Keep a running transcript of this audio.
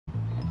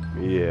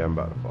Yeah, I'm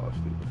about to fall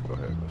asleep. Let's go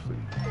ahead and go sleep.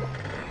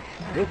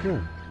 Okay.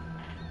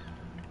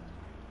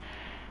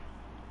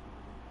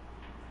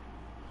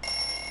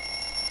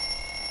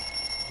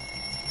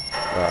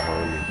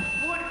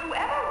 Would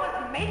whoever was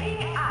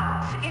making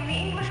out in the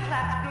English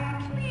classroom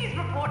please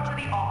report to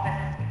the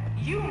office?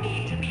 You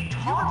need to be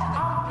taught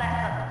a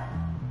lesson.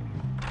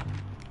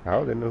 How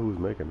would they know who's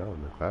making out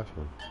in the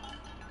classroom?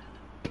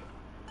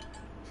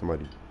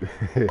 Somebody. I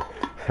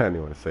didn't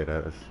even want to say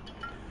that.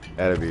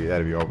 That'd be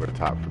over the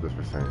top for this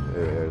percent.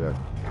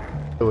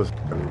 It was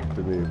funny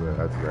to me, but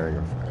that's I ain't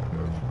gonna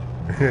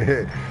say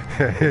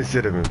it. It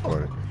should have been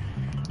funny.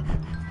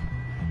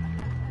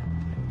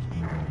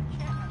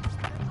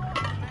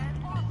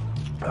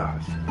 Ah,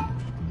 shit.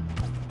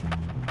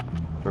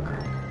 Okay.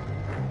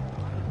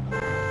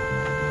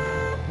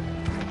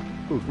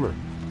 Ooh, come here.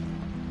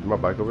 Is my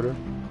bike over there?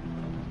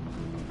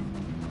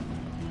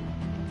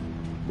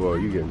 Well,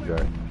 you getting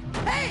jacked.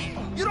 Hey!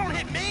 You don't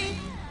hit me!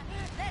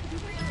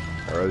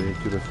 I'd rather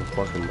hit you than some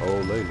fucking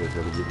old lady that's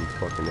gonna get me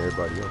fucking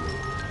everybody else.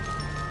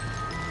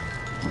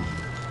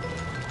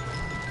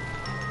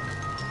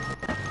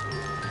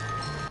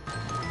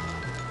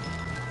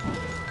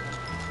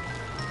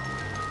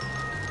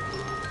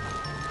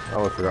 I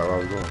almost forgot where I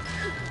was going.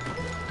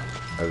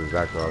 That's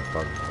exactly what I was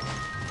talking about.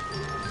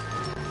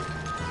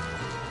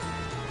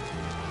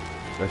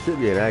 That should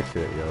be an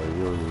accident, yo.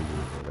 You don't need to do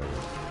that.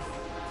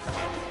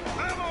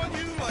 I'm on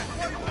you like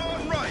white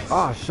on rice!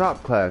 Ah,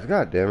 shop class.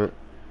 God damn it.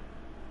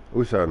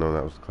 Wish I'd known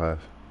that was the class.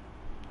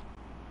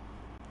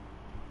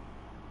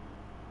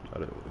 I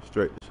didn't went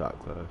straight to shop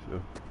class,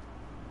 yo.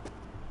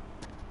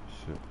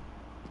 Shit.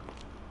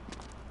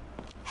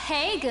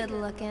 Hey, good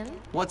looking.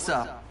 What's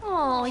up?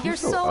 Oh, you're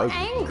so so ugly.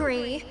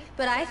 angry,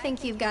 but I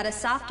think you've got a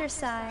softer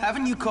side.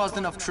 Haven't you caused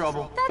enough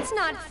trouble? That's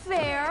not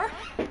fair.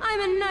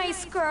 I'm a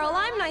nice girl.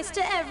 I'm nice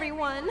to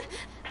everyone.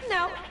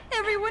 Now,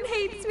 everyone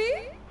hates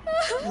me.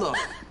 Look,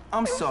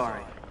 I'm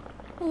sorry.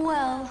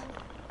 Well,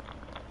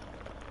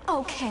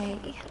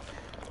 okay.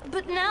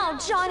 But now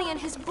Johnny and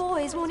his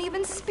boys won't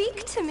even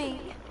speak to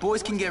me.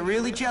 Boys can get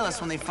really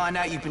jealous when they find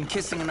out you've been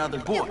kissing another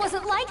boy. It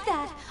wasn't like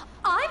that.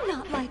 I'm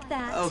not like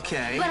that.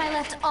 Okay. But I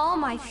left all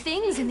my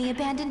things in the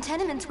abandoned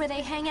tenements where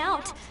they hang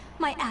out.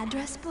 My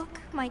address book,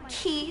 my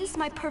keys,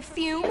 my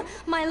perfume,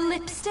 my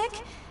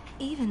lipstick,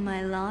 even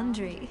my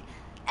laundry.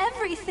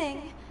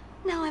 Everything.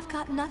 Now I've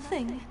got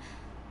nothing.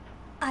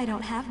 I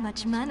don't have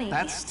much money.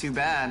 That's too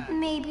bad.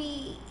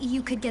 Maybe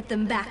you could get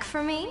them back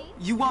for me?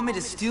 You want me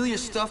to steal your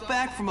stuff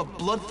back from a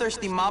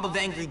bloodthirsty mob of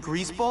angry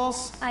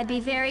greaseballs? I'd be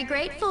very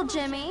grateful,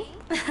 Jimmy.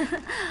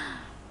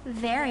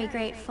 Very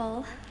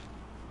grateful.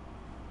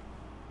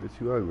 It's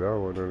too ugly. I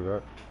don't want none of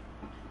that.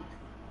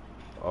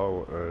 I don't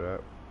want none of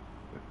that.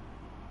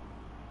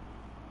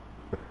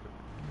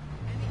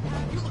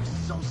 You look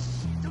so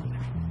stupid.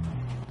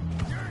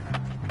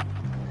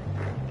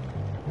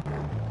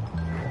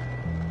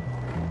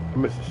 I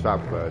missed the shop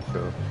class,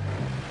 so.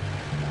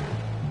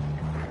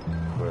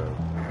 Well.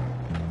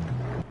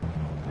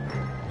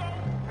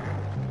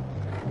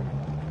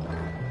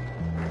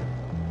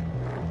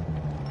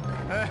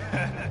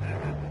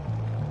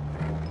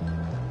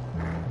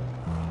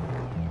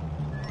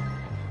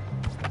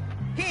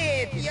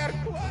 Hit your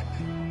clutch.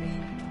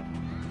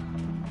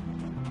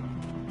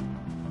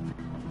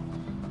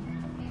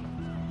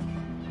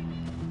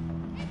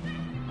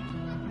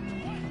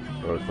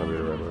 Oh, it's not be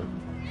the right way.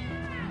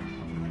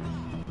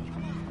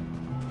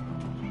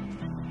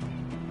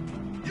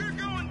 You're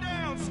going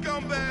down,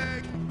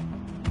 scumbag!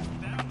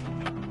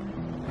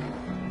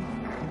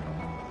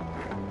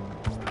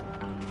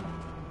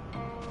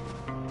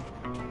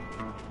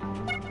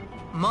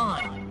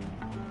 Mine.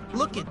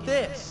 Look at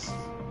this.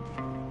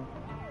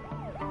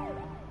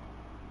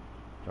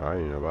 I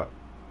didn't know about.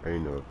 I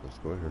didn't know. Let's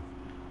go here.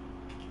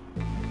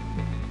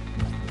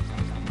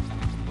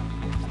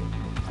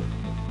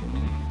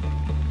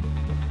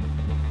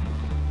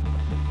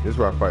 This is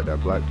where I fight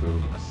that black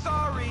dude.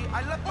 Sorry,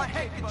 I left my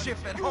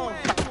handkerchief at home.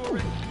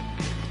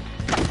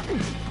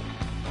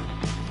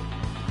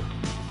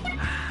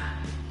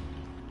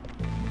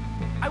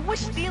 I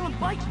wish stealing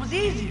bikes was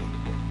easier.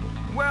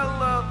 Well,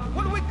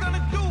 what are we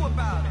gonna do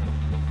about it?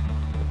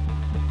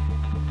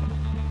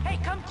 Hey,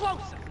 come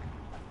closer.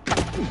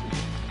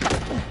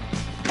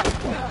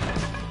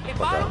 If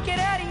I don't get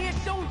out of here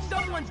soon,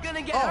 someone's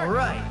gonna get hurt. All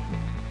right.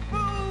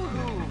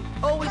 Boo-hoo!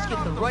 Always Turn get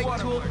off the right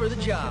water tool for the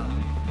job.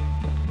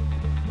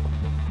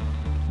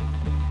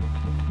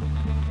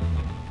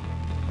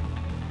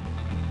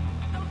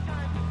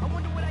 Sometimes I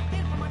wonder what I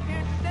did for my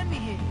parents to send me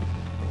here.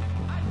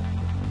 I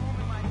home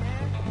in my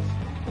head,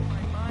 screw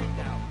my mind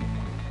out.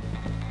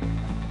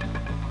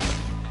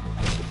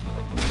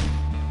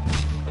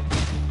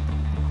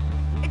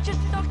 It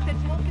just sucks that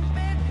smoking's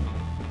bad.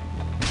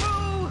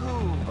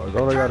 Boo-hoo! Oh,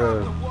 don't I Turn gotta?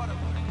 off the water.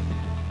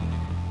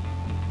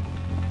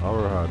 I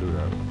don't know how to do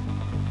that.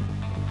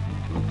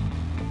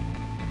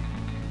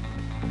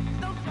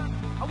 Sometimes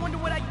I wonder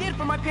what I did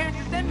for my parents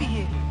to send me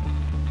here.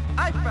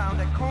 I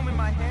found a comb in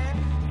my hand.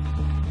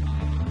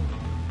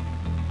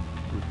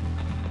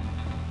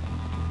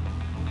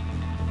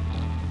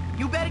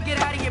 You better get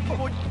out of here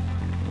before...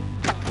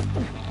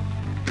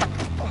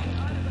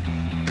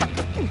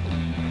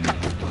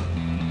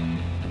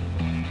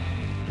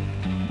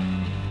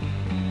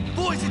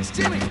 Boys, it's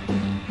Timmy!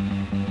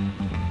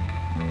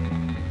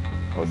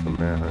 Oh, some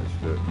manhunt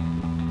shit.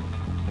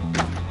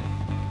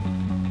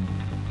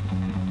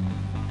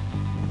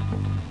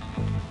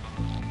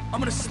 I'm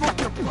gonna smoke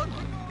your blood.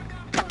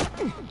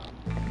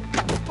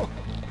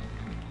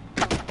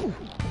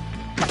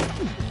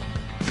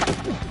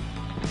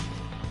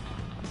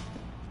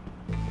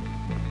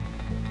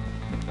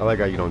 I like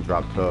how you don't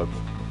drop tubs.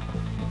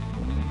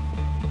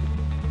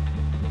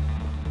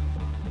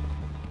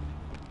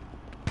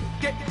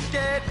 Get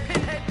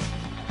pinhead!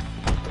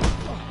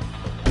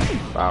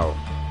 Wow.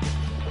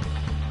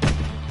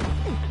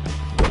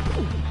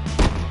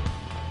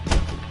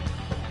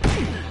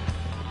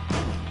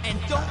 And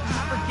don't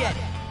forget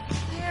it.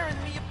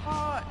 Tearing me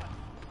apart.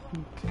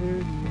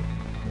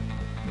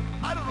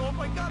 I don't know if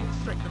I got the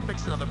strength to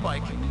fix another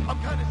bike. I'm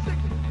kind of sick.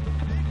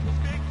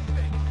 Fix.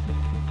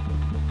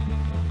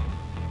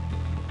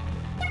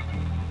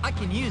 I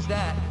can use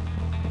that.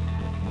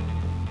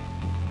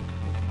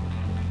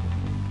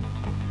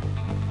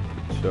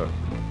 Sure.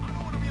 I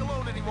don't want to be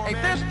alone anymore, Hey,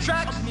 if man. there's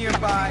tracks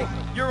nearby,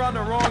 you're on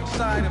the wrong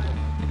side of them.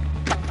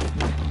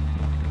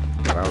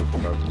 That was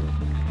clever.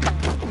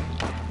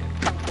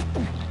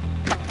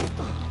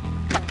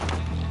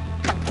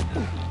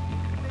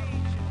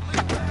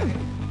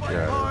 Fight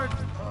Yeah. hard.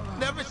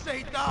 Never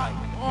say die.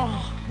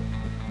 Oh,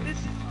 this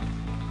is...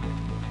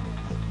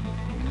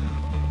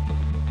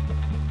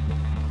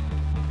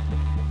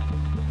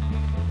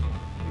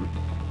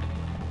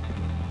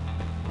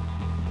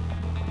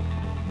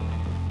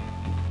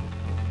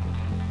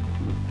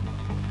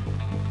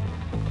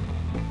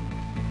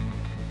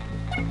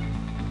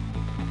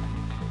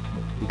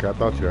 Okay, I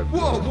thought you had.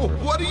 Whoa,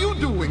 what are you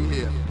doing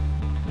here?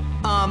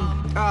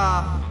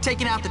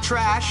 Taking out the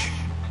trash.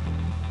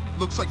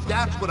 Looks like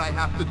that's what I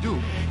have to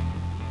do.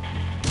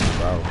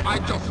 Wow. I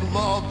just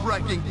love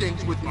wrecking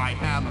things with my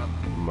hammer.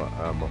 My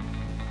ammo.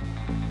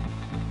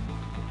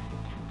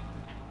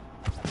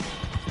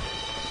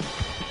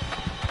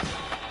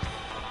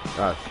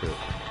 Ah, shit.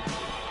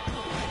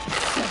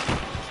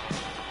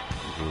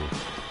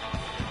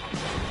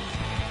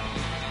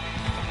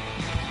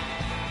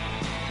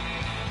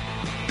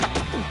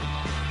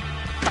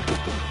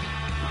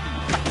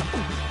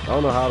 I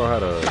don't know how I don't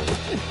have a...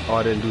 Oh,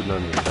 I didn't do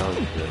none of the sound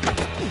shit.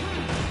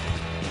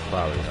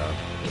 Probably have.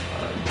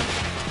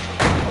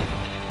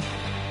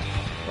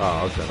 Wow,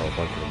 I was got a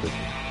whole bunch of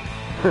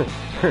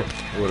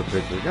bitches. What a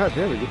picture. God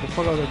damn it, get the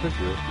fuck out of that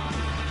picture.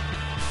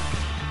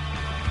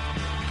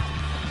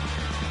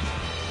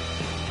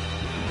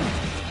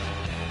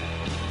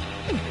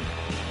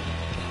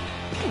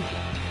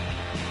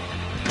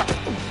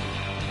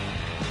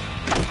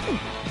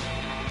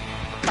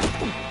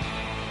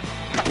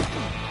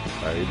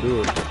 How you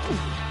do it?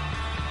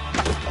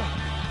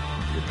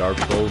 Your Dark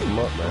Souls them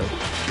up, man.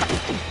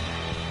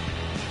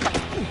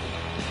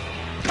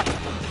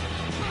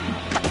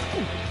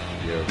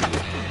 Yeah.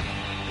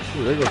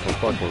 Ooh, there goes some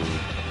fucking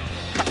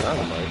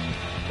dynamite.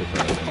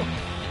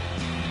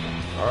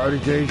 Alrighty,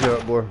 Jay's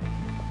up, boy.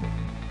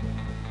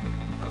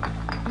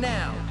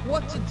 Now,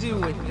 what to do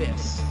with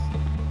this?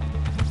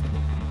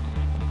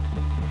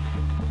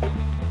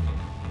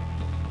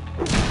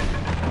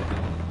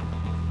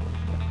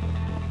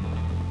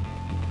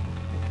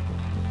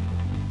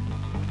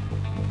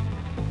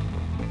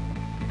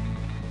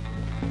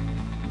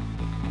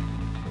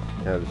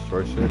 Yeah,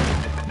 destroy shit.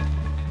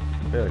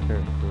 Yeah, I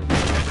can.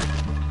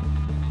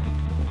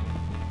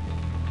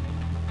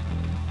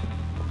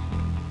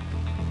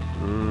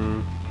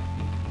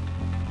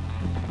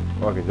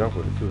 Oh, I can jump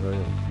with it too, hell yeah.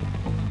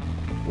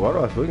 Why do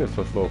I swing it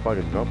so slow if I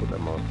can jump with that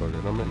motherfucker?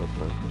 It don't make no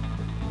sense.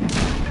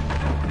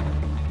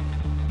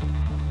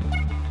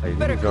 Hey, you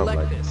Better can jump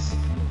collect like this.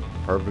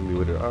 perfectly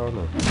with it. I don't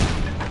know.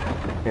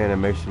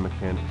 Animation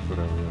mechanics,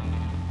 whatever. Yeah.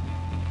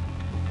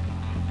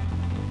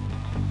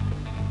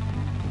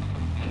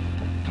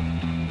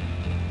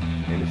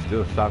 And it's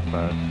still shock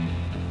fast.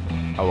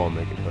 I won't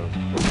make it though.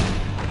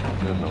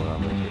 There's no way I'll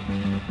make it.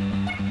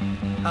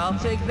 I'll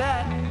take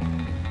that.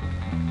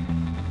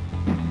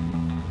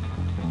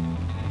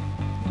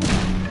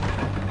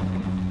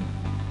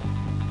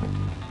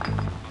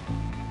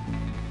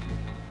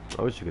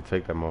 I wish you could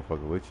take that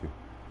motherfucker with you.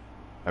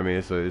 I mean,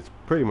 it's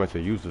pretty much a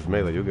useless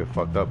melee. You'll get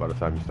fucked up by the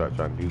time you start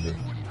trying to use it.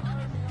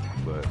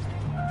 But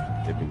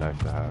it'd be nice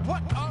to have.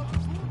 What?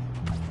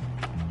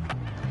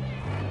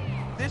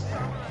 This...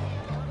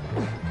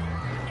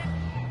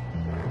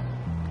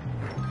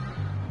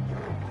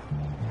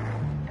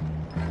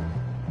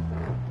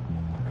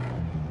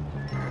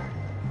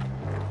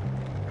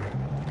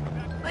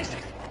 Nice.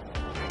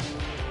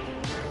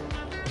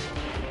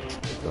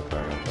 It's okay, I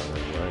got that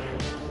right.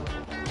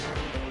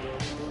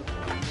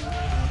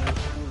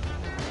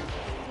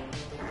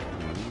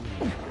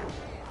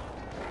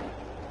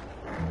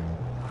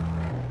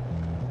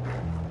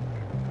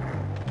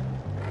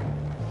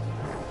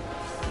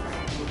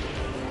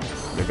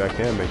 Maybe I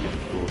can make it to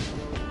school.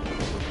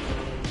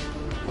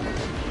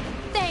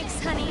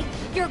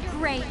 You're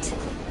great.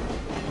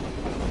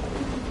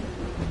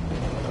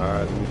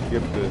 Alright, let me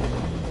skip this.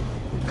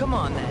 Come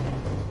on then.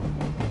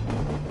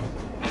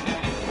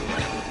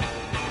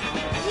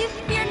 You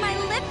speared my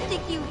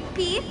lipstick, you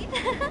beast.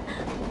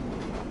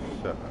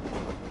 Shut up.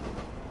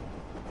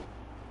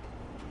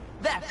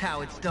 That's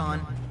how it's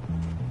done.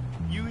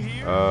 You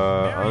hear?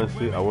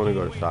 Honestly, I want to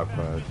go to shop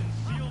class.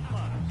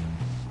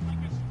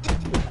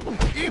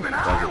 Even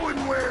I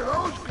wouldn't wear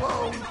those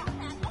clothes.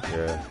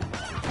 Yeah.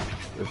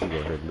 Let's go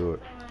ahead and do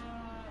it.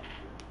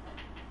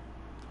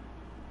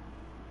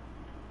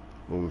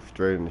 Move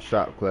straight into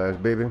shop class,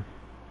 baby.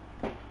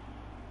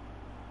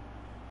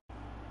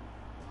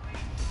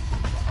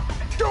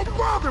 Don't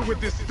bother with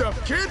this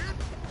stuff, kid.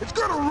 It's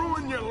gonna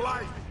ruin your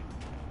life.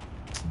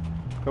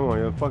 Come on,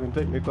 yo, fucking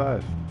take me to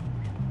class.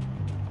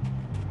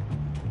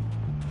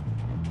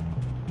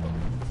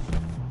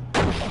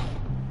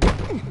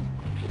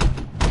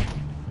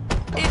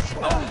 It's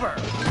over.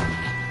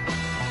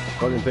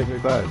 Fucking take me to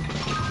class.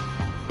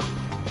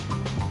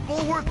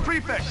 Bullworth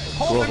Prefect,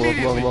 Come hold on, come on,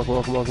 immediately. come on, come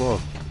on, come on, come on.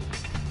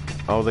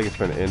 I don't think it's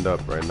gonna end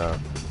up right now.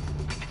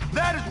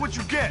 That is what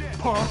you get,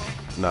 punk.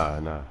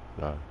 Nah.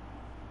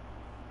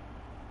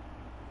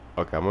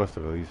 Okay, I must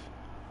have at least.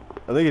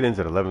 I think it ends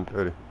at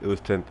 11:30. It was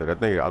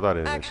 10:30. I thought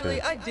it ended at 10.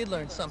 Actually, I did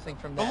learn something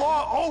from The that.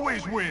 law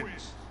always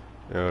wins.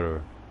 Yeah,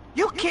 whatever.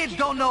 You kids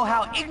don't know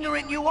how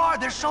ignorant you are.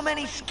 There's so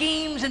many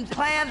schemes and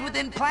plans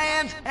within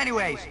plans.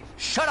 Anyways,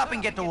 shut up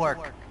and get to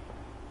work.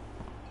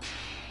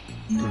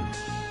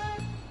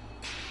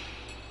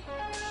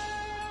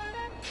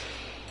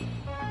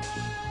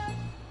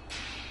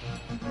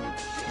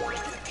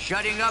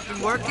 Shutting up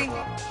and working?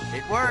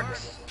 It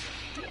works.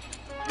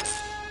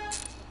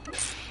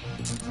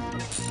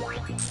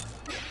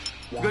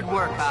 Good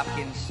work,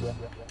 Hopkins.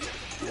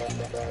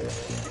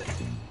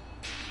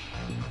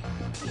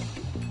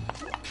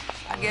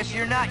 I guess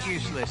you're not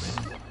useless.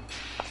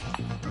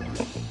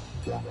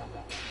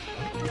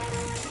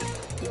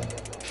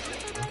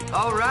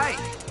 All right,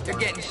 you're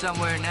getting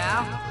somewhere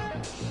now.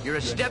 You're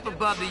a step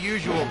above the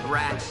usual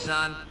brats,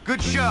 son.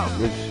 Good show.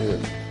 Good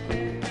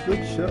shit.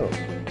 Good show.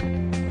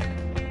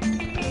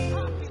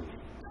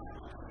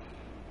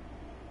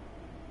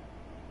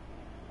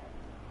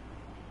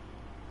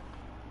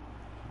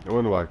 I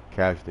wonder why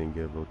Cash didn't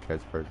get a little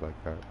catchphrase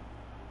like that.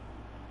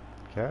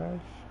 Cash?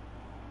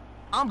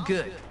 I'm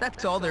good.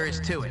 That's all there is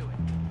to it.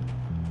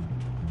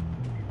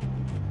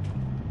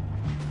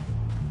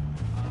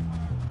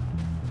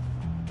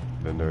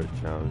 The nerd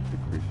challenge, the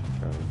creature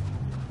challenge.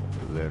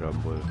 Let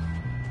up with.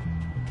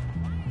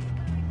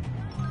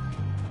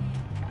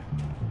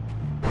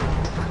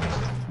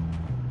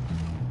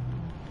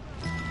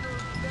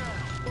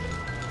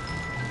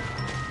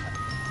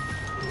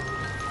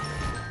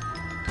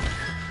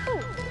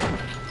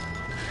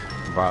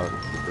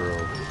 Violence to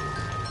girls.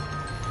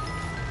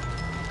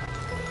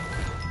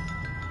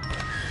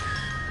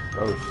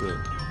 Oh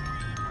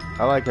shit.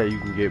 I like how you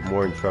can get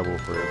more in trouble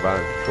for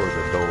violence towards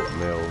adult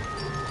males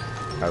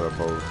as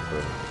opposed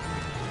to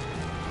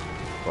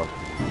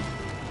fucking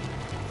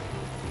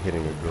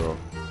hitting a girl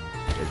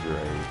at your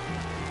age.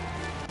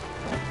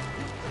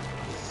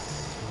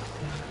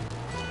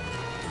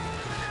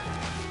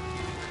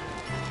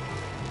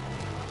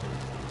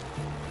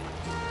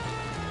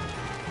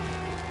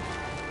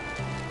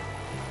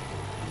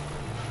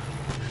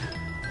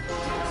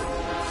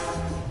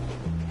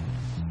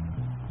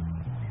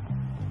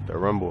 The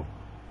Rumble.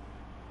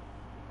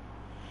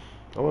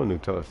 I want a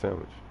Nutella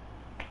sandwich.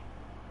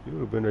 You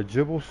would have been a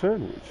Jibble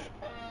sandwich.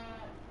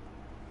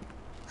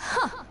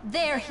 Huh,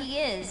 there he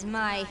is,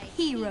 my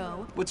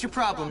hero. What's your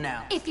problem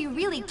now? If you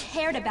really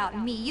cared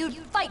about me, you'd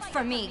fight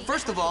for me.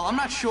 First of all, I'm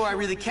not sure I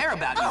really care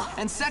about you.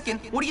 And second,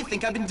 what do you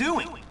think I've been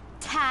doing?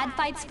 Tad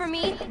fights for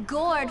me,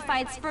 Gord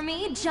fights for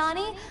me,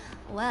 Johnny,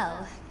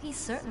 well, he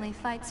certainly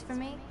fights for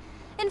me.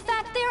 In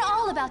fact, they're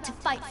all about to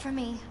fight for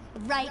me.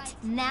 Right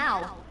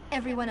now.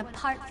 Everyone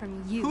apart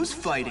from you. Who's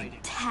fighting?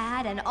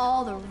 Tad and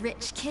all the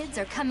rich kids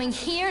are coming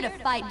here to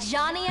fight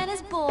Johnny and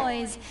his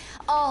boys.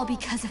 All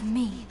because of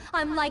me.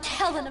 I'm like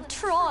Helen of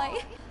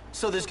Troy.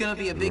 So there's gonna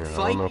be a big Yeah, I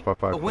fight? don't know if I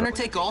fight A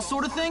winner-take-all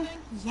sort of thing?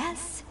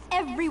 Yes,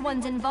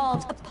 everyone's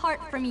involved apart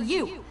from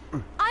you.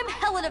 I'm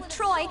Helen of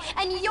Troy,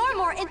 and you're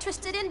more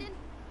interested in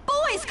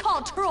boys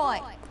called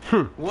Troy.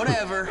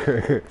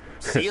 Whatever.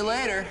 See you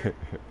later.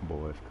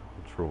 Boys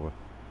called Troy.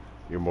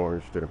 You're more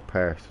interested in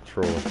past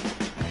Troy.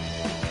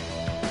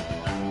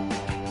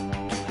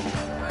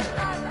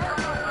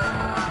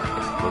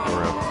 Look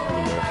around for a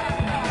minute.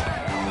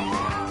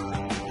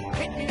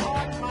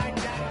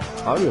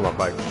 I'll do my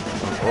bike.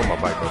 Or my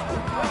bike up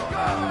here.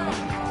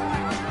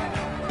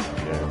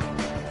 Yeah.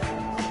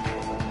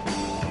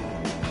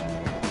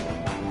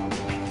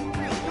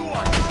 You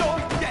are so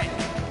dead.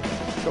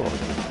 Come on.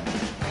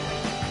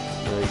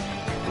 Hey,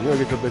 you gonna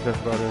get your bitch ass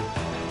about in?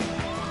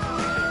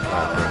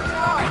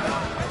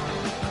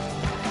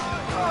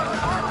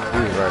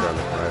 Alright, he's right on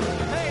the side.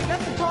 Hey,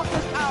 let's talk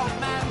this out,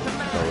 man to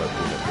man. Don't let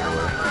people get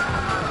away.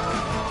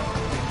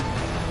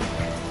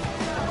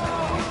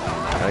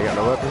 I ain't got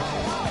no weapons?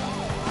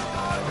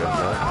 Guess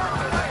not.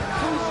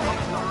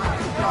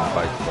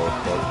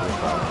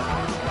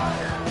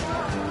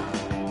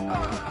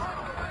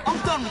 I'm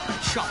done with the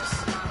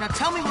chumps. Now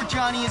tell me where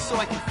Johnny is so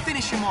I can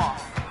finish him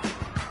off.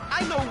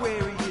 I know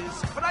where he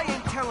is, but I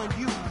ain't telling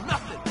you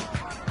nothing.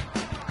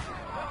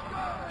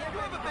 You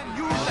ever been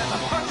used as a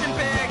punching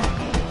bag?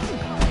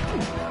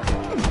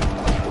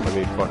 Let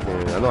me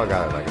fucking. I know I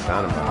got like a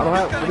dynamite. I don't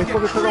have. Let me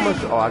fucking took on my.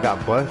 Oh, I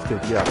got busted.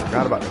 Yeah, I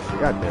forgot about that shit.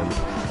 God damn it.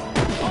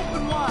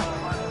 Open wide.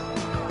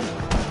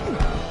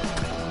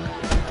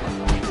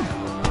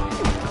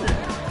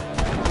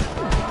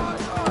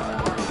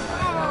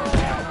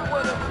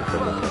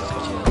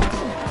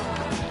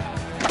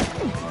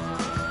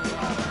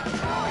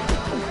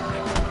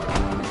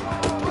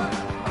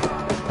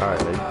 Alright,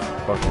 they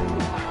fucking.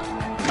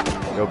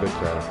 Yo,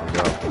 bitch ass.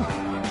 Go.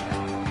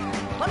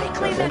 Let me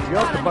clean that Get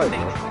off the bike,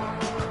 man.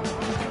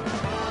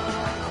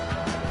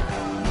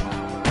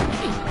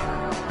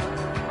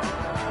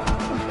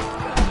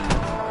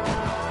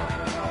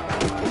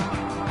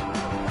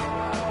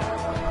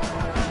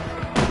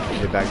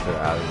 Get back to the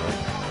alley,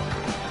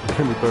 man.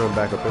 Let me throw them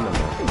back up in there,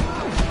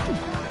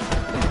 man.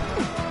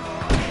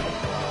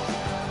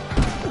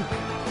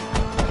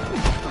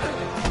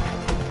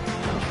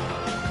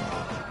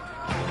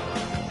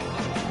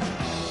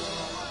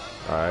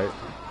 Alright.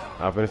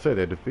 I'm gonna say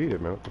they're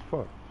defeated, man. What the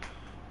fuck?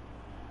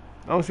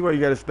 I don't see why you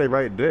gotta stay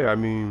right there. I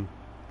mean,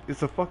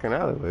 it's a fucking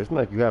alleyway. It's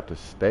not like you have to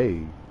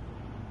stay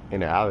in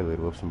the alleyway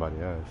to whip somebody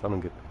ass. I don't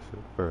get that shit.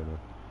 Fair enough.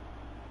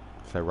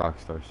 It's that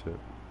Rockstar shit.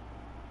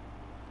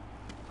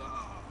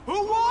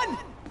 Who won?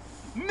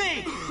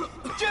 Me!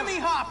 Jimmy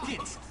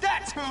Hopkins!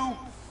 That's who!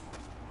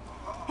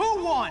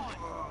 Who won?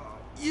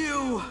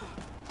 You!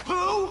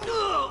 Who?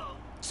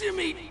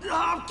 Jimmy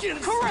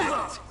Hopkins!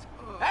 Correct!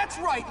 That's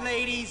right,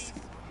 ladies!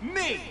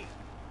 Me!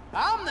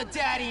 I'm the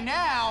daddy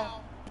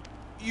now!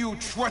 You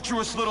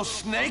treacherous little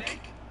snake!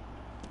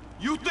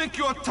 You think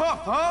you're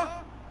tough, huh?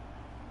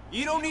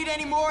 You don't need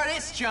any more of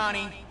this,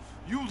 Johnny.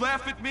 You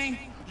laugh at me?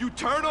 You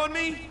turn on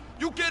me?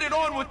 You get it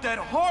on with that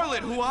harlot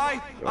who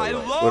I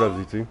love? What up,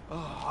 ZT?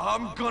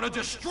 I'm gonna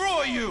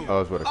destroy you! Oh,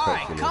 that's what a All right,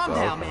 cutscene is. calm Oh,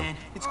 down, okay. man.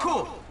 It's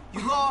cool.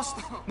 You lost.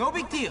 No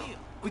big deal.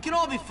 We can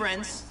all be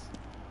friends.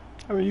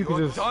 I mean, you could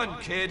You're just. done,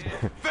 kid. You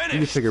Finish!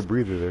 just take a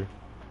breather there.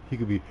 He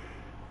could be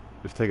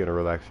just taking a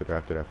relaxer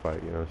after that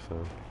fight, you know,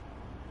 so.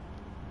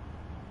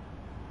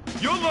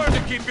 You'll learn to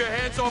keep your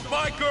hands off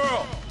my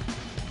girl!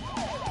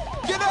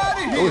 Get out of I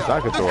here! wish I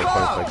could throw a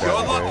punch like that. You're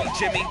in the lucky, game.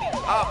 Jimmy.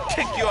 I'll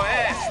kick your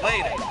ass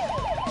later.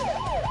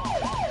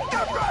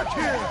 Get back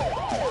here!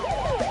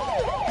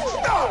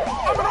 Stop!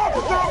 I'm an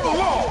officer of the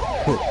law!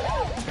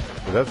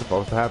 Is that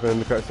supposed to happen in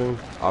the cutscene?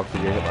 Officer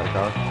getting hit by the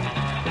car?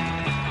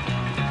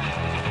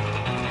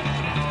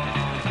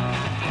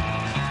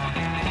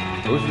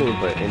 I wish I didn't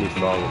play any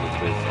song in this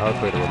bitch. I would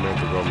play the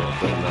romantic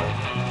romance right now.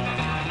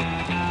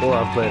 Or I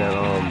play that,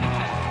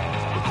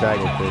 the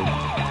tagging thing.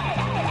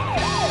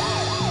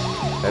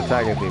 That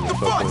tagging thing is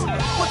so clean.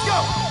 Let's go!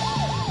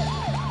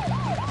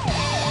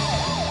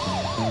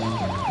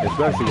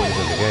 Especially when it's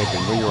in the game,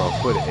 because when you're on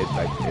foot, it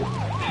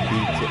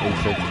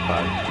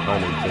de-intensifies,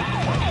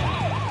 unintensifies,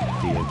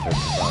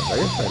 de-intensifies. I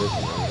guess that is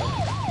the right.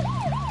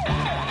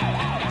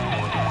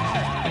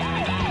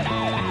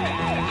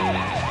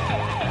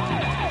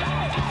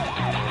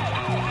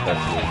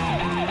 That's it.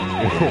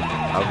 I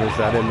was gonna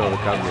say, I didn't know the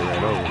cop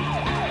ran over.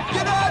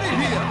 Get out of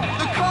here!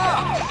 The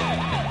cops!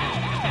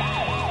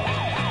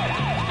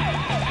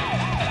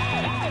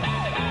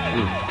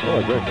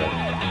 Oh, great guy.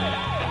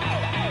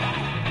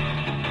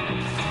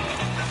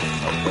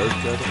 First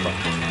guy to fuck.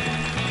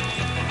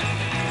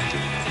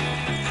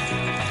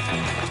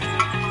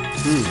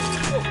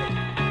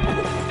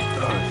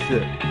 Oh,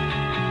 shit.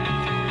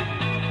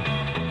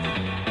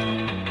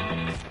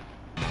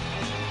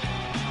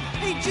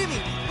 Hey, Jimmy,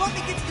 help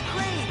me get to the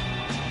crane.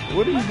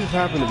 What do you just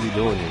happen to be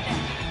doing here,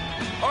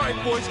 dude? All right,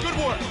 boys, good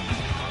work. I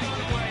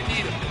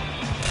need him.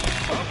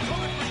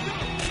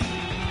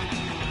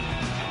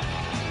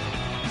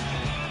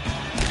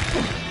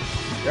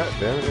 God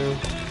damn it, dude.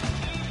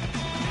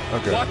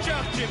 Okay. Watch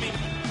out, Jimmy.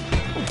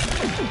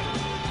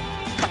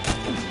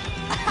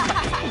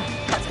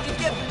 That's what you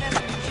get for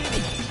messing with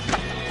Jimmy.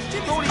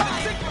 Jimmy's Don't even my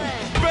think.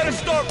 friend. Better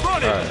start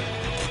running. All right.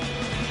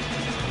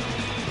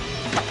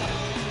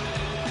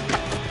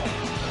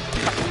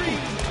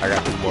 I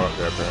got two more up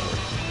there, apparently.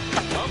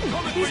 I'm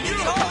coming He's for gonna you.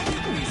 get all of you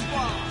grease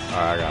balls. All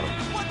right, I got him.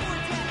 One more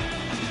attack.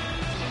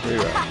 Where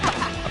you at? I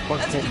fucking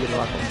That's can't what you get get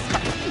locked for on. messing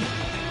with Jimmy.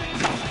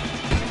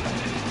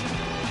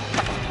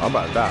 I'm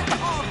about to die. All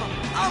of them.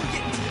 I'm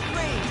getting to the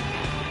crane.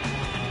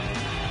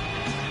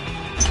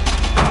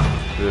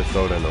 Just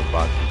sold in those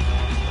boxes.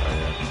 Oh,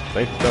 yeah.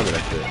 Thanks for telling me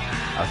that shit.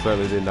 I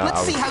certainly did not.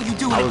 Let's see how you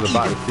do I in was an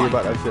about to even see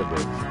about fight. that shit,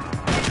 but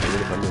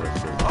I knew that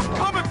shit. I'm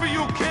coming for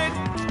you, kid.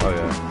 Oh,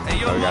 yeah. Hey,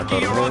 you're Oh, you got lucky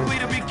you're throw ugly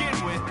the to begin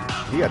with.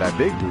 hand? He got that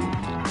big dude.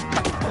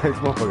 This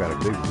motherfucker got a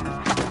big dude.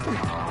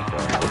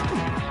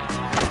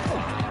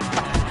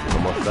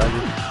 Some more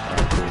stagger?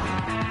 Alright, cool.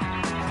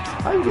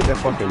 How you get that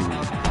fucking...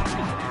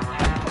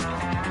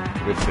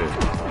 Good shit.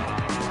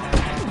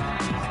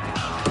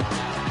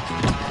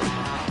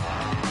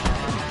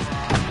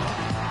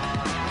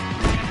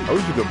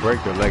 wish you could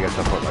break their leg at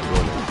some point by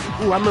doing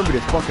it. Ooh, I remember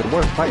this fucking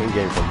one fighting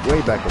game from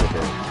way back in the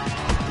day.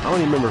 I don't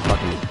even remember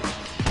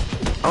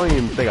I don't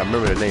even think I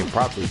remember the name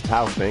properly.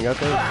 Tao Thing, I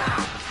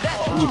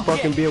think. You would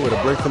fucking be able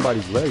to break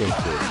somebody's leg and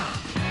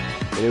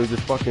shit. And it was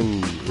just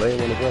fucking laying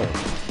on the ground.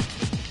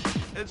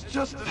 It's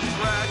just a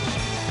scratch.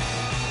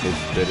 His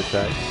spit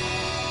attack.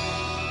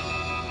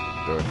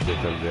 There was shit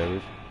ton of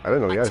damage. I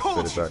didn't know he had a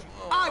spit attack.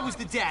 I was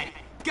the daddy.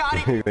 Got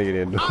it? You think he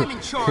didn't do I'm it?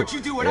 in charge. You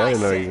do what Yeah, I I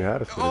didn't know he say. even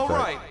had a spit attack. All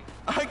right,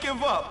 I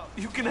give up.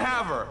 You can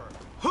have her.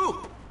 Who?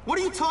 What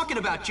are you talking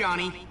about,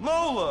 Johnny?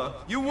 Lola,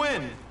 you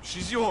win.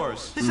 She's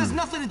yours. This has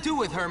nothing to do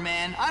with her,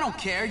 man. I don't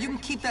care. You can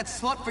keep that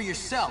slut for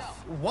yourself.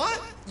 What?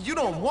 You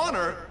don't want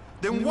her?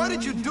 Then why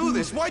did you do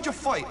this? Why'd you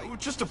fight?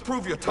 Just to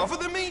prove you're tougher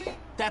than me?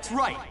 That's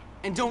right.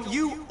 And don't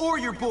you or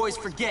your boys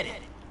forget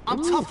it.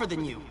 I'm tougher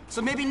than you.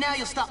 So maybe now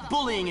you'll stop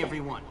bullying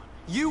everyone.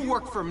 You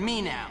work for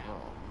me now.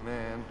 Oh,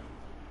 man.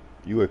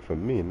 You work for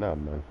me, nah,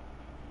 man.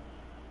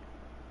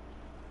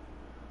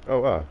 Oh,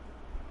 wow.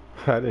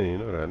 I didn't even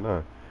know that,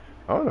 nah.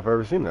 I don't know if I've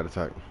ever seen that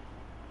attack.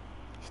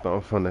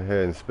 Stomps on the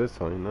head and spits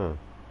on you, no.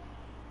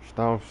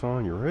 Stomps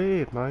on your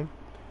head, man.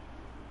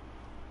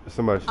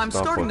 Somebody I'm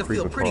starting to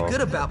feel pretty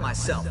good about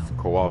myself.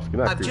 Kowalski,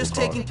 not I've just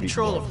taken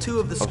control of 2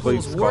 of the I'm so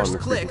used school's to calling worst him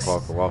Creepy cliques, Claw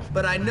Kowalski.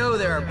 but I know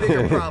there are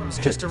bigger problems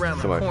just around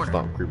the Somebody corner.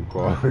 stomp Creepy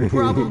Claw.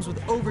 Problems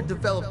with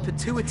overdeveloped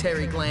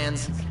pituitary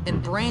glands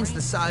and brains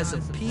the size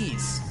of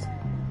peas.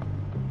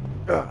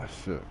 Ah,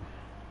 shit.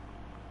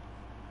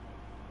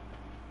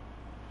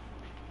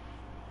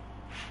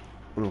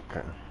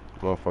 Okay.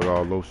 Motherfucker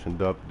all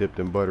lotioned up, dipped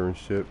in butter and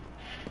shit.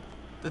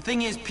 The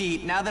thing is,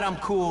 Pete, now that I'm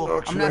cool,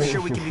 Oh, I'm not shit.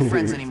 sure we can be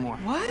friends anymore.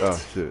 What? Oh,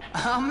 shit.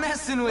 I'm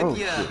messing with Oh,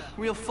 ya. shit.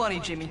 Real funny,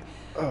 Jimmy.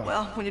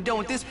 Well, when you're done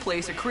with this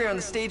place, a career on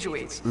the stage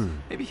awaits.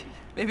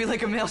 Maybe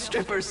like a male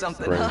stripper or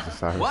something, Brains huh?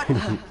 society. What?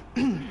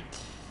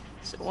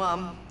 So,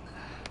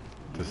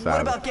 Society.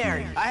 what about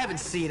Gary? I haven't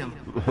seen him.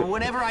 But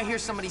whenever I hear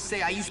somebody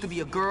say I used to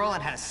be a girl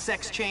and had a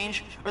sex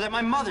change, or that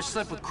my mother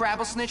slept with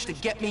Crabblesnitch to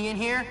get me in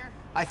here,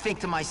 I think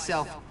to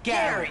myself,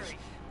 Gary.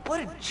 What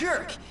a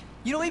jerk!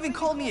 You don't even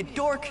call me a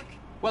dork.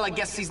 Well, I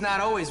guess he's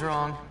not always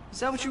wrong. Is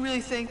that what you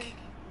really think?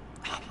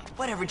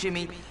 Whatever,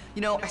 Jimmy.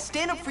 You know, I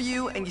stand up for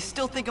you and you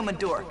still think I'm a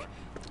dork.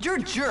 You're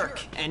a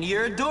jerk. And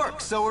you're a dork,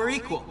 so we're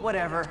equal.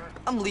 Whatever.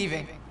 I'm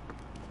leaving.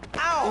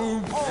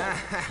 Ow!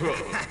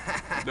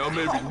 Now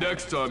maybe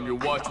next time you'll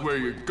watch where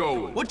you're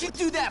going. What'd you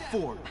do that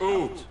for?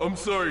 Oh, I'm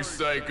sorry,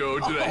 Psycho.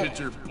 Did I hit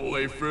your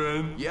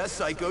boyfriend? Yeah,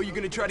 Psycho, you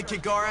gonna try to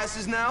kick our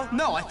asses now?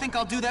 No, I think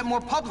I'll do that more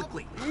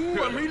publicly.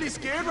 Ooh, I'm really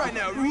scared right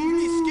now.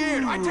 Really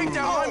scared. I take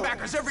down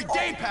linebackers every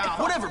day, pal.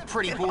 Whatever,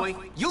 pretty boy.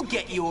 You'll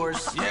get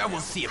yours. Yeah, we'll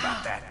see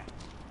about that.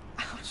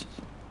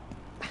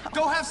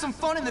 Go have some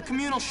fun in the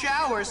communal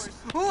showers.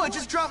 Ooh, I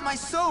just dropped my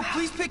soap.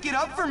 Please pick it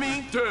up for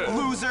me. Damn.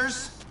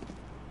 Losers.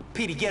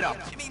 Petey, get up.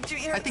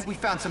 I think we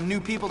found some new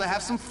people to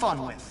have some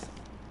fun with.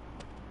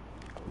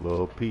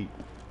 Lil Pete.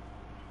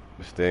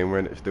 Still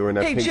wearing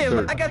that Hey, pink Jim,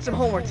 shirt. I got some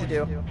homework to do.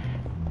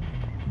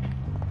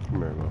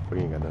 Come here, motherfucker. You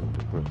ain't got nothing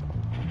to do.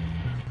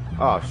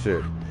 Oh,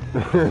 shit.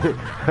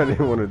 I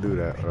didn't want to do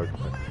that. Okay.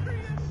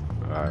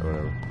 Alright,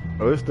 whatever.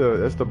 Oh,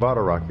 it's the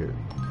bottle rocket.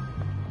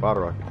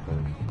 Bottle rocket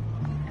thing.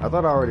 I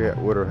thought I already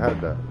would have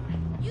had that.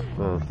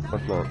 No,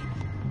 that's not.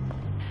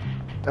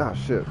 Oh,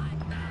 shit.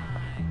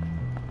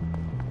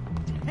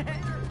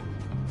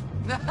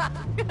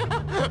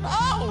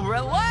 Oh,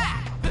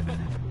 relax!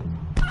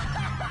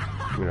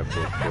 Give me that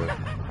book, boy.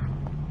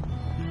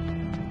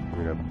 Give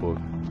me that book.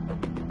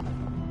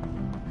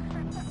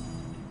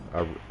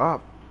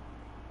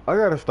 I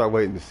gotta start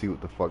waiting to see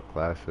what the fuck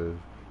class is.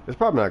 It's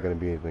probably not gonna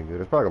be anything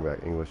good. It's probably gonna be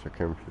like English or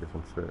chemistry or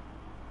some shit.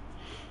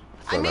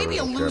 I may be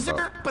a loser,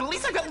 but at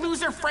least I've got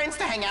loser friends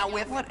to hang out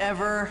with.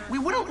 Whatever. We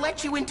wouldn't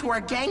let you into our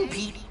gang,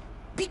 Pete,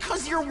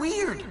 because you're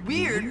weird.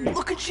 Weird?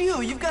 Look at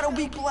you. You've got a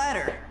weak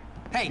bladder.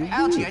 Hey,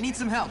 Algie, I need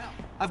some help.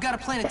 I've got a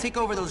plan to take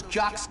over those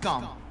jock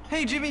scum.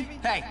 Hey, Jimmy.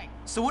 Hey,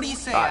 so what do you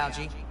say,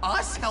 Algie?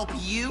 Us help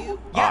you?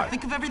 Yeah,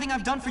 think of everything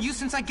I've done for you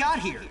since I got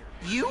here.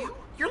 You?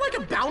 You're like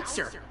a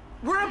bouncer.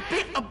 We're a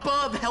bit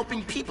above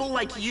helping people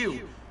like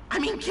you. I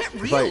mean, get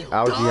real, like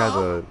Algie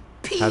duh.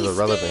 has a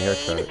relevant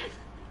haircut.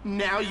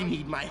 Now you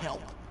need my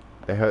help.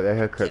 That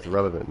haircut's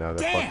relevant now. That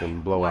Damn.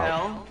 fucking blowout.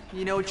 Well,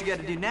 you know what you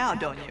gotta do now,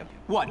 don't you?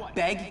 What,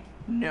 beg?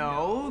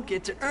 No,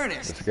 get to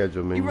Ernest. The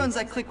schedule He menu. runs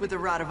that clique with the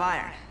rod of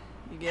iron.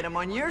 You get him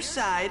on your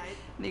side,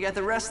 and you got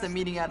the rest of them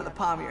meeting out of the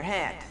palm of your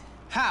hand.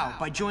 How?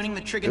 By joining the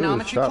It was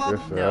trigonometry shop club?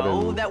 yesterday. I No,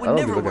 didn't- that I would don't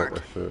be never looking at work.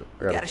 that shit. I You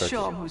gotta gotta check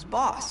show it. him who's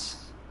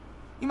boss.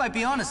 You might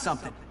be onto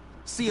something.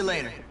 See you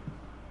later.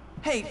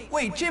 Hey,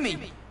 wait,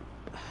 Jimmy.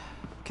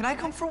 Can I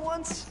come for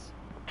once?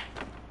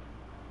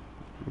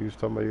 You was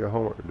talking about your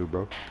homework to do,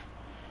 bro.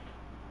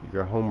 You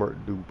got homework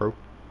to do, bro.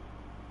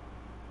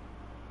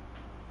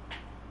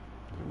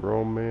 It's a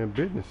grown man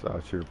business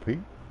out here, Pete.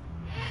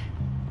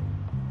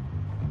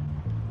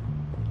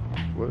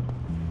 What?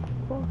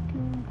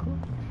 Fucking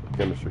Christ.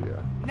 Chemistry,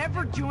 yeah.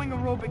 Never doing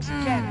aerobics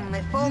again.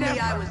 If only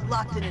I was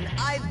locked in an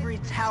ivory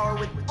tower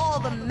with all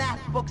the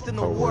math books in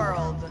the Oh,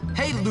 world.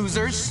 Hey,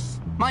 losers.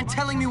 Mind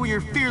telling me where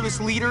your fearless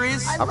leader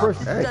is? I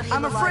pressed X.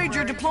 I'm afraid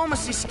your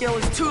diplomacy skill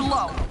is too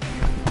low.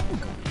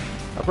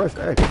 I pressed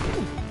X.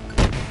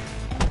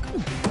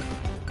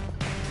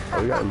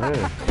 Oh, you got him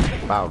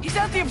hands. Wow. He's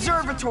at the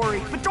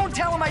observatory, but don't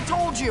tell him I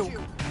told you.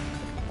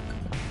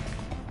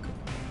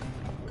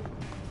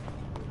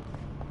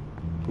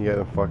 He got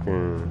the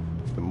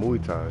Muay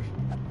Thai.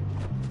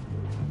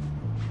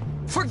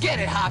 Forget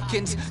it,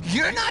 Hopkins.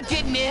 You're not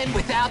getting in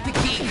without the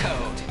key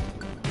code.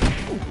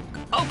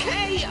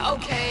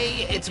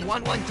 Okay, it's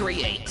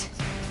 1138.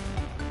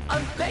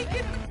 I'm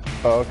thinking.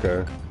 Oh,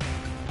 okay.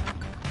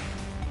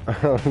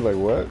 I was like,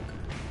 what?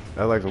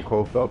 That's like some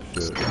Cole Phelps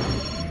shit.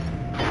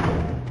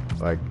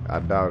 Like, I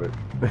doubt it.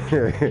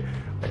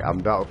 Like,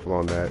 I'm doubtful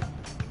on that.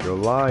 You're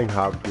lying,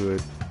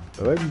 Hopgood.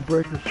 Let me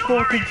break your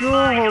fucking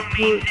jaw,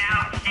 Hopgood.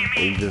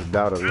 And you just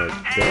doubt it. Like,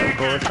 damn,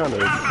 Cole, that's kind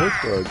of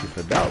intense or just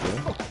a doubt,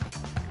 man.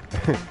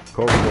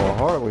 Cole's going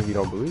hard when he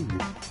don't believe you.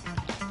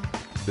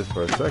 Just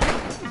for a second.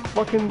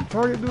 Fucking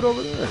target dude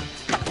over there.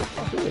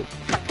 Shit.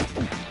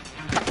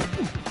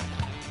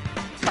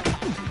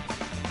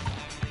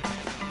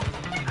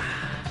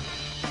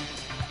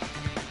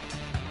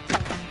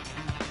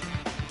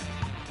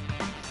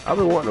 I've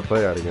been wanting to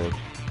play that again.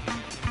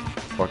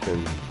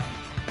 Fucking.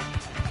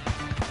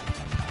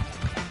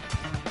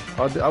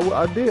 I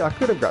did. I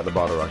could have got the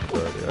bottle rockets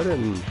already. I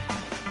didn't.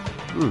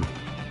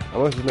 I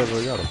must have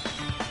never got them.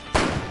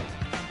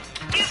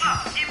 Give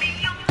up, Jimmy.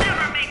 You'll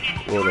never make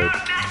it. Well, they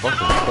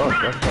fucking suck.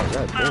 That's not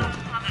that damn.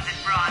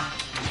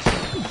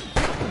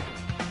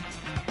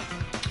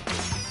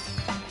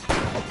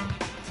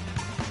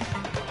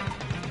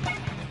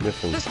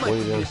 Missing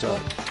 20 damn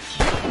shots.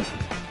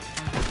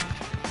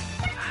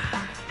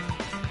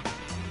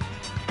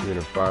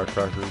 Getting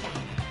firecrackers.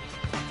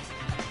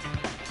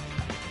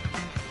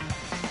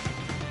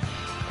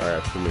 I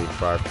got too many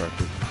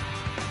firecrackers.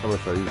 How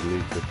much I usually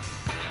need to?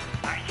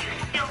 Are you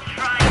still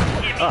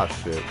trying, Jimmy? Ah,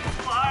 shit.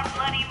 Far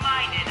bloody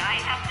minded, I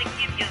have to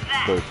give you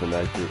that. So it's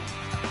inaccurate.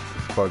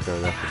 Spud gun,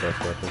 that's the best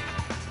weapon.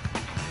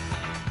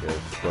 Yeah,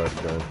 spud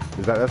gun.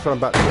 That's what I'm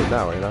about to get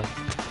now, ain't I?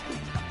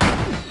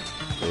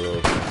 A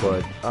little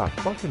spud. Ah,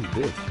 fucking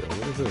bitch, yo.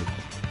 What is this?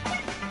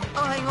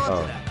 I'll hang on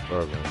to that.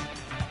 Okay.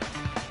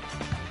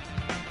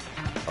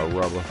 A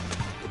rubber.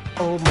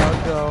 Oh my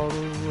god, a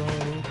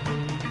rubber.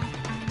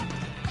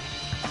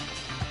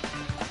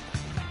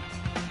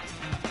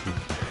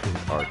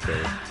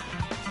 Arcade.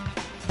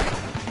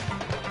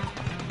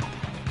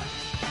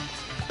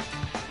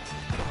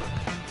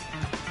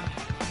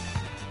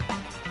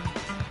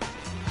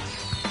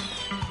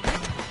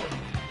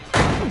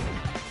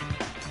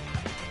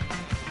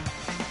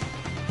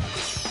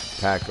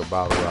 Pack of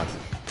bottle rockets.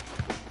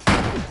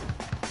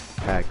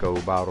 Pack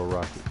of bottle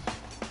rockets.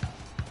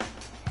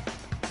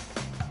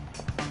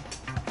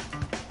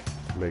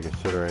 Making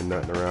sure there ain't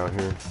nothing around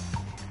here.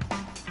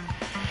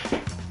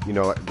 You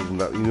know,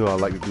 I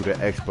like to do the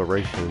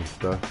exploration and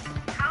stuff.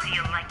 How do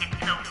you like it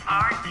so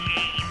far,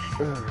 James?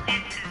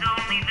 This is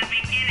only the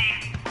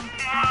beginning.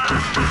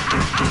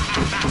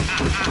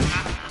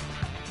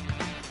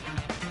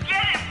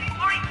 Get him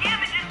before he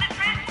damages the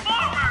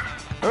transformer!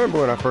 I remember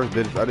when I first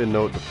did this, I didn't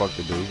know what the fuck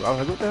to do. I was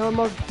like, what the hell am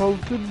I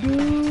supposed to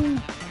do?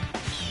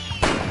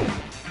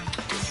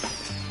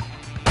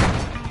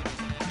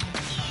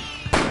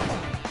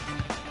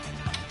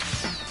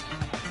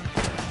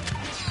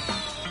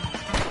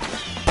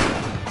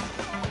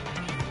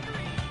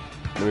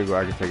 Let me go,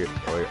 I can take it.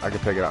 Oh wait, I can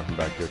take it out from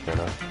back here, can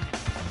I?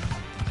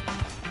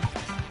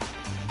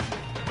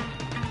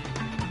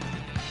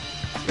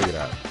 Look at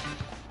that.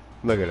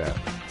 Look at that.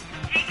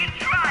 He can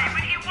try,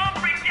 but he won't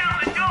break down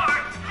the door.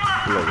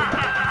 Look at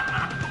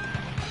that.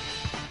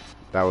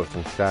 That was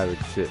some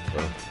savage shit,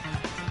 bro.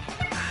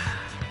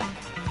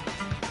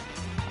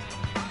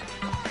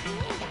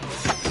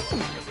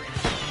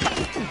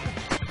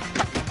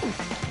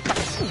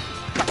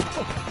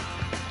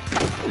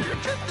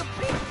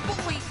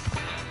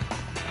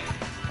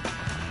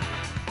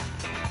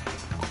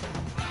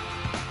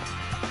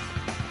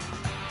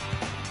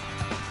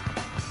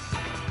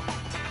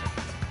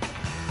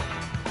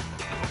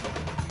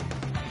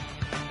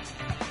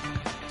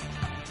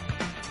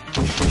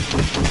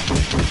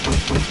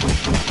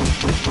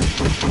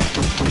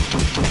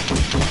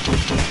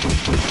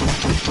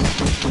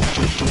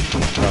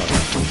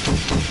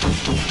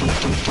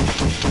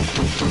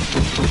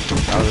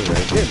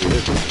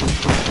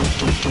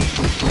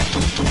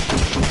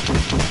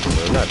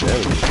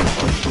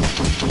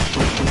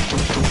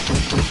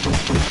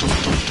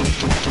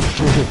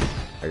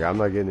 Like, I'm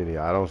not getting any.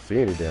 I don't see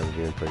any damage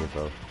being taken,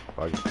 so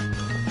fuck it.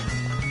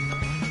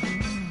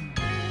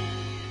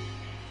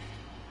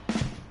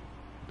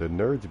 The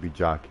nerds be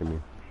jocking me.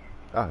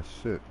 Ah,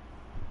 shit.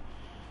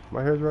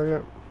 My hair's right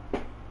yet?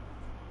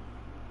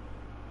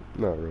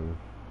 Not really.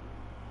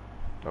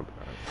 Not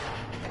bad.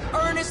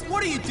 Ernest,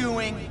 what are you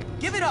doing?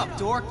 Give it up,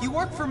 dork. You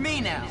work for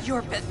me now.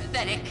 You're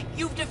pathetic.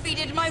 You've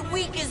defeated my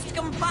weakest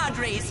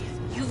compadres.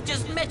 You've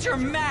just met your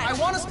match. I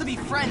want us to be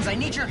friends. I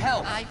need your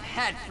help. I've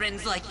had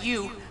friends like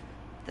you.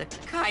 The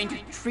kind who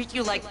treat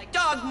you like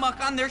dog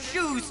muck on their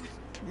shoes.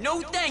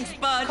 No thanks,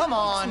 bud. Come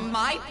on. It's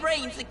my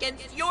brains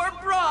against your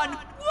brawn.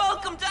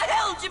 Welcome to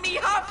hell, Jimmy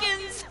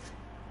Hopkins.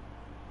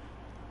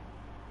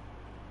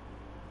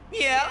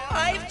 Yeah,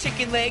 I have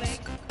chicken legs.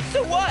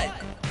 So what?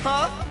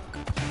 Huh?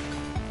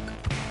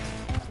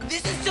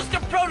 This is just a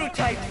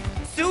prototype.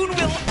 Soon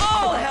we'll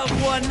all have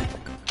one.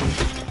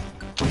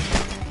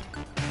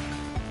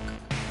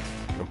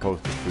 I'm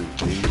supposed to shoot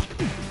these.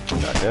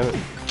 God damn it.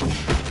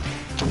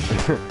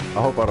 I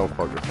hope I don't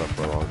fuck this up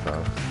for a long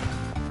time.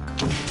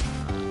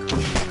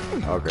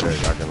 Okay, there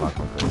you go. I can lock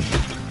my thing.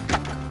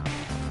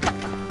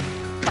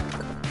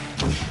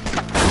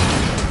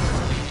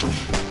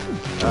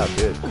 Ah,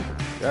 bitch.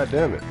 God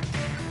damn it.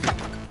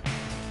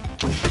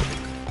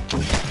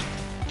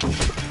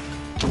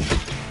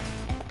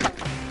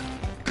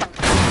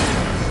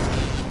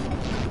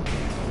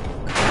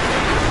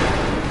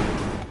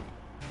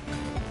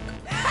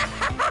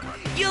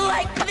 You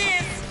like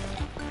this?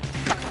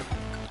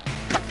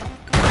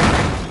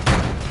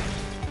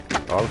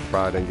 Oh, I'm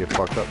surprised I didn't get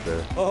fucked up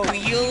there. Oh,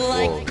 you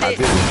like Whoa, this, I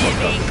didn't get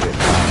Jimmy? fucked up.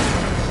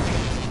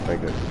 Thank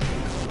goodness.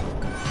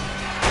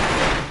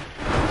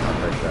 I'll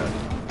take that.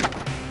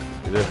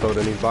 Is there soda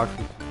in these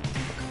boxes?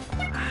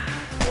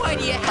 Why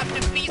do you have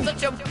to be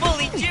such a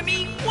bully,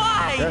 Jimmy?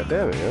 Why? God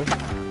damn it, yeah.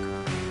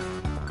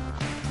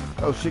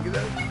 Oh, shit, get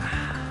that.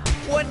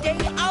 One day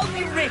I'll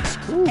be rich,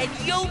 and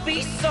you'll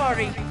be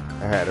sorry.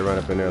 I had to run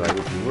up in there like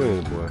Ricky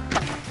Williams, boy.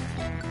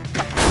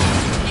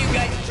 You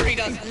guys treat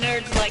us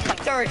nerds like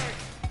dirt.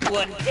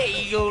 One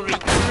day you'll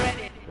regret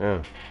it.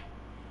 Yeah.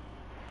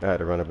 I had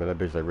to run up in that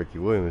bitch like Ricky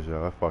Williams,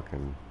 yo.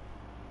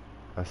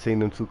 I seen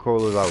them two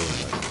colas, I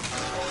was like...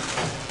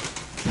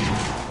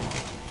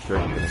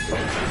 Straight to the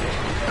face.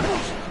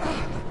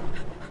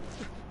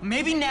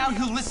 Maybe now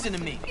he'll listen to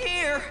me.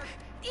 Here,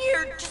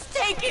 just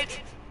take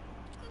it.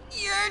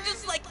 You're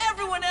just like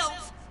everyone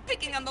else,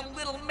 picking on the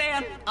little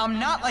man. I'm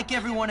not like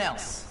everyone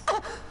else.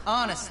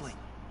 Honestly.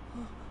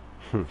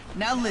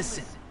 Now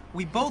listen,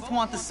 we both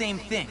want the same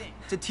thing,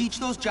 to teach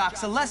those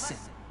jocks a lesson.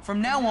 From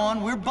now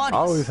on, we're buddies. I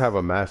always have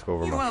a mask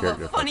over You my have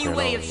character. a funny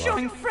way of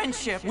showing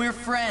friendship. We're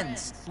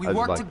friends. We I just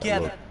work like that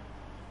together. look.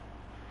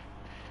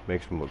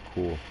 Makes them look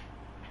cool.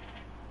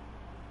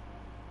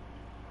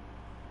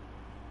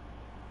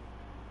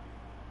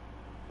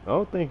 I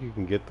don't think you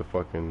can get the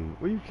fucking...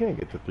 Well, you can't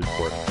get the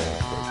 3/4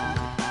 stand.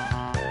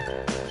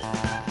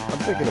 I'm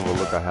thinking of a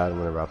look I had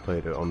whenever I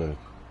played it on the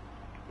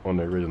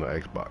original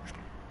Xbox.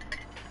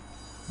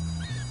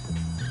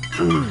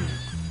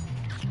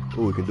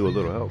 Ooh, we can do a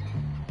little help.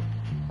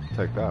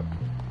 Take that.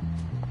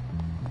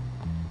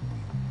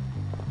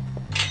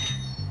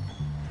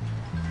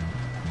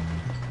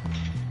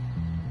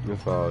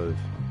 That's all it is.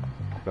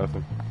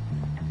 Nothing.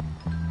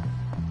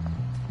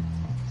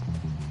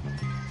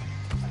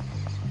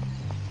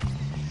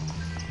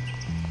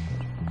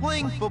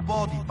 Playing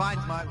football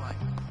defines my life.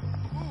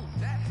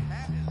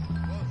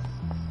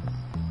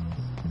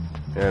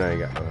 And I ain't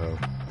got no help.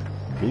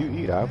 Can you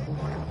eat apples?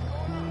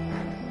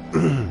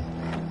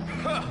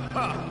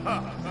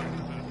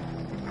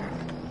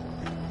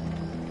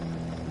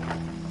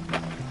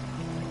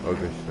 Oh,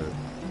 good shit.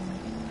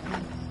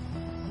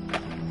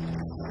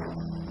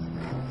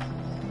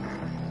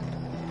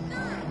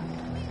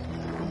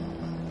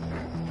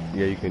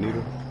 Yeah, you can eat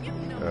them?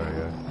 Oh,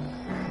 yeah.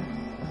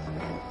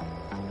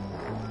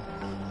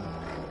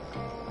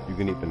 You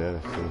can eat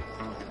bananas, too.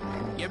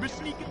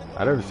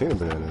 I've never seen a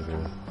bananas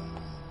here.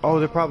 Oh,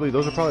 those are probably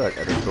like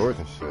at the stores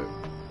and shit.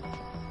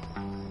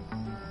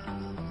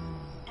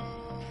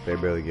 They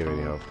barely give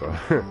any help, though.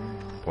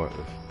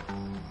 Pointless.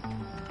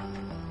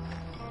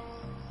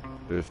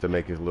 Just to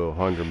make his little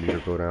hunger meter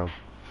go down.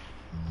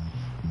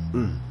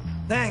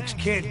 Thanks,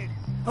 kid.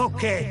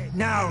 Okay,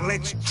 now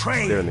let's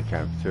trade. They're in the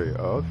cafeteria.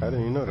 Oh, okay, I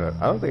didn't even know that.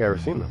 I don't think I've ever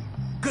seen them.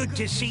 Good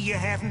to see you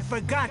haven't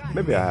forgotten.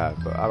 Maybe I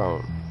have, but I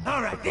don't.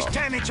 All right, this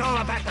time it's all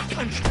about the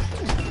punch.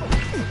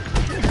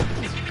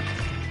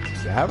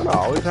 Haven't I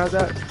always had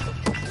that?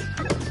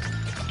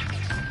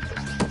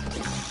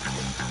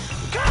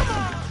 Come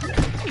on!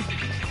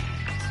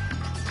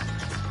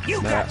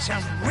 You got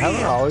some real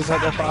Haven't I always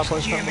had that promise,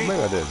 5-point combo? Jimmy.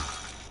 Maybe I did.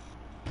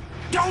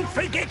 Don't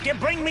forget to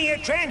bring me a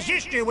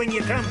transistor when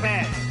you come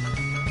back.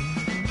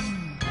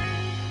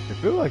 I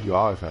feel like you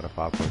always had a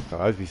 5-point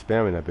combo. I just be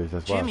spamming that bitch,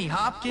 that's why. Jimmy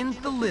Hopkins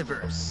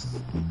delivers.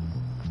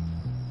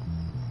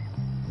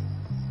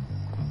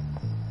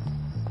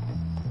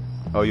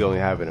 Oh, you only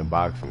have it in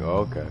boxing.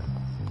 Oh, okay.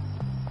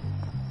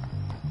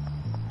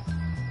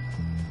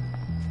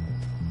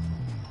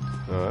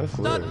 Oh, that's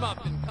weird.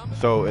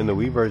 So in the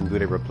Wii version, do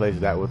they replace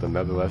that with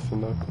another lesson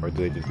though, or do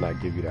they just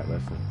not give you that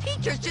lesson?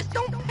 Teachers just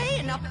don't pay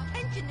enough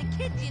attention to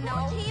kids, you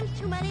know. Teams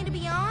too many to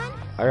be on.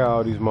 I got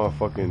all these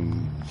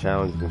motherfucking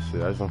challenges and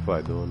shit. I just don't feel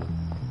like doing them.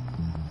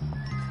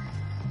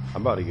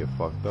 I'm about to get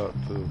fucked up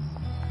too.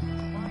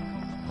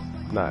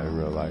 Not in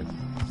real life.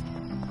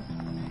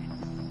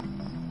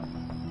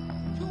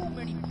 Too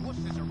many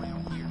bushes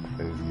around here.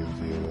 They just give it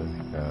to you, man.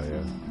 Hell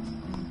yeah.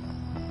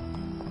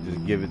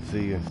 Just give it to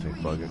you and say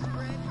fuck it.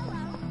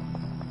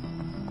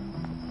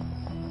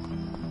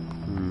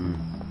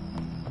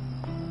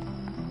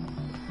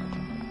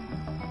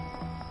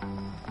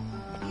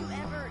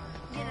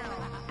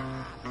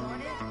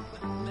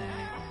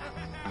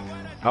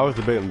 I was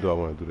debating, do I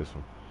want to do this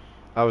one?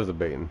 I was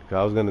debating, because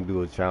I was going to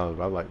do a challenge,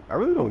 but I'm like, I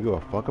really don't give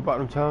a fuck about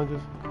them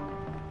challenges.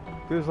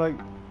 It's like,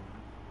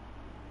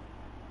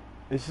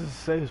 it's just a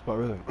safe spot,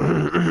 really.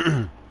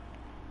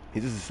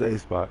 It's just a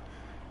safe spot.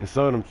 And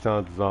some of them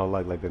challenges I don't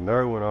like the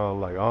nerd one,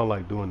 I don't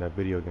like doing that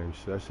video game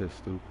shit. That shit's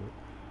stupid.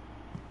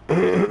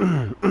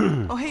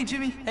 Oh, hey,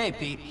 Jimmy. Hey,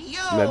 Pete. Yo,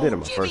 I mean, I did it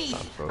my Jimmy, first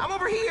time, so. I'm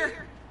over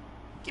here.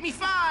 Give me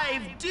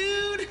 5,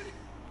 dude.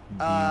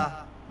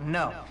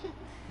 No.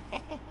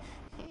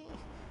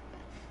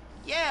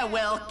 Yeah,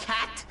 well,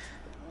 cat.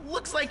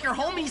 Looks like your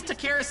homies took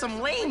care of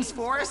some lames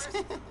for us.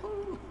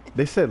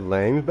 They said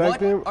lames back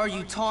then? What are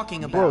you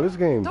talking about? Bro, this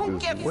game Don't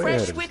is get way fresh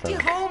ahead of with its your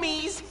time.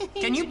 homies.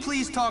 Can you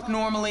please talk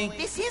normally?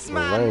 This is The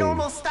my lame.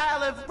 normal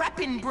style of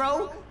rapping,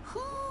 bro.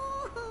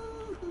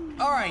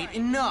 All right,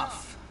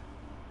 enough.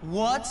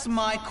 What's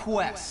my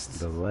quest?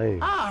 The lame.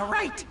 Ah,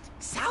 right.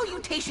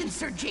 Salutations,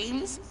 Sir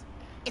James.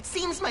 It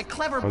seems my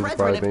clever I'm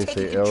brethren have surprised they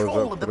taken say L's control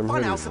up of for the them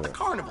funhouse hitters, at the though.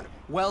 carnival.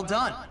 Well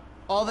done.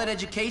 All that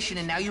education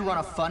and now you run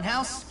a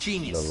funhouse?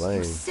 Genius. The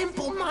lame.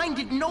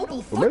 Simple-minded, noble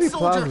Well, foot maybe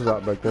soldier. Plaza's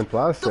out back then.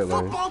 Plaza The said lame.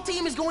 football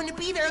team is going to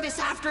be there this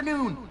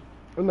afternoon.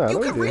 Oh, nah, You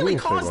no, he could didn't. He really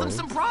didn't say cause them lame.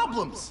 some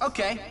problems.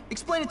 Okay,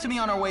 explain it to me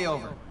on our way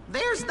over.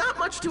 There's not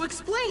much to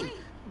explain.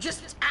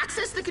 Just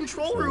access the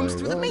control rooms Lame.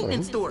 through the Oh,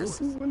 maintenance who- doors.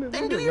 who- when did-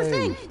 Then when do did your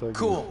lames thing. start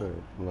Cool.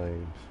 getting said?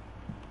 Lames.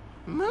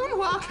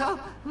 Moonwalk.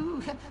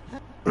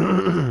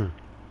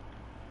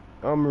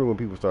 I don't remember when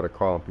people started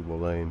calling people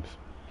lames.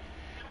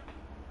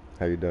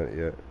 Have you done it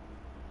yet?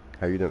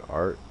 Have you done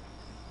art?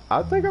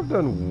 I think I've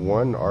done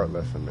one art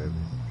lesson, maybe.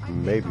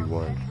 Maybe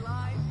one.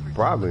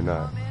 Probably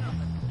not.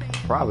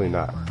 Probably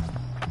not.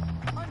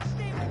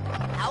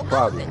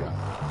 Probably not.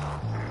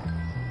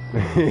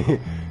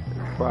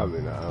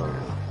 Probably not. I don't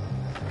know.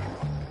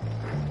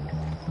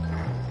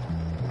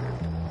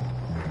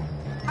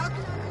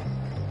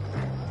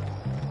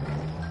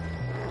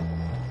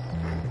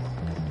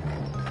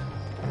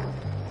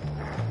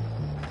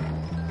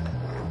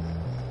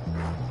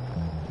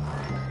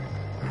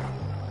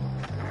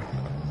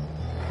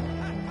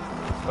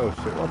 Oh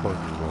shit, what boat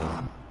is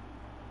going?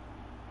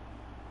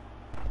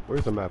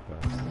 Where's the map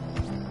at?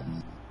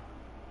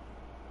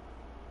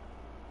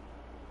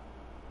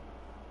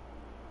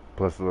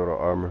 Plus a little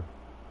armor.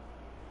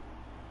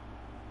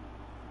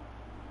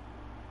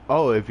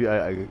 Oh, if you,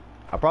 I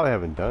probably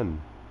haven't done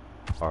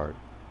art.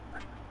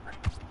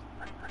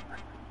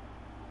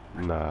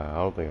 Nah, I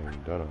don't think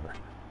I've done art.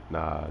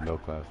 Nah, no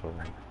class on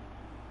it.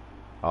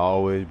 I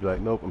always be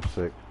like, nope, I'm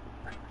sick.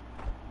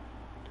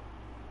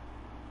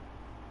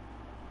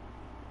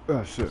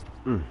 Oh shit.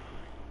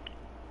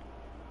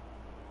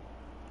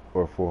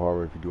 Or full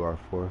hardware if you do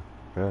R4.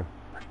 Yeah.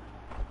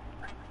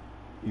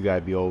 You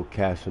gotta be old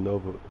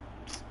Casanova.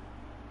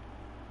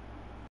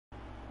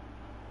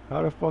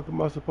 How the fuck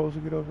am I supposed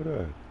to get over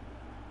there?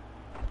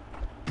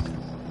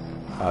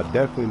 I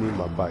definitely need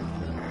my bike.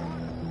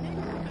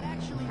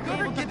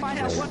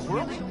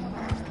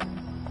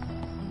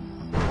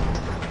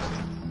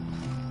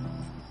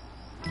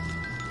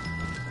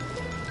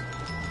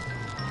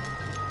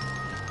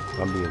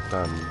 I'm being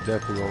timed.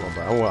 Definitely on my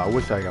bike. I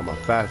wish I got my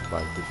fast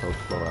bike. It's so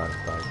slow ass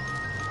bike.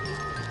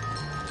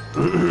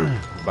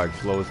 Bike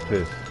slow as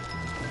piss.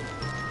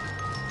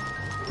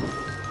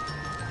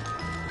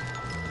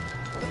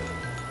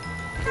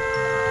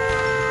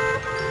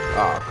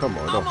 Ah, come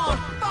on, don't fuck.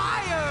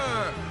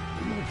 Fire!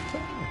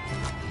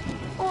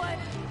 What?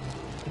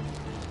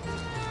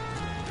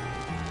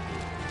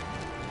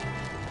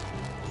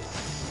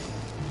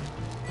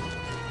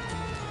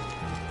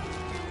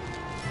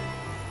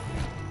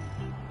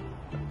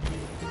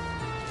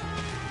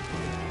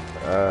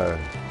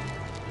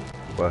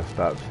 Bus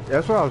stops.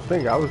 That's what I was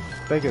thinking. I was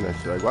thinking that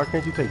shit. Like, why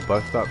can't you take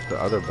bus stops to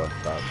other bus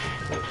stops?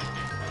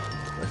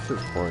 That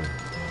shit's boring.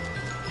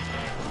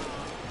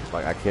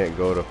 Like, I can't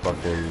go to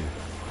fucking.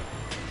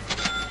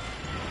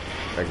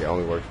 Like, it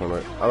only works one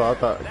way. Oh, I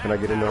thought, can I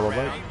get in there on my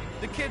bike?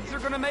 The kids are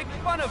gonna make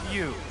fun of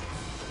you.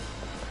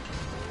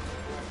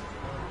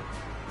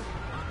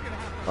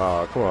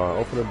 Oh, come on,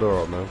 open the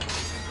door up, man.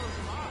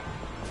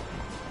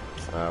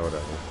 Ah,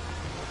 whatever.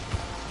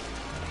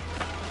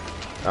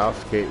 I'll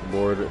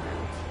skateboard it.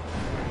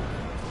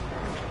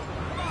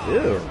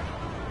 Ew.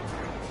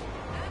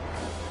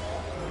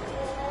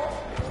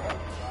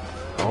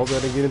 I hope I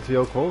didn't get into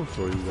your clothes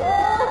store, you guys.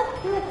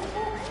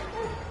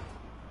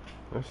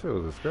 That shit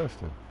was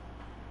disgusting.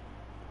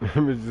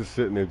 I'm just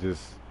sitting there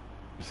just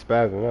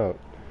spazzing out.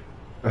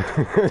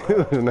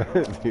 It was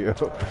nasty, yo.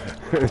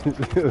 It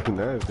was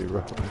nasty,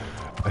 bro.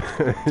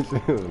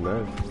 Shit was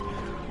nasty.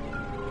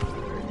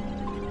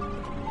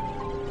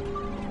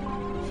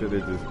 Shit,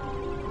 it just...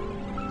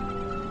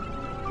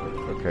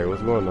 Okay,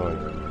 what's going on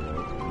here?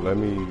 Let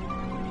me...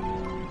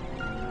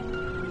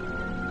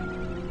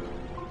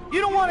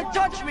 You don't want to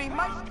touch me,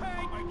 my...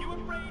 Are you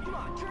afraid? Come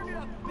on, turn it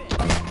up a bit.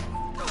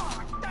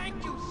 Oh,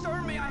 thank you,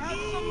 sir. May I have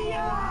some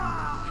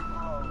more?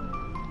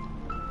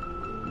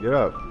 Get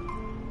up.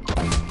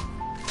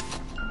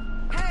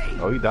 Hey!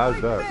 Oh, he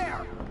dodged up.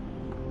 There.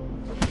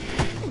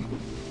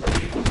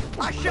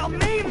 I shall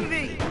maim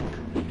thee!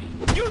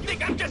 You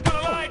think I'm just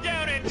gonna lie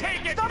down and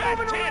take it? Stop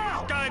moving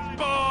around,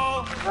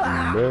 scuzzball!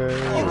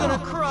 You're gonna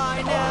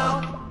cry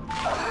now.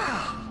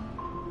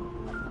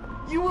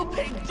 You will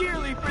pay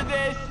dearly for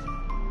this.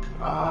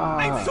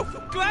 I'm so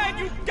glad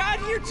you got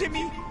here,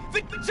 Timmy.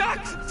 The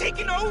Jocks have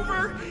taken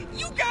over.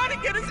 You gotta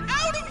get us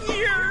out of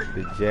here.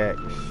 The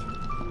Jacks.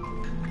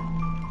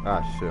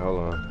 Ah shit, hold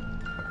on.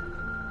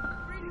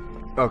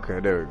 Okay,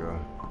 there we go.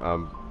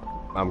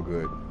 I'm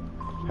good.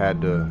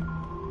 Had to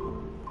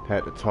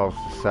toss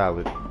the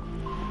salad.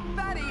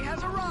 Fatty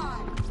has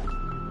arrived.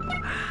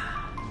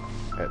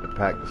 Had to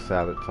pack the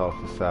salad, toss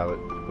the salad.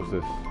 What's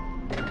this?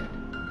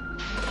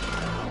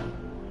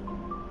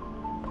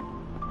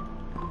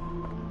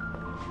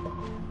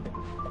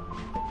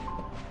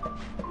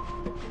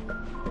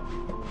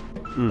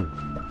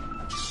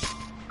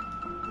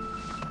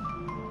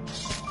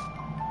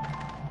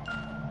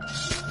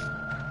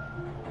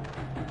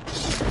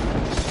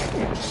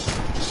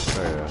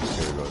 Oh yeah,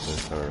 here we go.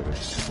 This already.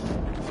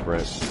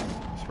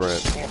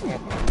 Sprint.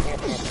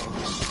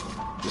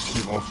 Just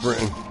keep on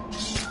sprinting.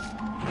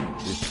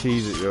 Just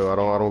cheese it, yo. I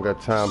don't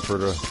got time for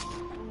the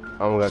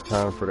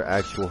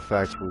actual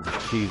factual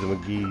cheese and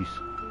McGee's.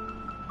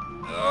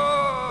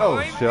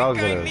 Oh shit, I was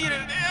gonna need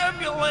an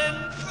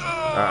ambulance.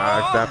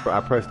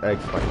 I pressed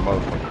X like a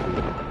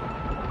motherfucker.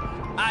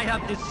 I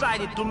have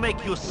decided to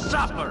make you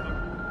suffer.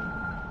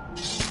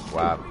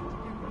 Wow.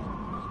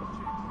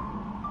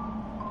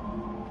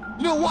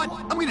 You know what?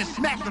 I'm gonna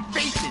smash the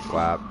faces.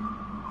 Wow.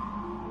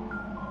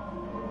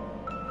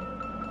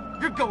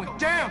 You're going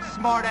down,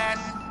 smartass.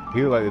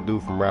 He like the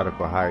dude from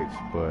Radical Heights,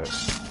 but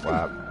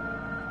wow.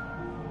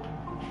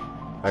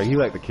 Like, he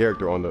like the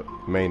character on the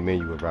main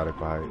menu of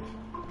Radical Heights.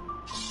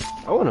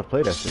 I want to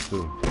play that shit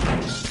too.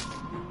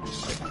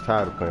 I'm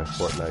tired of playing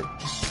Fortnite.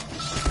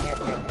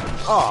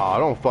 Oh,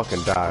 don't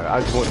fucking die.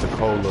 I just want the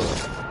cola.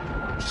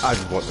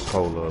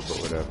 But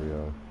whatever,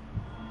 yo.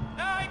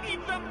 I need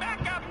some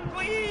backup,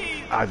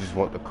 please. I just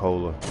want the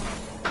cola.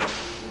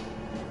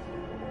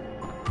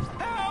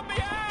 Help me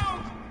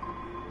out.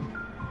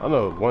 I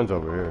know one's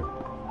over here.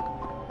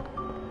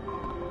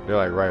 They're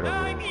like right over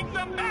I here. need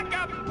some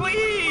backup,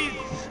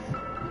 please.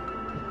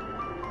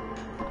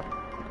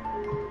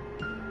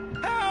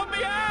 Help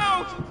me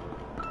out.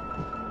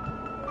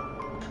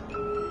 I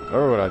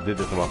remember when I did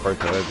this on my first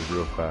time, that was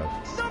real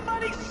fast.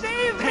 Somebody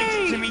save me.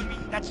 Thanks, Timmy.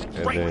 That's And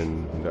great.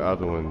 then the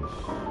other one's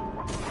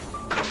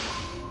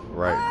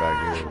right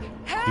back here.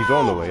 He's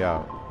on the way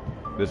out.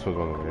 This one's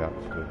on the way out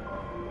too.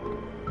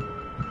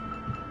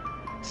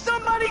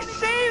 Somebody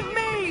save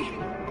me!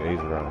 Yeah, he's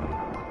around here.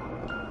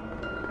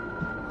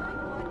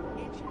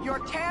 Your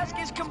task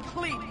is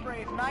complete,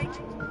 brave knight.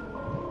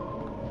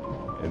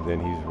 And then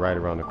he's right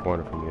around the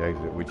corner from the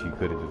exit, which he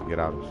could have just get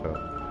out himself.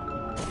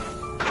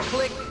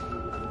 Click.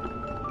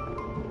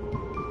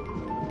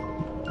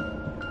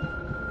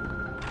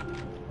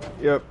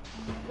 Yep.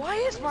 Why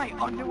is my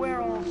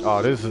underwear all...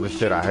 Oh, this is the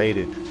shit I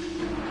hated.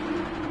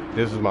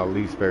 This is my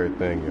least favorite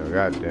thing, yo.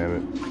 God damn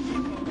it.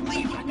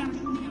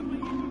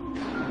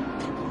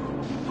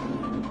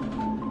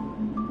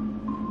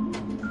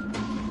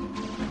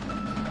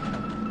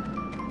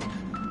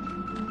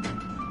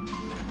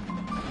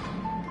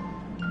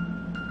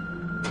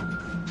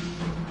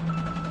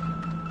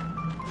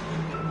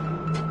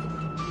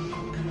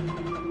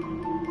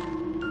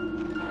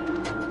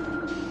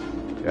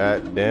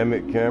 God damn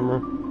it,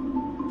 camera.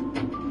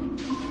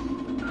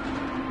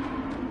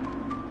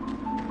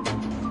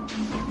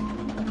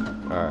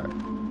 Alright.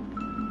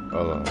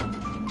 Hold on.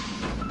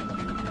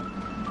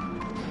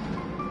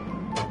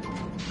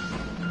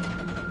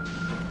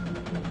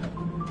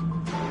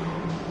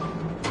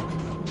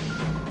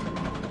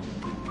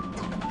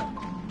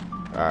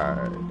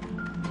 Alright.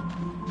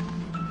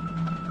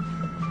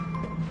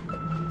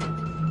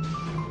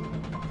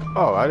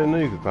 Oh, I didn't know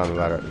you could climb the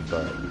ladder at the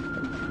start.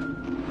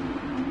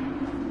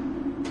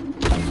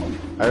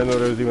 I didn't know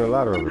there was even a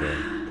ladder over there.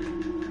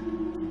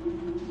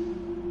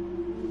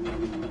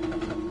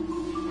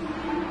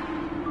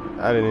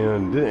 I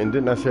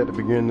didn't I say at the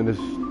beginning of this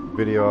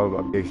video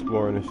I'll be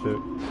exploring this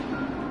shit?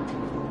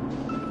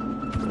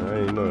 I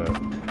didn't know that.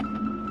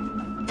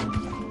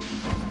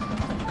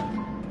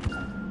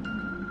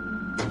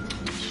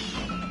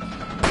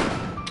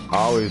 I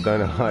always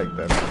done it like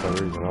that for some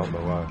reason, I don't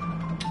know why.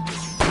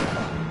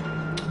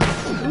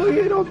 Look,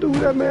 he don't do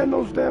that man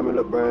no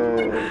stamina,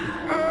 man.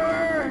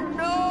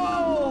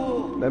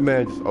 No! That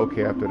man just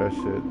okay after that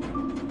shit.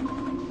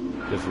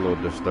 Just a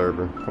little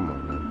disturber. Come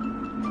on, man.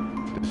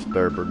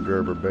 Disturber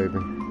Gerber, baby.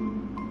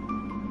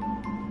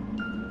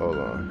 Hold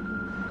on.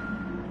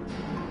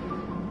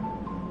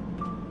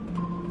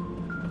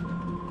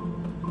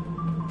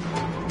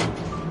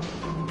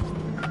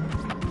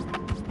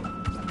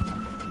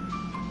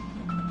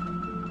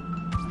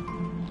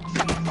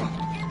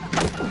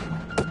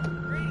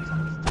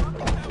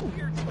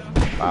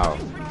 Wow.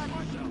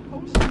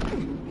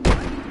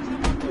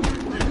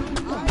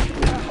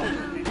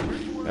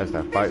 That's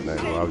that fight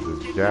night where I was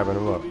just jabbing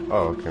him up.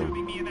 Oh, okay.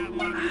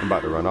 I'm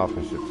about to run off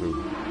and shit too.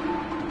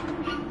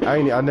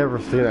 I never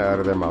seen it out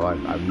of there in my life.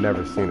 I've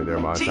never seen it there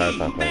my entire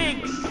time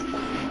playing.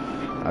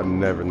 I've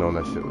never known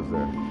that shit was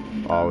there.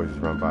 I always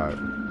just run by it.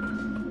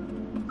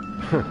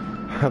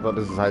 I thought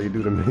this is how you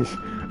do the mission.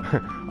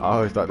 I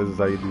always thought this is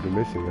how you do the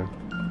mission, man.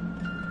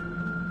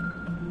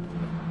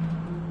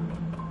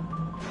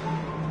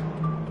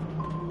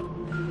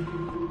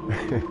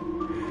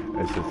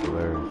 That's just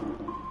hilarious.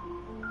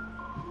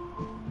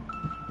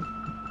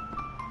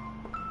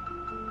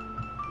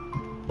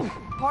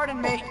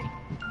 Pardon me.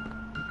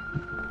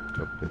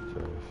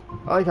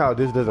 I like how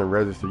this doesn't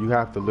register. You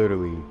have to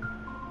literally...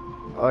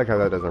 I like how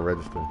that doesn't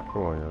register.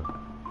 Come on, yo.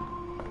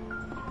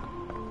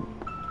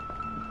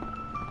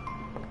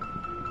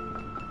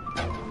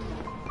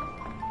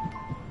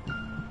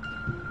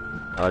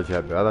 I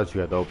thought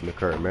you had to open the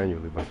curtain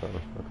manually by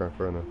something. Okay,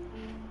 fair enough.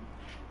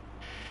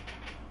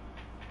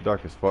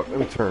 Dark as fuck. Let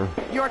me turn.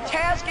 Your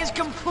task is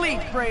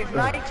complete, brave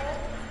knight.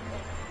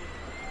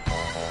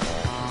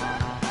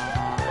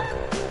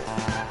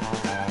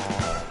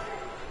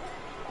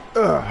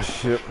 Ugh,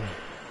 shit.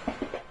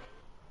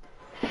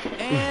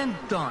 And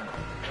done.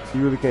 So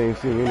you really can't even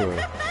see me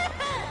anyway.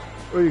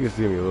 Or you can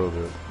see me a little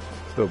bit.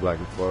 Still black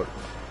as fuck.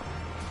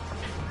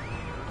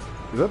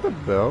 Is that the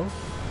bell?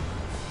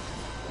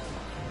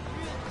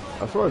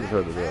 I swear I just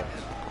heard the bell.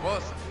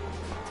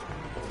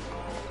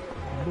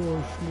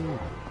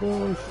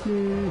 Oh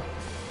shit.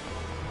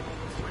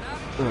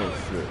 Oh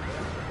shit.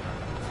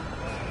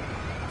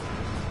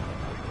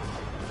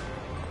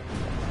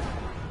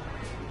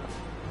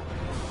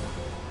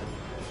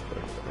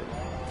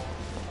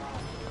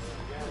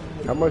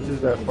 How much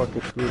is that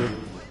fucking scooter?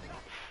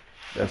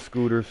 That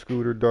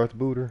scooter, Darth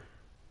Booter?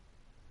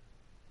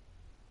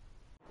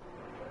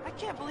 I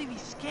can't believe he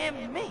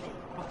scammed me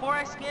before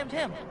I scammed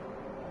him.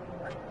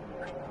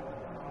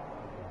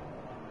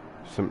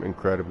 Some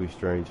incredibly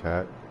strange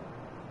hat.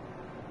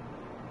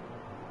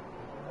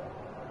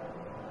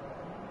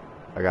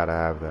 I gotta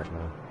have that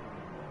now.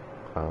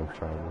 Clown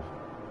Travels.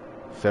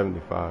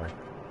 75.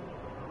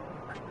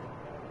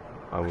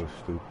 I was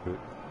stupid.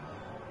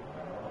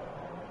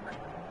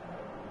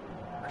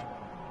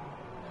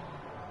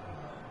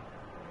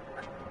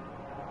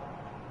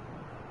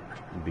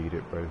 Beat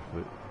it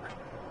bracelet.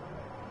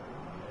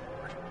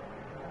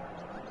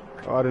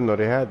 Oh, I didn't know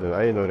they had the.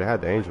 I didn't know they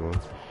had the angel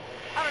ones.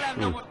 I don't have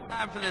no more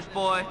time for this,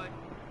 boy.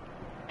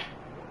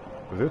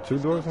 Was there two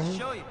doors in here?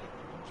 Show you.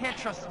 Can't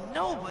trust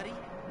nobody.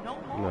 No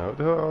more. No, what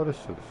the hell? All this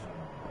shit.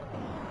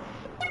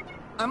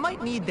 I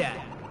might need that.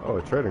 Oh,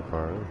 a trading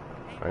card.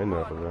 I didn't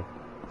know that was there.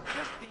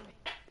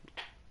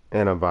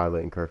 And I'm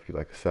violating curfew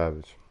like a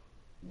savage.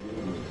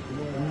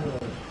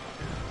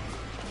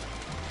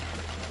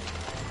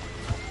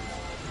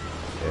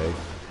 Okay.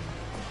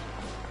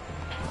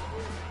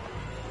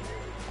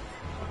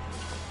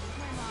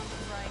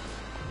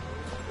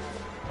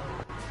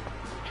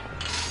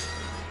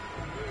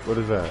 What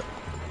is that?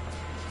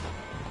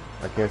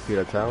 I can't see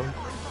that challenge?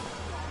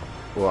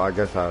 Well, I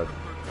guess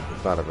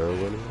it's not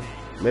available anymore.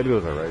 Maybe it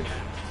was a race.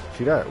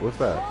 See that? What's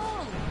that?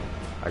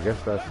 I guess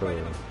that's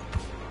a...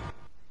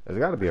 There's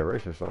gotta be a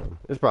race or something.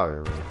 It's probably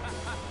a race.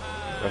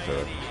 That's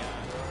a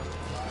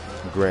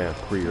Grand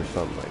Prix or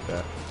something like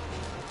that.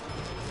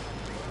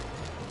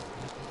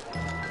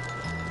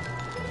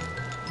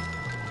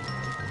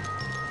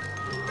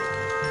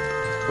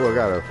 Oh, I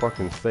got a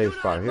fucking safe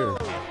spot here.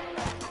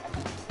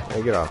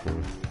 Hey, get off me.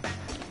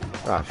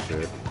 Ah,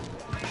 shit.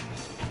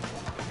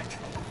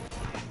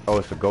 Oh,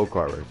 it's a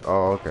go-kart race.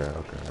 Oh, okay,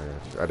 okay.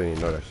 I didn't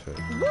even know that shit.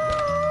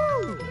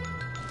 Woo!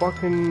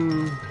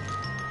 Fucking...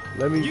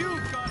 Let me...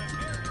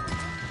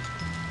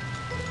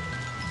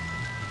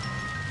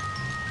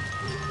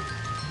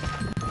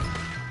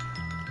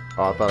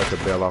 Oh, I thought I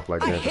could bail off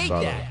like Grand Theft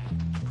Auto.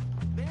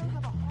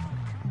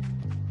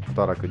 I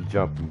thought I could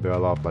jump and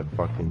bail off like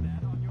fucking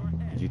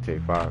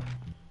GTA 5.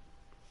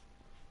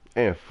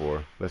 And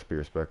 4. Let's be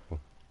respectful.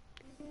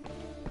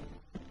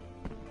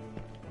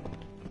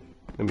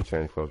 Let me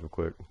change clothes real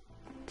quick.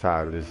 I'm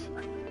tired of this.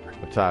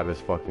 I'm tired of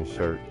this fucking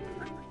shirt.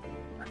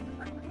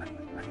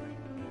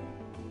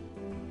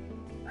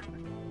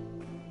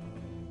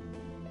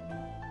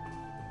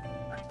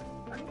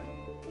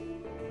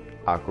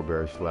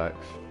 Aquaberry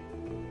slacks.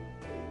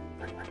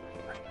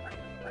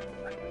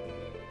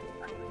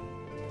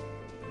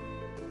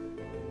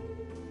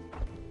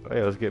 Oh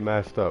yeah, let's get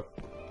masked up.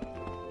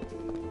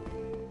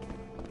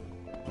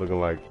 Looking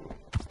like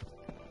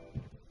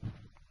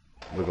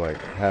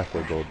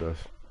halfway gold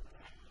dust.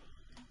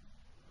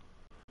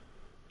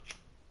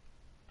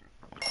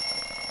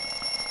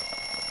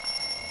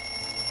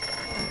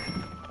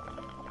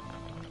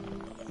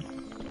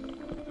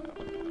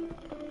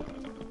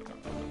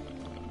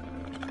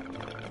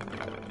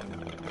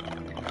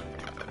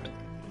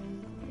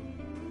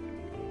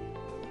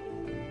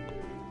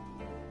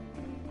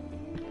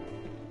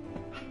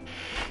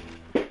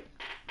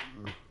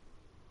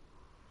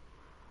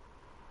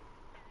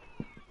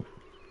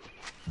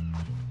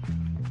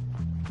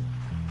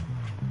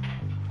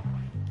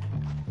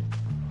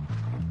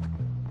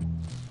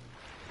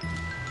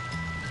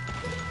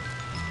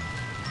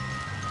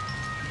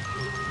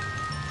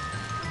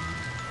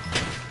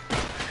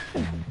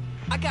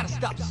 gotta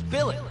stop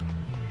spilling.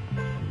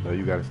 No,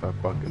 you gotta stop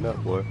fucking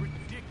up, boy.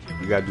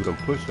 You gotta do them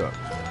push-ups.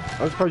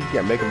 I'm surprised you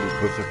can't make them do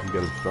push-ups and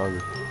get them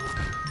stronger.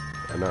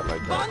 Or not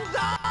like that.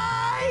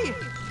 Banzai!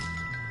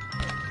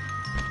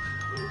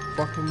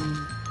 Fucking...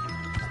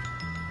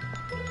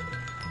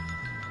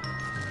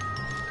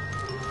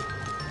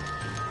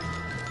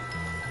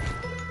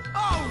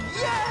 Oh,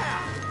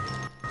 yeah!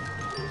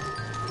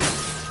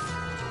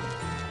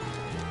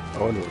 I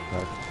wonder what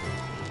class.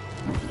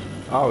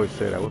 I always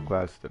say that. What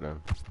class to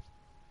them?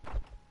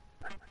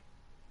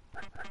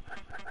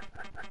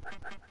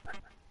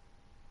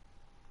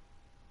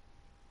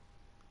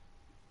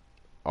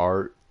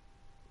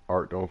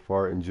 Art don't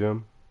fart in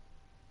gym.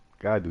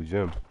 Gotta do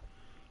gym.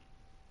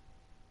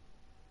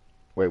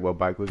 Wait, what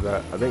bike was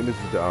that? I think this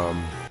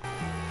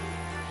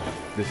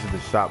is the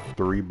Shop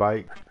 3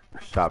 bike.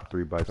 Shop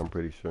 3 bike, I'm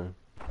pretty sure.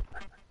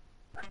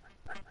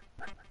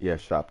 Yeah,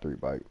 Shop 3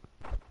 bike.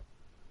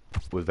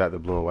 Was that the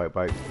blue and white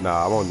bike?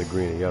 Nah, I'm on the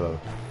green and yellow.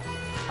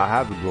 I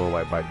have the blue and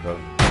white bike though.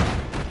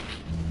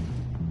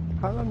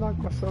 How did I knock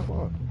myself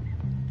off?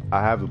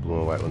 I have the blue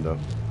and white one though.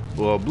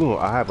 Well,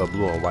 I have a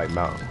blue and white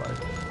mountain bike.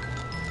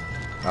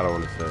 I don't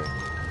want to say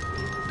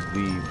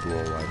the blue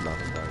and white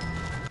mountain bike.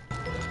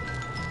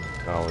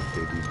 I don't want to say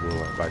the blue and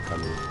white bike. I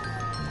mean,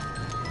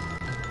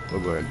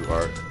 we'll go ahead and do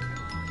art.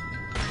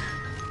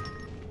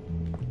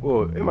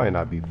 Well, it might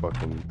not be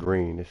fucking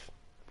green. It's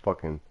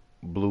fucking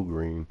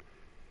blue-green,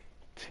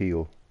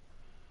 teal.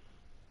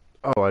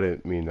 Oh, I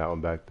didn't mean that one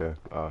back there.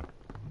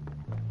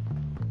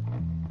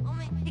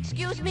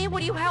 Excuse me,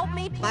 would you help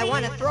me, please? I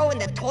want to throw in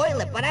the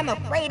toilet, but I'm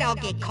afraid I'll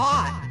get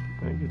caught.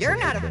 You're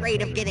not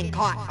afraid of getting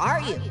caught, are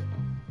you?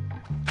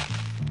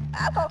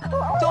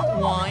 Don't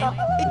whine.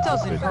 It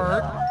doesn't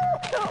hurt.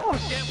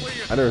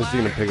 I never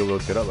seen him pick a little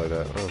kid up like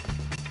that. Oh.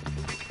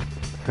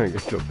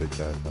 Get your bitch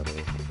ass out of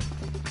here.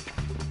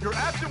 You're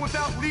absent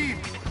without leave.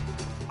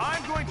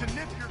 I'm going to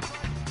nip your...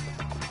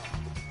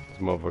 This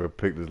motherfucker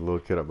picked this little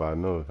kid up by the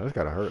nose. That's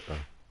gotta hurt though.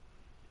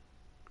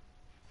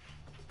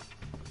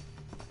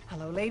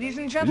 Hello, ladies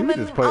and gentlemen.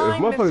 If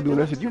motherfucker doing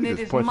that shit, you can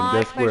just punch him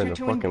dead square in the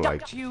fucking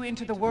like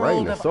right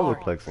in the solar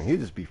plexus, and he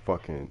just be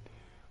fucking.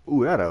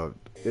 Ooh,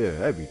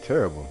 that'd be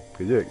terrible.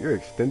 Cause you're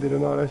extended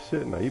and all that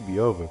shit. Now you'd be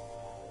over.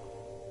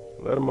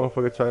 Let a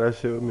motherfucker try that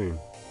shit with me.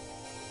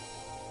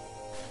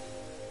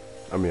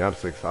 I mean, I'm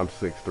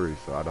 6'3",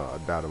 so I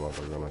doubt a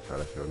motherfucker gonna try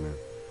that shit with me.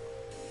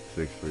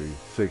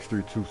 6'3",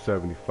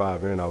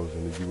 275, and I was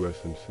in the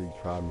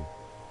USMC. Try me.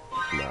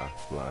 Nah,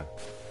 I'm lying.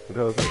 What the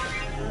hell is that?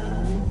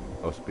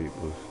 Oh, speed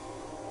boost.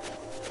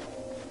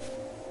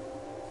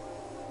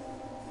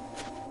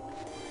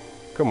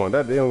 Come on, they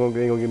ain't gonna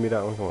give me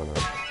that one. Come on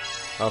now.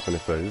 I'm finna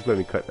say, just let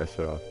me cut that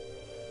shit off.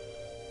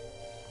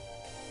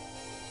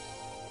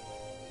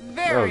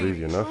 That was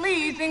easy enough.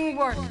 Pleasing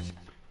work.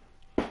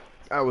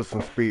 That was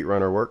some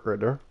speedrunner work right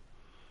there.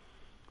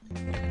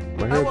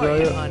 My How hair are dry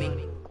you, up?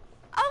 honey?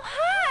 Oh,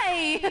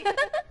 hi!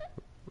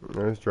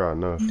 Yeah, it's dry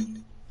enough.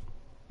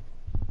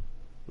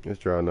 It's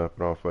dry enough,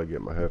 but I don't feel like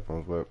getting my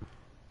headphones wet.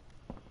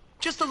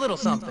 Just a little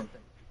something.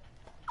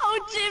 Oh,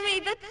 Jimmy,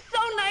 that's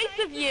so nice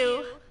of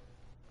you.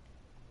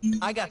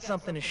 I got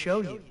something to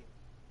show you.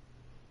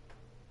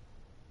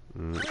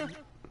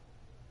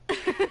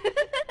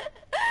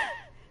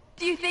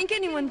 Do you think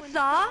anyone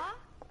saw?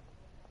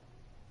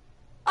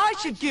 I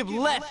should give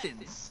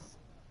lessons.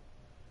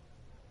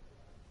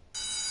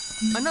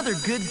 Another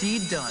good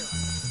deed done.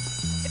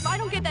 If I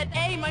don't get that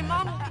A, my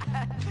mom will...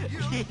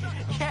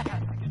 Yeah,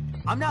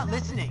 I'm not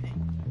listening.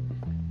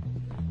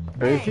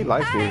 I mean, she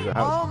likes me.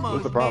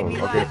 What's the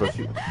problem? Okay, so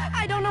she...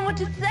 I don't know what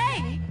to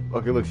say.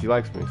 Okay, look, she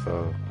likes me,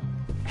 so...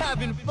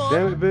 Having fun?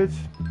 Damn it, bitch.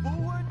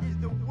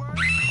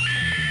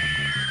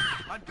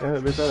 Damn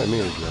it, bitch, I didn't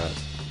mean to do that.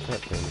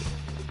 God damn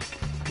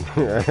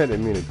it. I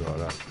didn't mean to do all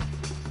that.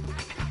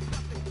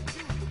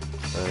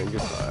 Man, get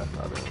your ass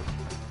out of here.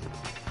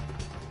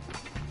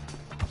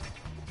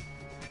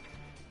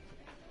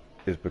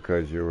 It's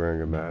because you're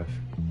wearing a mask.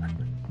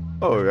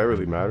 Oh, that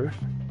really matters.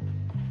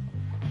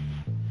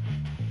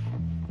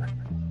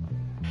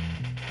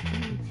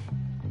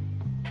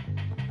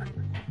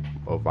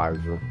 Oh,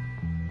 visor.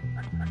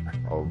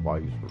 Oh,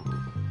 visor.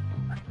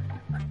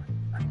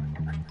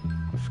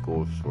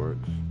 School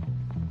shorts.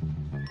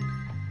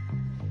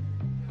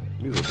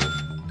 These are good.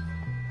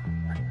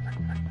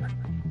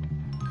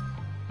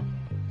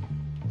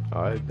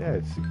 Alright,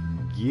 that's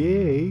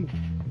yay.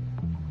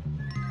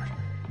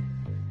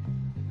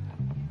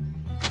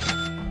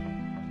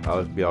 Oh,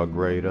 let's be all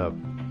grayed up.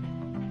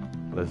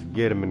 Let's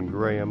get him and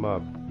gray him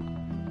up.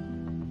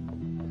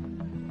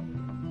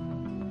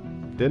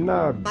 Didn't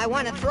I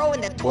want to throw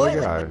in the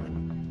toilet.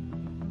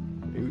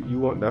 Boy, you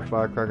want that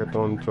firecracker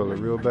thrown in the toilet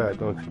real bad,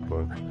 don't you,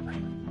 boy?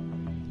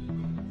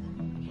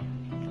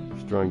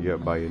 Strung you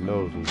up by your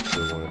nose and you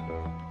still want it though.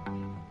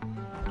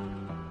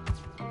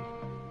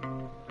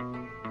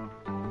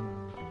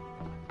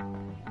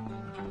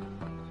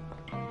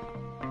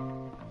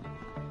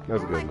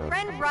 That's good enough.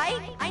 Friend,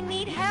 right? I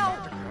need help.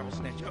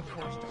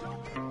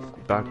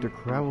 Dr.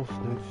 Crabble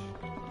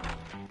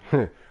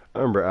Snitch. I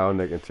remember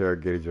Alnick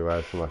interrogated your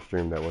ass in my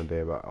stream that one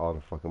day about all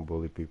the fucking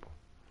bully people.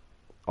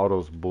 All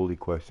those bully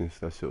questions.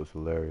 That shit was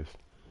hilarious.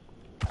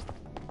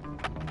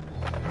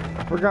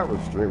 I forgot what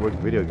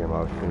video game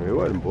I was streaming. It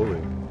wasn't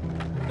bullying.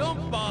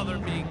 Don't bother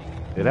me.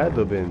 It had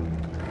to have been...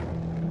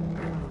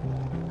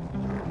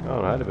 I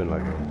don't know, it had to have been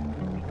like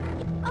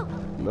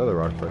another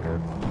Rockstar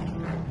game.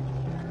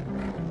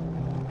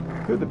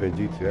 Could have been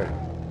GTA.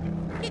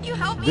 Can you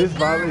help me? This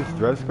violates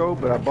dress code,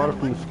 but I bought it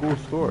from the school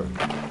store.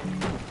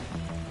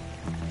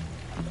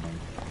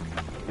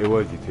 It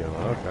was GTA.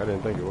 Okay, I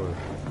didn't think it was.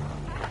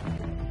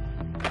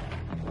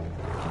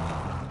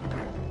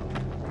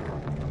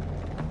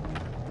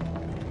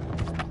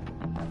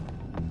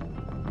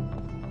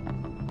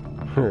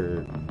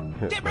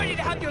 Get ready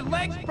to have your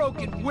legs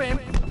broken,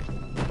 wimp!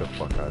 Get the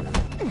fuck out of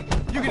here.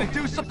 You gonna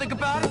do something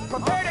about it?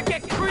 Prepare to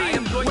get creamed, I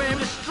am going wimp! to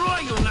destroy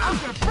you now. I'm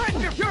gonna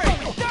break your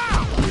face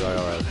down!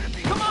 Yeah.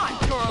 Come on,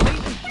 Charlie!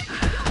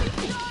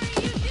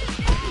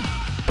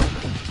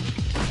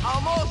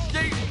 I'm all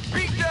skating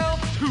feet down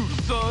too,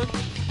 son.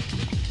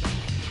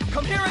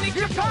 Come here and eat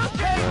your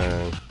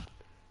pancake!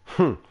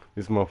 Man.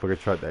 This motherfucker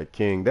tried that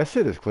king. That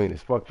shit is clean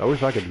as fuck. I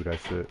wish I could do that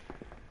shit.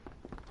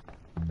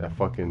 That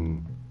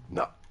fucking...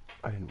 No.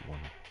 I didn't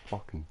want to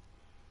fucking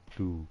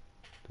do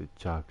the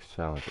jock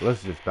challenge.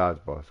 Let's just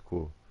dodgeball. It's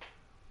cool.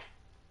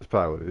 That's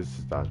probably what it is. It's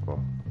just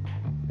dodgeball.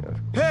 Yeah, that's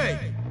cool.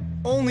 Hey!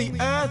 Only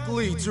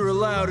athletes are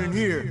allowed in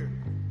here.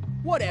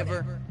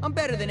 Whatever. I'm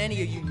better than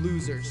any of you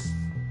losers.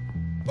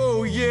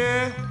 Oh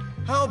yeah?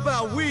 How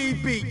about we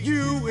beat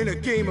you in a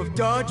game of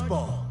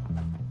dodgeball?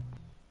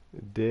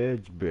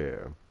 Dodge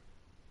bear.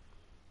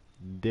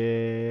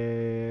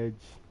 Dodge.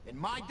 In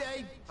my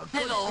day, a good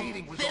Fiddle,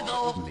 beating was fiddle,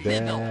 all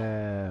fiddle.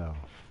 Damn.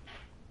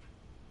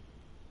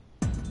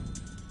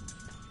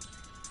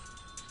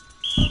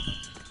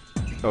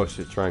 Oh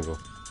shit, triangle.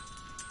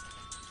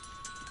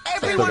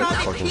 Everyone on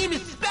fucking... the team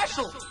is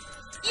special.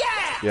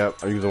 Yeah. Yep,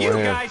 I'm using You one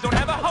hand. guys don't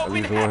have a hope I'm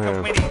in using heck one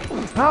of hand.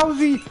 winning. How's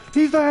he?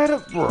 He's the head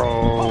of... Hope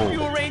Bro.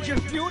 you arrange your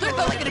funeral. There's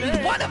only gonna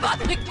be one of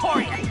us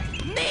victorious.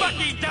 Me.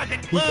 Bucky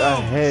doesn't He's lose.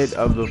 ahead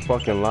of the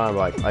fucking line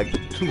by like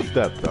 2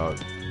 steps, dog.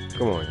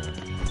 Come on, man.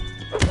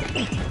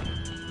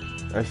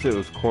 That shit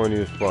was corny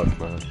as fuck,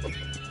 man.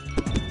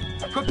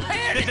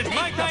 Prepare This to is take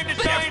my time the to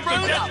bitter shine, so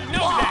fruit just of know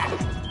war. that.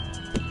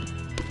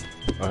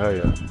 Oh, hell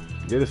yeah.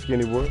 Get a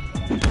skinny boy.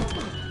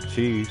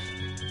 Cheese.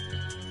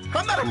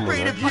 I'm not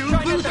afraid of you, I'm trying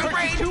not to loser hurt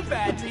brain. you too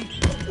badly.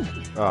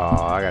 Oh,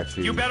 I got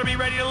cheese. You better be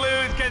ready to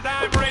lose, cause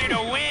I'm ready to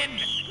win.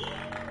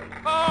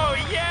 Oh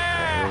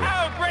yeah!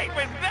 How great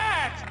was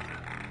that?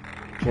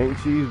 Can't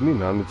cheese me,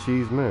 now I'm the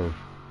cheese man.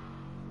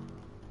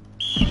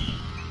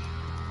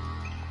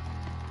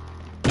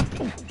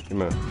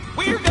 Come on.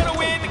 We're gonna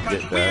win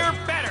because Get that.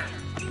 we're better.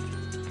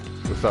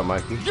 What's up,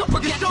 Mikey? You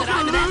forget that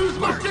I'm an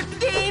expert.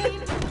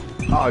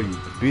 Oh, you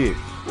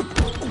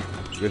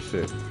bitch. Good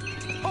shit.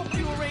 Hope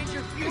you arrange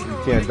your funeral.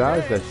 You can't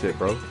dodge that shit,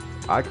 bro.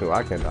 I can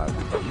dodge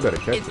it. You better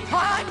catch It's it.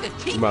 time to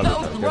teach You might as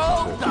well those catch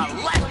rogues a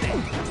that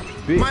lesson.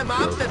 shit. Bitch, My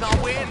mom bro. says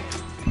I'll win.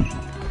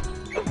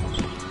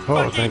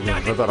 Oh, thank you.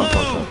 I thought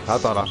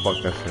I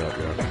fucked that shit up,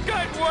 yo.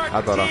 Good work,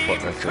 I thought I team.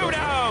 fucked that shit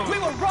up. Kudos.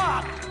 We were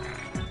robbed.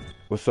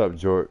 What's up,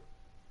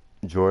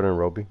 Jordan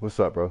Roby? What's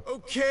up, bro?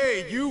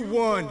 Okay, you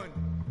won.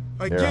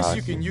 I Air guess hockey.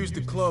 you can use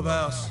the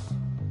clubhouse.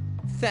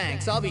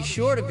 Thanks, I'll be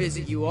sure to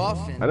visit you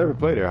often. I never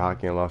played air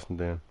hockey in Lost and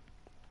Dan.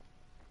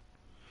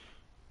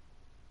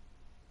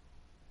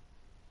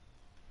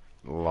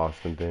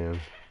 Lost and Dan.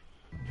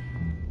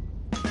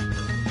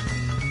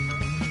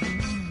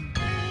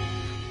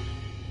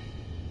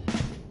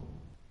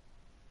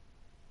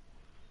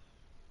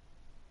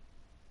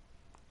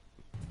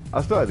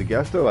 I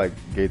still like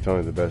Gay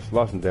Tony the best.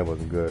 Lost and Dan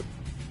wasn't good.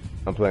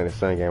 I'm playing the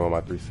same game on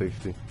my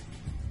 360.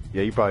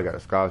 Yeah, you probably got a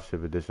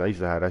scholarship edition. I used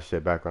to have that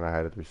shit back when I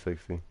had a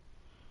 360.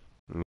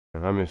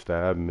 I missed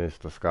that. I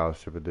missed the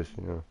scholarship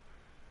edition, you know.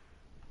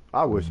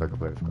 I wish I could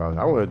play the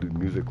scholarship. I want to do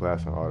music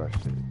class and all that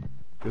shit.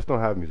 Just don't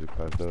have music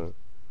class, does it?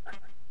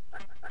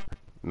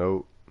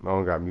 Nope. I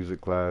don't got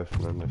music class,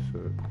 none of that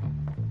shit.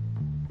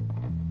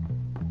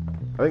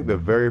 I think the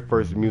very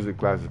first music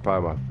class is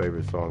probably my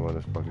favorite song on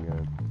this fucking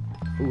game.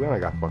 Ooh, and I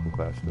got fucking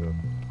class still.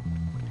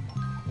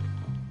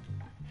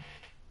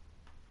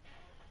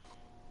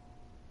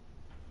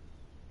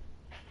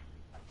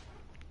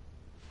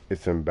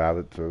 It's in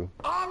ballad too.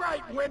 All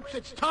right, wimps,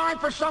 it's time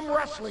for some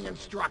wrestling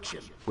instruction.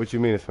 What you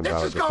mean it's in This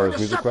ballad? is The going first to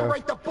music class?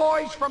 separate the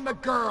boys from the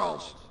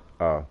girls.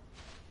 Oh,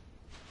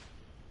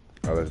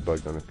 that's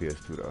bugged on the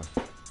PS2 though.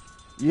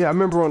 Yeah, I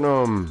remember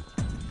on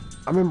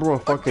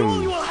fucking.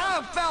 You will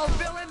have, foul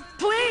villain.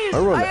 Please. I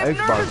remember on I the have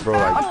Xbox, nervous bro.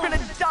 now. Like, I'm gonna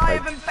die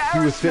of he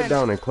embarrassment. would sit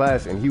down in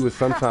class and he would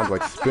sometimes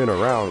like spin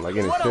around like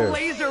in his What a chair.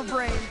 laser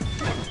brain.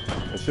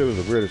 That shit was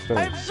the weirdest thing.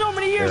 I have so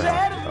many years Yeah.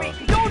 ahead of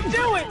me. Don't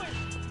do it.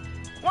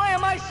 Why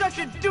am I such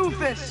a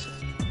doofus?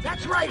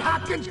 That's right,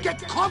 Hopkins,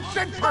 get close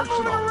and Stop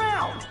moving personal.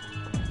 around.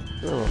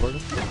 Yeah,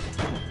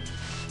 motherfucker.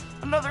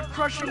 Another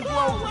crushing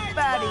blow for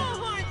Fatty.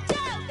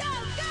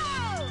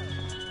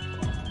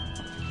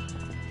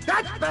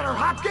 That's better,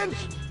 Hopkins.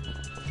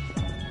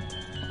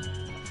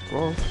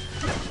 Well,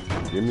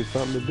 give me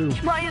something to do.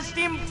 Can my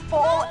esteem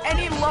fall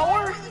any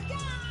lower?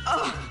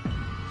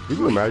 You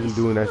can imagine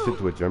doing that shit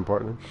to a gym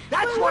partner?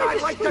 That's what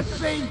I'd like to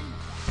see.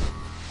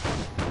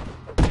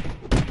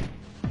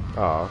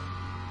 Aw.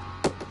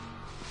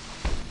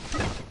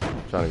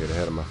 Trying to get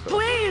ahead of myself.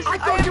 Please, I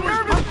thought you were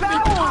nervous supposed to be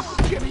bowels.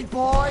 tough, Jimmy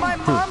boy. My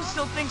mom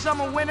still thinks I'm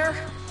a winner.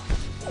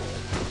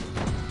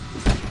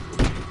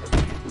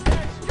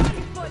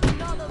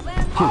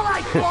 All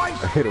right,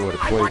 boys. I hit it with a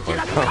 20 want you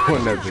punch. to I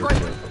won that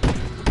concentrate. bitch.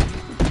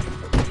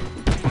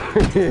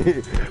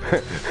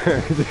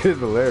 This is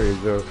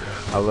hilarious, yo.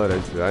 I love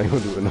that shit. I ain't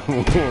gonna do it no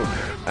more.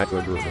 I ain't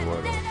gonna do it no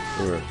more,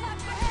 though.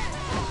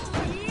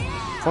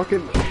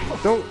 Fucking,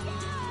 don't.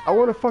 I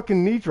want to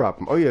fucking knee drop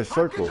him. Oh, yeah,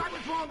 circle.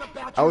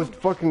 I was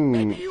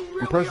fucking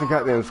pressing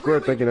goddamn square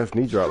thinking that's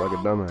knee drop like a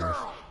dumbass.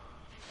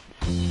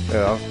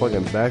 Yeah, I was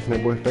fucking bashing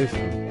that boy's face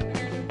in.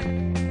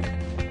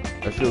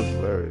 That shit was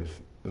hilarious.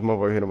 This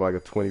motherfucker hit him like a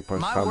 20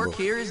 punch combo. My work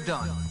here is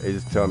done. They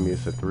just tell me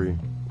it's a 3.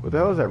 What the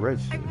hell is that red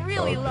shit? I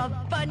really love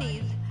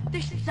bunnies.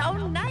 They're so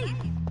nice.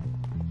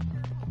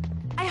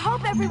 I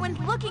hope everyone's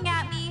looking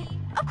at me.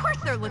 Of course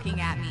they're looking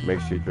at me. Make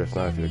sure you dress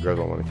nice. The girls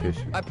don't want to kiss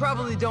you. I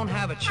probably don't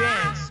have a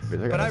chance,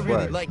 Bitch, but I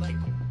really swag. like you.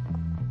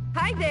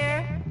 Hi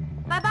there.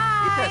 Bye-bye.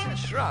 It hasn't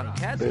shrunk,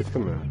 has it? Bitch,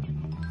 come here.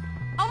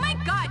 Oh my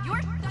god,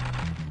 you're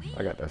so...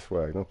 I got that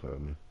swag. Don't play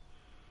with me.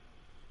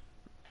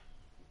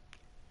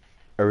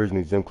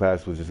 Originally, gym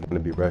class was just going to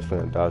be wrestling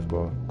and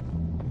dodgeball.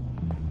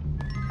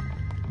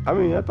 I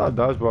mean, I thought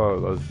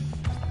dodgeball was...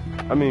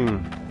 I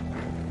mean,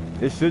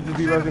 it should just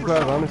be wrestling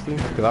class, honestly.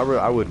 Because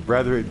I would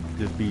rather it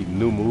just be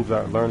new moves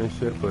I learn and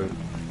shit, but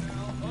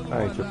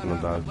I ain't tripping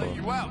on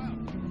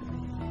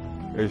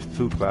dodgeball. There's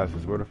 2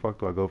 classes. Where the fuck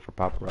do I go for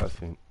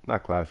paparazzi?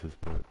 Not classes,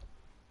 but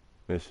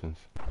missions.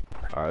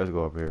 Alright, let's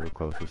go over here the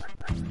closest.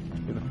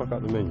 Get the fuck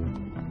out the menu.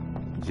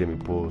 Jimmy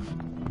pulls.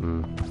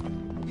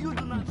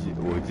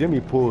 Well, Jimmy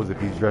pulls if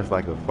he's dressed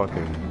like a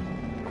fucking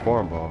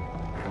cornball.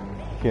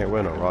 Can't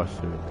wear no raw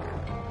shit.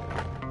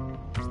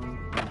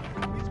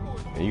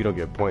 And you don't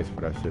get points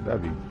for that shit.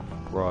 That'd be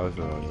raw as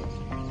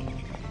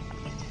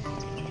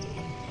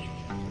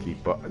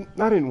keep up.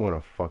 I didn't want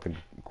a fucking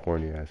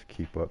corny ass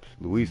keep ups.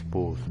 Luis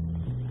pulls.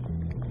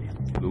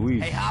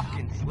 Luis. Hey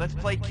Hopkins, let's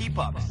play keep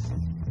ups.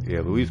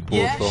 Yeah, Luis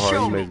pulls Yeah, so hard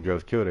show he me. makes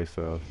girls kill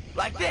themselves.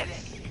 Like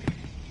this.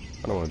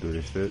 I don't want to do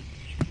this shit.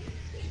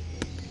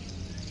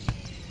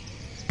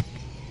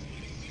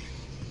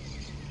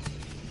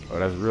 Oh,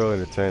 that's real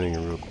entertaining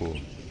and real cool.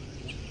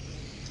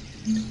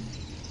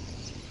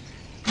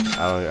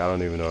 I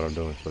don't even know what I'm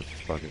doing, so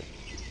just fuck it.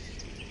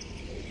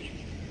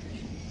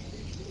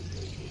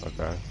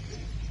 Okay.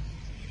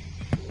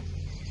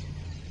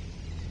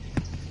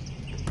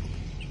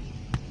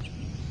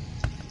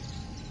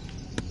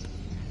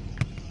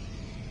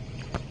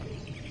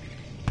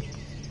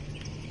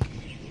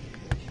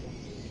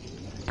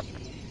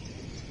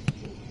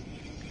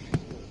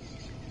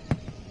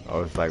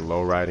 Oh, it's like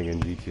low riding in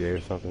GTA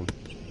or something.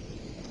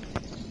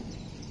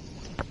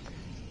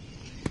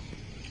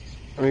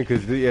 I mean,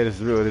 cause yeah, it's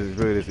really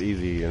this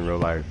easy in real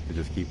life to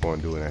just keep on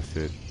doing that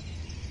shit.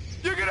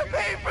 You're gonna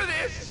pay for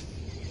this!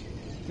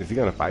 Is he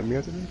gonna fight me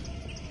after this?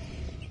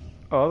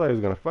 Oh, I thought he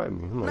was gonna fight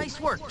me. I'm like, Nice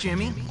work,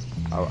 Jimmy.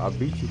 I'll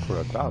beat you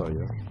for $1,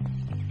 yo.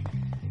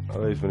 I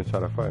thought he was gonna try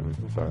to fight me.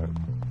 It's alright.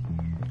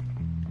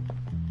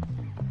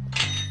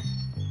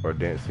 Or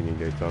dancing in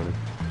Gay Tony.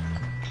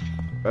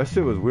 That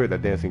shit was weird,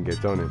 that dancing in Gay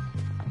Tony.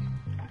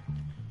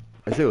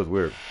 That shit was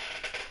weird.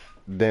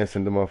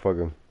 Dancing the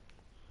motherfucker.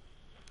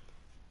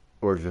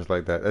 Works just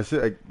like that. That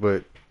shit,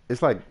 but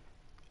it's like,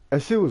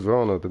 that shit was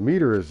wrong though. The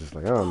meter is just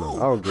like, I don't know. I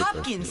don't get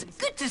Hopkins, that shit.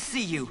 good to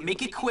see you.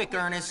 Make it quick,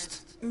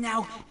 Ernest.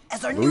 Now,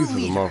 as our Luis is new a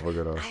leader,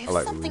 motherfucker though. I have I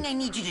like something Luis. I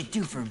need you to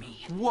do for me.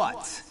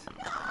 What?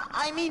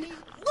 I mean,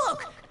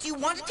 look, do you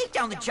want to take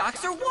down the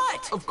jocks or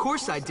what? Of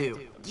course I do.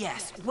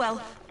 Yes,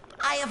 well,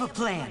 I have a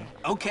plan.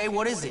 Okay,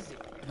 what is it?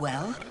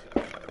 Well,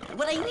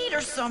 what I need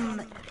are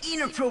some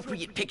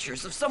inappropriate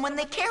pictures of someone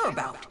they care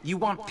about. You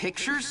want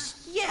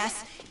pictures?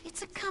 Yes,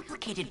 it's a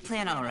complicated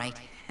plan, all right.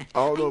 I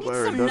don't know if I need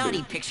ever some done naughty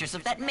it. pictures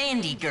of that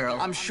Mandy girl.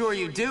 I'm sure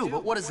you do,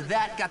 but what has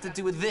that got to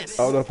do with this?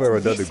 I don't know if I ever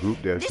done the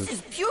group This dances.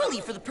 is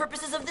purely for the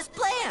purposes of this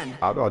plan.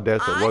 I know I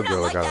danced with I'm one not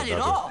girl like that got that it at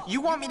done. all.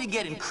 You want me to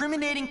get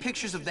incriminating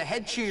pictures of the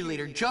head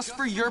cheerleader just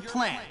for your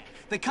plan?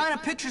 The kind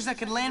of pictures that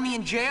could land me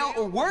in jail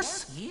or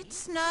worse?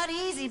 It's not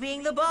easy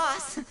being the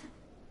boss.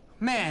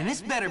 Man,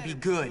 this better be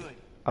good.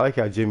 I like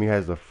how Jimmy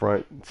has the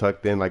front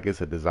tucked in like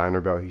it's a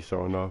designer belt he's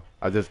showing off.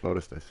 I just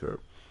noticed that shit.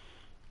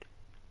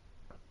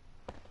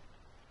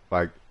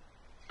 Like,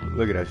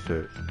 look at that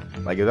shit.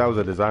 Like, if that was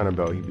a designer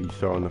belt, he'd be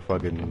showing the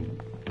fucking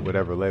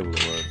whatever label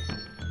it was.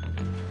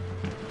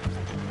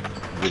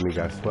 Jimmy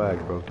got swag,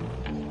 bro.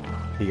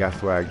 He got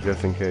swag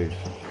just in case.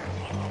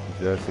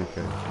 Just in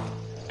case.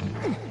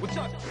 What's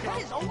up?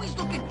 Guys always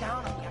looking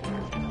down on me.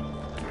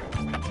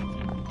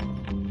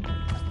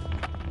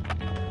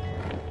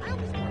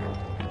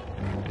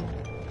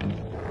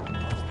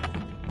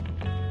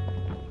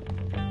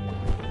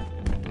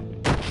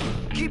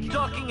 Keep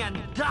talking and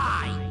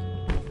die!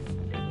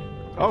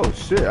 Oh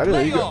shit! I didn't know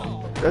you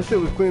got, that shit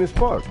was clean as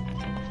fuck.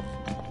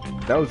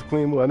 That was a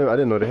clean move. I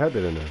didn't know they had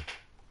that in there.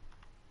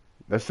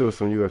 That shit was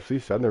some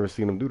UFC shit. I've never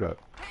seen them do that.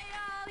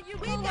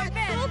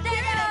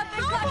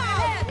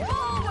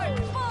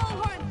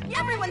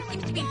 Everyone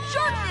seems to be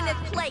jerks in this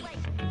place.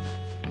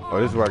 Oh,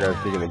 this is where I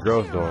got thinking the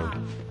girls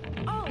doing.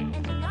 Oh, and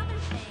another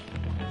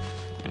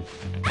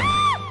thing.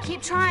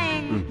 Keep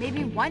trying.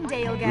 Maybe one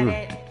day you'll get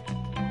it.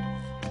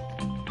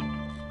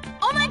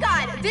 Oh my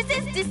god, this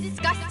is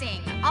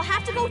disgusting. I'll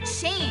have to go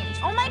change.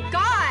 Oh my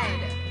god.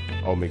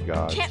 Oh my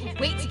god. Can't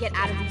wait to get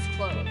out of these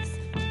clothes.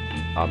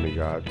 Oh my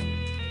god.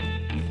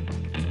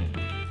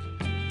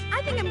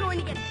 I think I'm going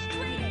to get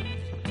straight.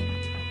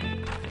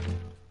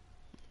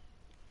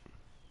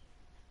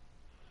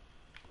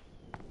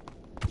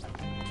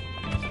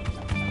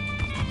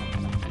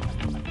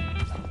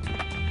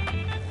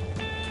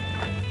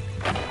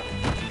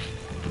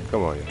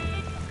 Come on, yeah.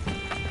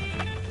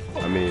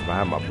 I mean, if I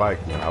had my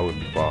bike, man, I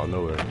wouldn't be falling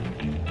nowhere.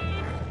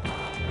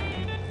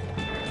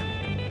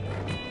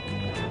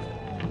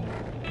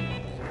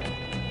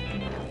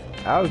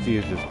 Algie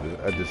is just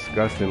a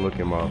disgusting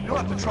looking motherfucker. You'll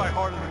have to try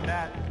harder than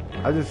that.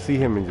 I just see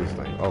him and just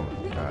like, oh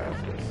my god,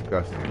 that's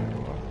disgusting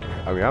looking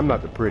motherfucker. I mean, I'm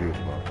not the prettiest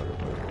motherfucker,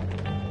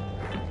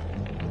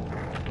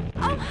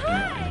 but... Oh,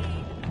 hi!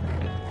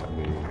 I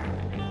mean,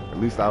 at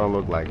least I don't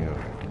look like him.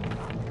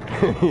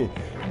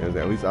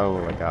 At least I don't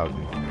look like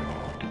Algie.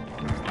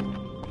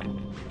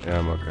 Yeah,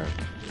 I'm okay.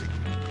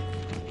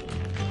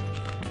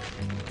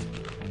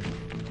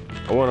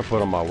 I want to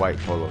put on my white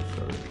polo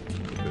shirt.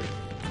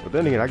 But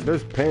then again,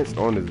 there's pants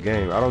on this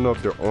game. I don't know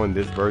if they're on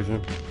this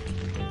version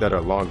that are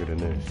longer than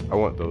this. I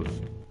want those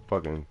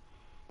fucking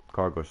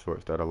cargo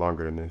shorts that are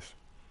longer than this.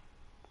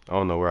 I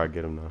don't know where I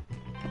get them now.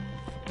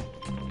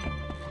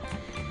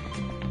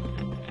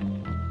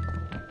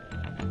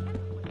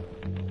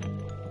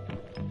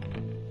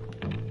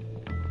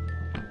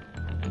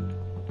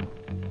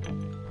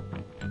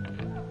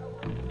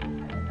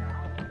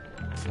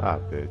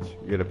 Stop, bitch.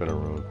 Get up in a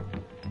room.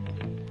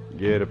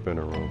 Get up in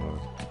a room, huh?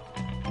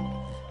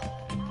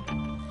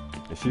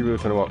 Is she really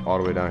trying to walk all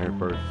the way down here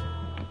first?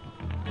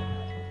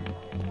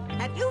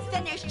 Have you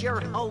finished your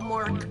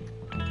homework?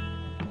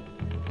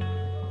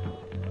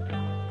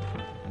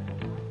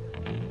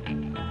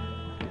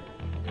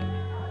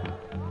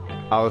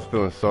 I was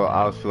feeling so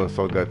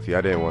gutsy.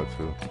 I didn't want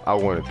to. I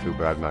wanted to,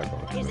 but I'm not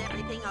going to. Is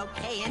everything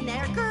okay in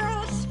there,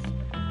 girls?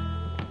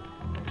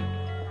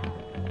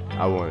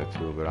 I wanted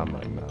to, but I'm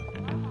like, nah.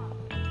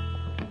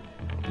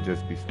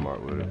 Just be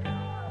smart with it.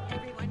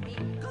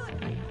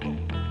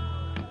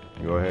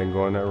 Go ahead and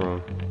go in that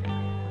room.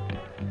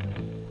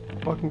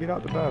 Fucking get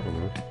out the bathroom,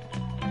 man.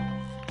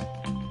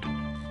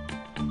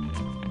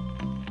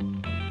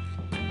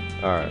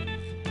 Alright.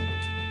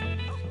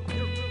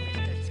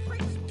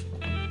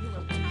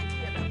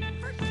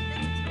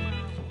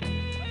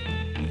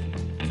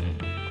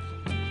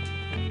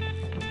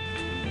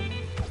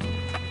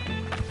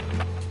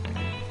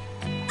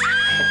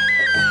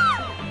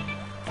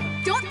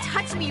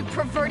 You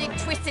perverted,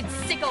 twisted,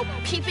 sicko,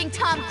 peeping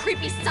Tom,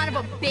 creepy son of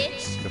a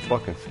bitch! The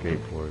fucking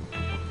skateboard.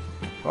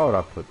 Why would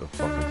I put the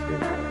fucking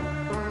skateboard on?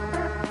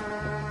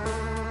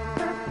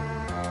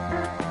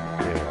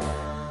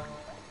 Yeah.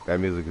 That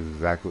music is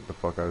exactly what the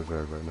fuck I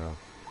deserve right now.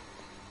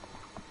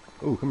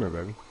 Ooh, come here,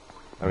 baby.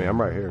 I mean, I'm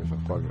right here, so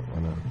fuck it.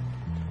 Why not?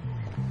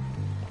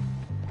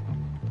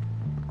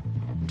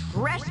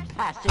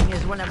 Trespassing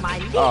is one of my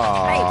least favorite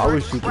I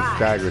wish you could crimes.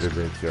 stagger the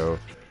bitch, yo.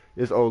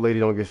 This old lady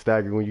don't get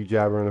staggered when you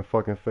jab her in the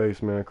fucking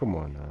face, man. Come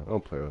on now.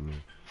 Don't play with me.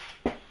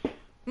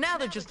 Now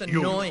they're just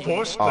annoying.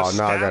 Oh,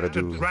 now I gotta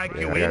do, I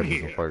gotta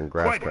do some fucking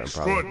grass cutting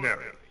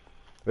extraordinary.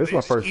 This is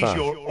my first time. This is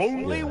your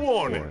only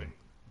warning. Yeah.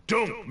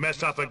 Don't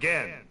mess up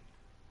again.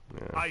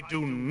 I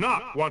do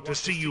not want to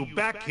see you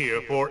back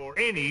here for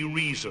any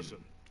reason.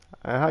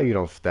 How you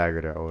don't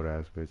stagger that old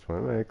ass bitch,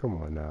 man? Come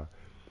on now.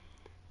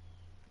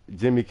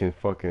 Jimmy can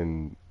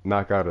fucking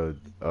knock out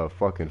a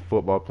fucking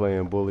football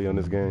playing bully on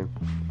this game.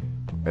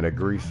 And a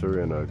greaser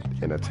and a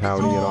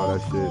townie and all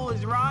that shit.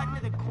 Is rotten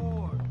to the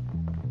core.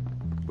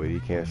 But he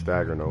can't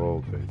stagger no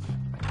old bitch.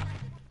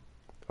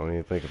 Don't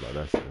even think about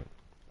that shit.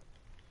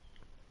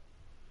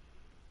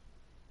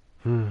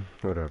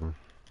 Whatever.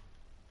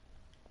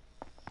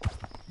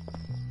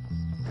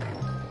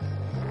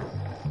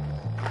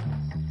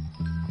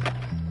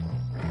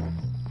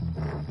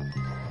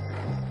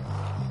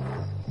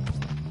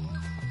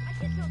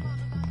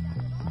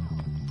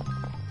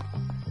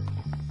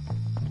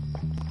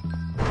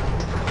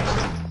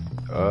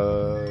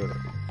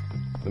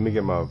 Let me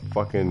get my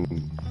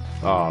fucking...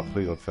 Oh,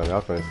 please don't tell me. I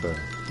was finna say.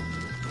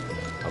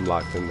 I'm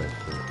locked in that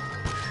shit.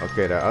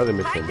 Okay, that other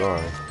mission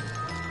gone.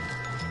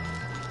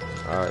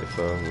 Alright,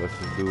 so let's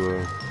just do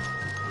a...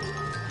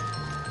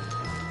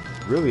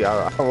 Really,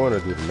 I don't want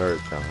to do the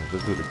nerd challenge.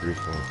 Let's do the grease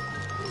one.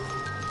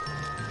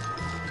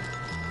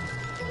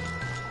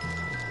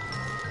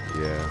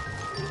 Yeah.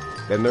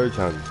 That nerd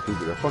challenge is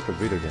stupid. That fucking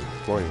video game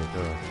is funny as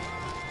hell.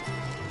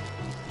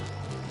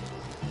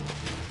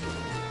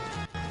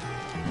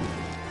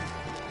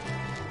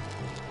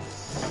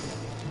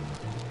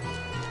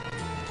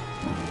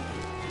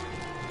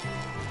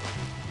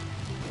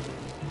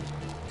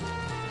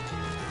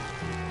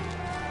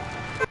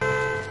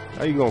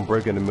 How you gonna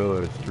break in the middle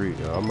of the street,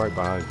 yo? I'm right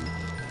behind you.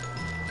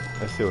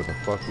 That shit would have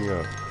fucked me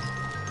up.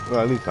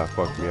 Well, at least I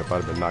fucked me up.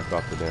 I'd have been knocked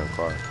off the damn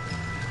car.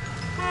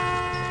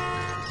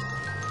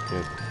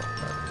 Get the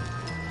fuck out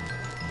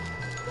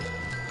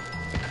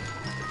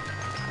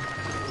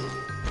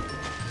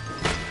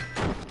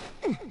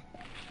of here.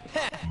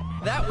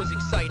 That was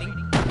exciting.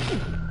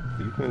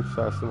 Did you finish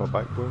trying to steal my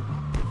bike, boy?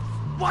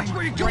 Watch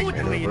where you're going.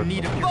 Really in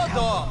need of your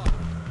help. Off.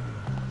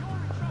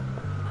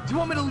 Do you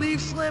want me to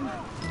leave, Slim?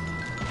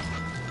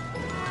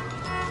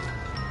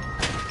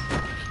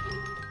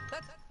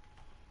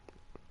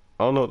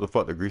 I don't know what the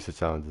fuck the greaser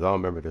challenge is. I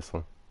don't remember this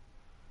one.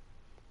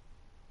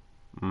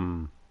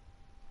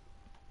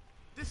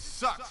 This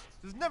sucks.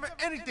 There's never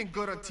anything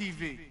good on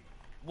TV.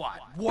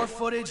 What? War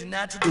footage and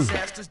natural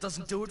disasters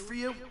doesn't do it for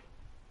you?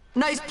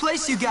 Nice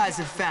place you guys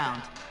have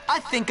found. I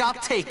think I'll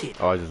take it.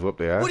 Oh, I just whooped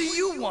their ass? What do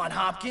you want,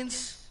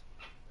 Hopkins?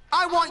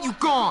 I want you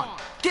gone.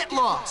 Get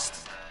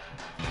lost.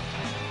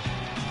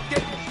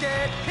 Get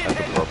scared. That's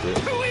appropriate.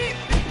 Too easy.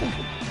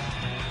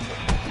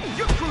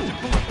 You're cruising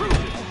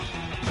bulletproof.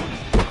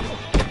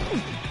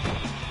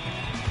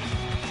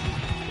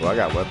 Well, I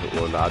got weapons.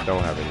 Well, no, I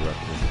don't have any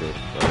weapons and shit.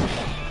 So.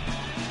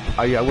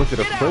 Oh yeah, I went to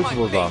the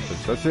principal's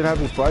office. That shit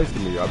happens twice to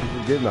me. I'll be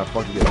forgetting I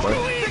fucking get busted.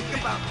 Think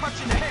about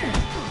punching the hand.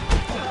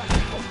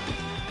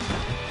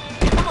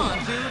 Come on,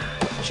 dude.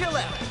 Chill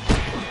out.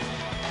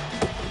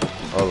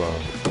 Hold on.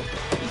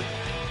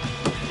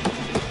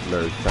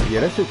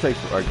 Yeah, that shit takes,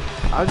 like,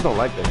 I just don't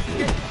like that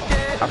shit.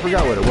 I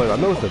forgot what it was. I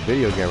know it's a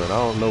video game and I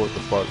don't know what the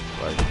fuck,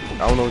 like,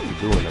 I don't know what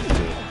you're doing that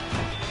shit.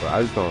 But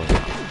I just don't,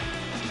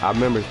 I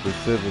remember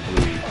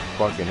specifically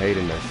fucking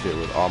hating that shit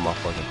with all my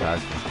fucking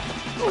passion.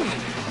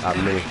 I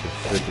remember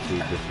specifically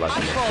just like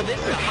I call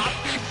this a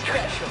Hopkins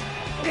special.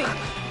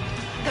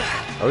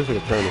 I wish I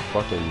could turn this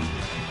fucking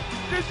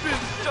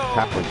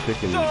Captain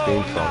Chicken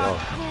theme song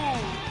off.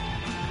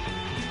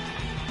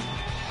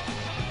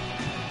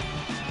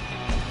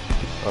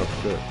 Oh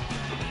shit.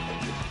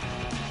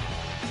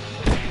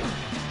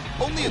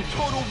 Only in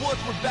total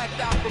woods we're backed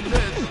out from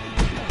this.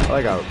 I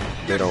like how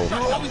they don't.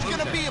 You're always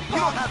gonna be a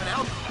problem. Have an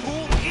ounce of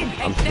cool.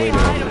 I'm swinging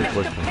on them and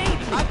pushing.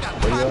 I've got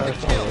What are you time to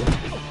ass kill. on?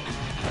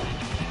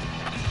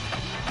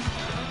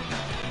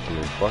 I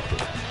mean, fuck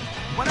it.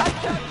 When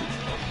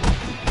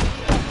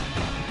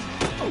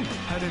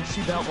I didn't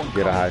see that one.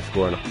 Get a high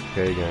score in a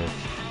arcade game.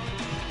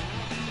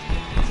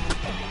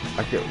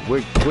 I can't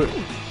wait.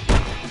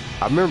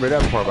 I remember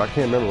that part, but I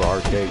can't remember what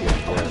arcade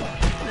games were.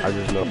 I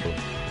just know.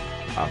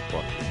 Ah,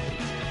 fuck.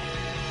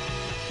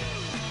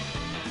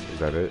 Is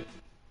that it?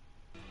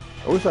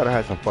 I wish I'd have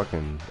had some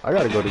fucking. I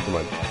gotta go to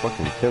my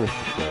fucking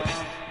chemistry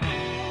class.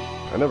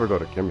 I never go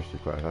to chemistry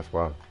class. That's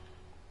why.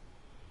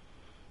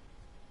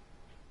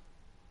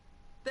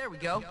 There we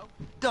go.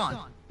 Done.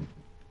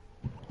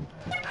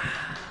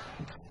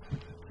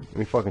 Let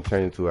me fucking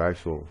change into an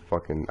actual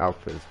fucking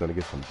outfit. It's gonna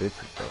get some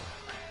bitches though.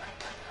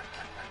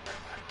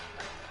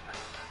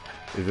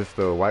 Is this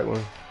the white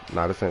one?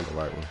 Nah, this ain't the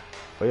white one.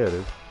 Oh yeah, it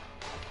is.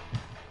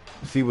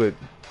 See what?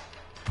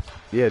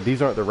 Yeah,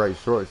 these aren't the right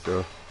shorts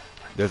though.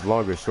 There's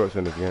longer shorts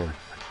in this game.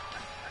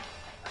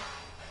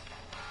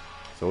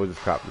 So we'll just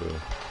cop the.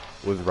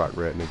 We'll just rock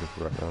red niggas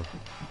for right now.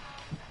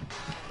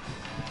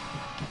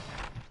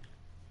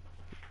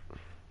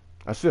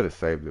 I should have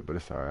saved it, but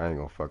it's alright. I ain't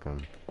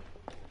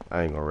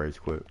gonna rage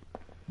quit.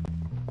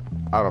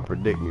 I don't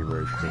predict me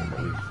rage quitting at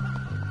least.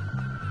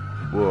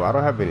 Well, I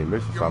don't have any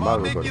missions, so I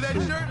might as well go to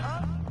sleep.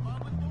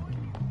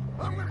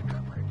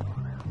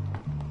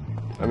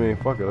 I mean,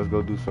 fuck it. Let's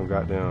go do some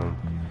goddamn.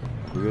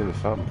 We into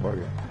something. Fuck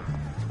it.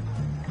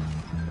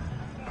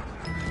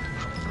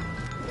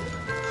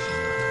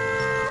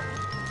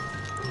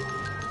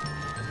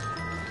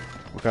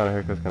 What kind of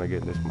haircuts can I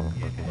get in this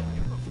motherfucker?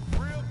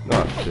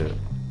 No shit.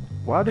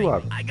 Why do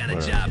I? I got a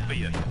job for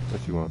you.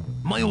 What you want?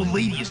 My old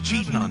lady is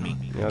cheating on me.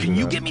 Yeah, Can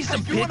you get me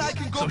some pics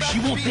so she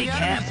won't take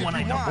half when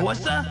I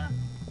divorce her?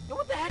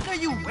 What the heck are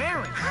you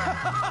wearing?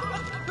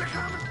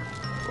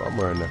 Well, I'm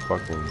wearing that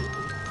fucking.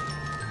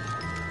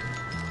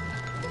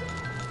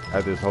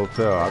 At this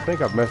hotel. I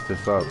think I've messed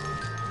this up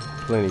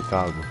plenty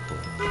times before.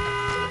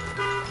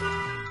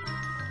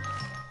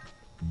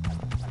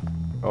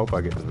 I hope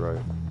I get this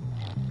right.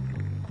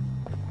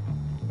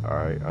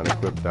 Alright,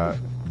 unequip that.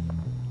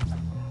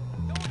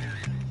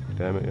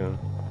 Damn it, yeah.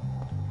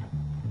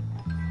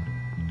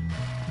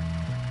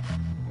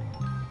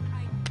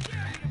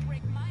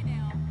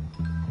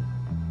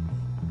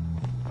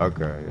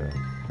 Okay, yeah.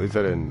 At least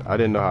I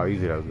didn't know how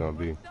easy that was gonna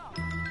be.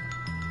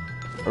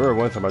 I remember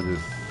one time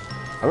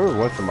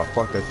I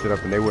fucked that shit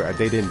up and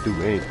they didn't do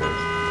anything.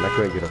 And I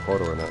couldn't get a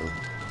photo or nothing.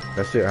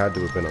 That shit had to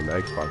have been on the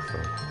Xbox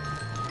though.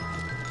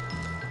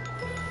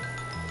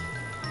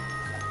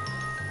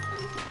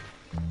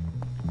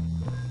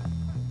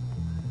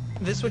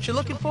 This what you're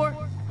looking for?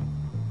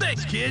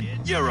 Thanks, kid.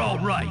 You're all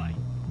right.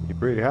 You're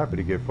pretty happy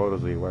to get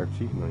photos of your wife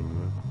cheating on you,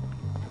 man.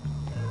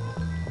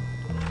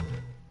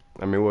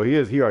 I mean, well,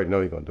 he already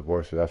know he's gonna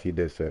divorce her. He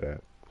did say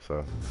that,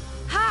 so.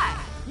 Hi,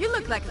 you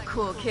look like a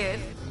cool kid.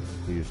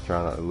 He's just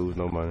trying not to lose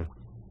no money.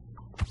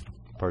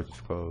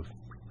 Purchase clothes.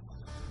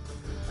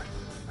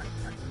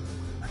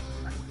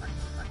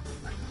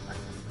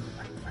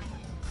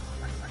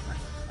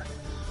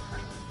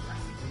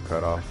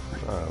 cut off.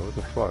 What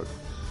the fuck?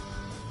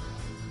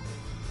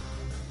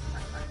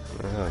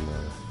 Hell no.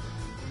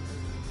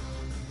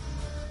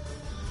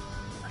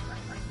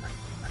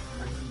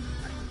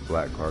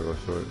 Black cargo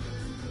shorts.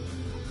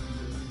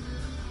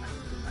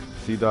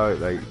 See, dog,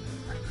 like,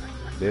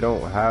 they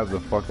don't have the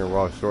fucking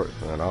raw shorts,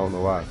 man. I don't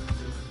know why.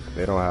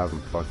 They don't have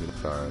them fucking.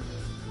 Sorry.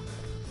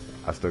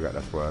 I still got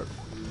that swag.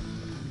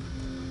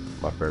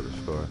 My favorite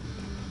store.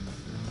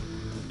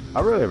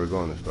 I really ever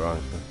go in the store,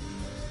 honestly.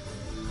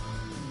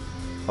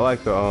 I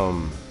like the,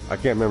 I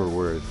can't remember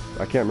where it's,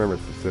 I can't remember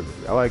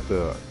specifically. I like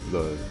the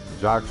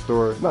jock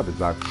store, not the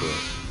jock store,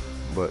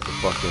 but the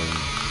fucking,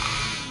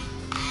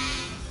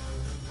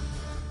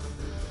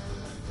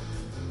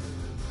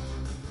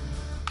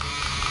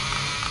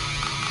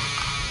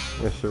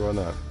 yeah, sure, why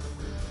not?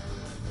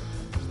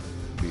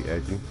 Be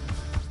edgy.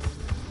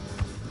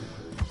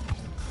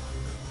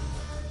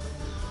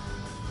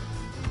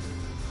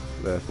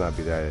 Let's not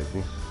be that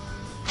edgy.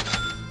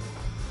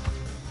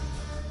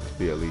 Let's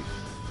be at least,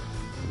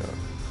 you know.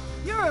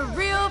 You're a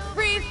real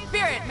free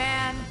spirit,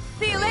 man.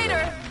 See you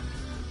later.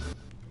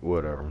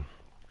 Whatever.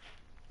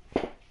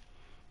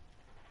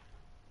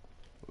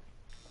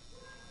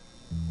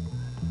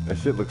 That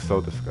shit looks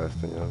so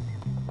disgusting, yo.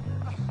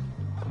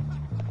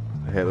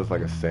 The head looks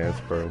like a sand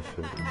spur and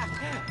shit.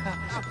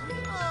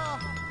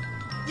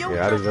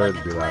 Yeah, I deserve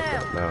to be laughed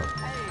at now.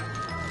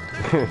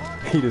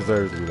 He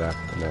deserves to be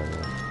laughed at now,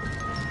 man.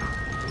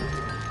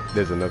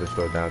 There's another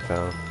store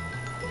downtown.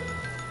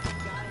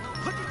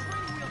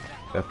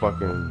 That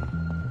fucking,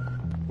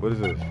 what is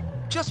this?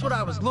 Just what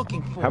I was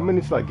looking for. How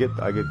many should I get?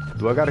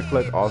 Do I gotta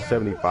collect all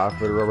 75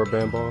 for the rubber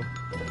band ball?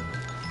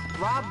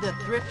 Rob the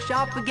thrift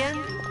shop again?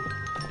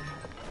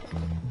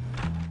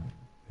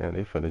 Yeah,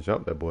 they finna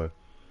jump that boy.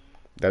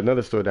 That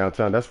another store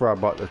downtown. That's where I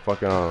bought the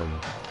fucking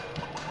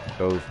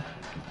those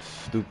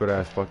stupid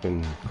ass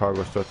fucking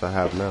cargo shorts I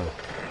have now.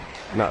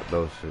 Not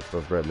those shits,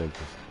 those red ninjas.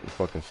 The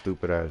fucking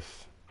stupid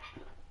ass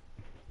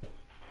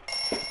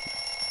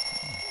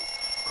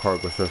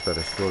cargo shorts that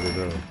are shorted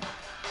up.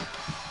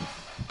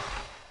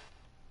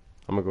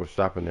 I'm gonna go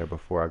shopping there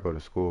before I go to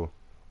school.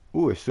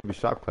 Ooh, it should be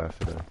shop class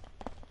today.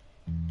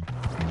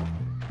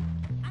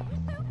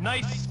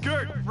 Nice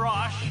skirt,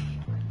 Frosh.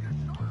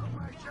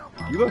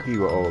 You lucky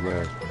you were old,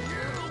 man.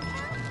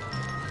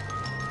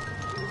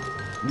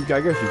 I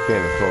guess you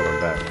can't insult them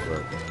back,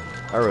 but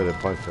I rather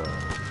punch her.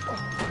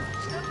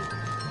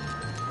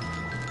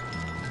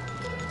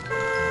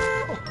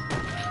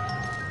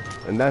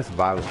 And that's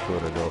violence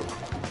toward adults.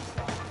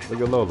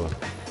 Look at Lola.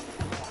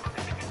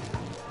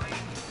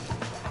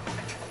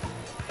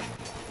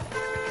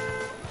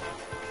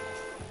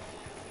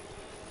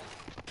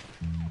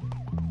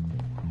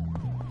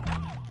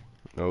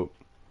 Nope.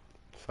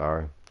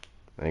 Sorry.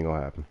 Ain't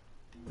gonna happen.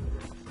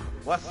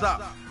 What's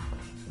up?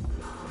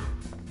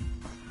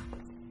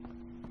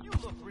 You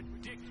look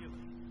ridiculous.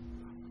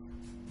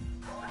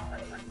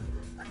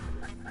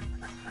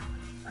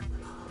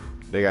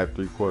 They got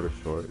 3/4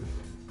 shorts.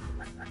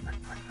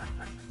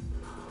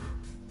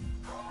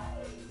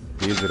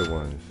 These are the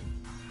ones.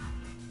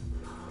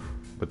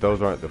 But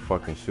those aren't the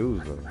fucking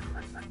shoes though.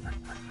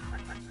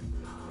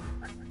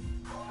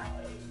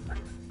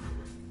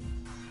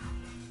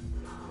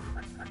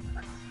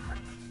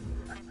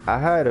 I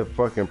had a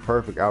fucking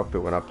perfect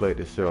outfit when I played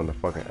this shit on the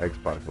fucking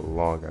Xbox a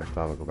long ass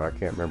time ago, but I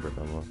can't remember it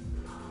no more.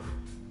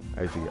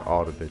 I used to get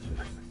all the bitches.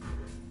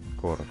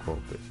 Quote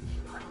unquote bitches.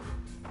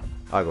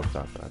 I'll go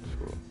shopping after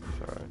school. It's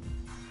alright.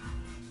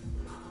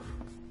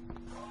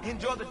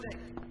 Enjoy the day.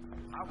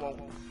 I won't.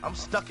 I'm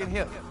stuck in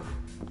here.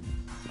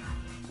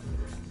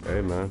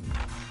 Hey man.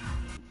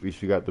 At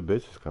least you got the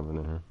bitches coming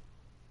in here.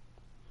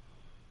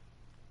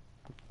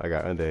 I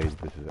got underage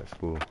bitches at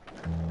school.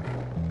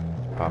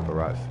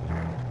 Paparazzi.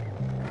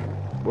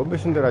 What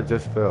mission did I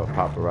just fail?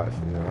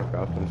 Paparazzi. Yeah, okay,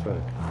 I was gonna say.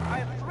 I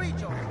have 3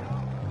 jobs.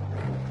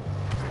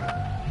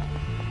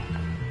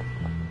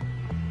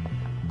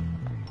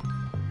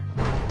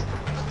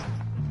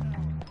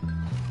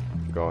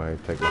 Go ahead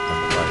and take my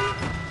fucking life.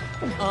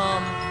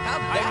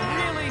 I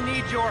really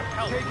need your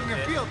help. Taking a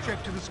field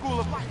trip to the School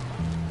of Life.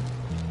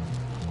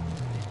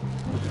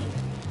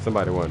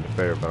 Somebody wanted to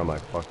favor, but I'm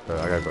like, fuck that.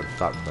 I gotta go to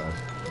shop class.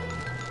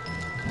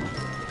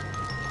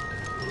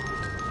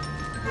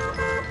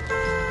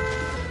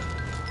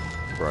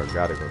 Bro, I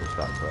gotta go to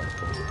shop class,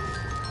 bro.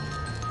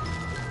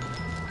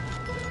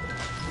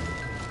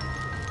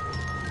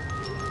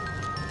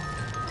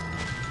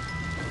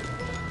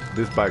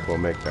 This bike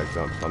won't make that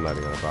jump, so I'm not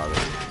even gonna bother.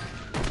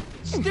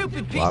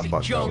 Stupid piece Well, I of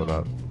fucked all junk. it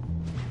up.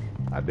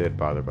 I did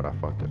bother, but I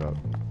fucked it up.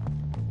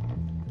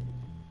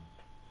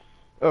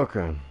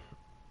 Okay.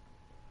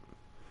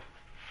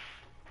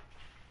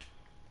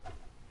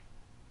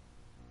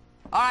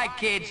 All right,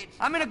 kids.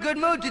 I'm in a good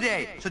mood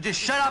today, so just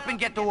shut up and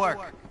get to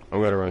work.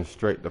 I'm gonna run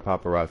straight to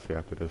paparazzi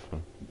after this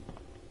one.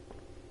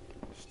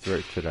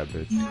 Straight to that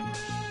bitch.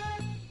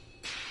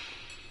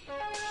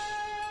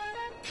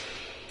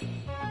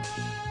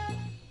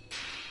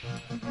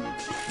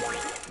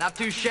 Not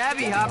too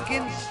shabby,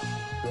 Hopkins.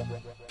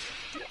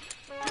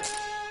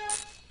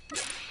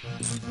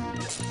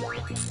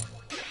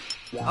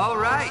 All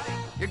right,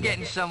 you're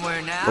getting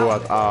somewhere now. Oh,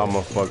 I'm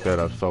gonna fuck that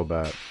up so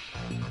bad.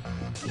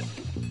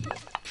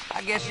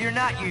 I guess you're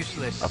not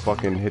useless. I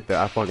fucking hit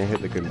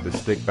the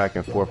stick back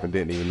and forth and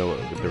didn't even know what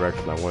the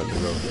direction I wanted to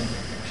go.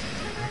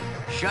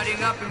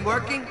 Shutting up and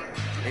working,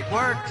 it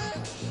works.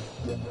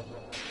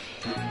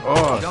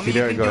 Oh, see,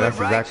 there you go. That's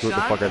exactly what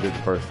the fuck I did the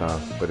first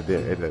time, but it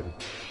didn't.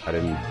 I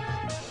didn't.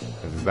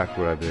 That's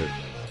exactly what I did.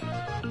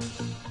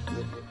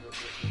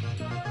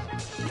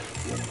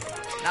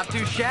 Not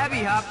too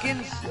shabby,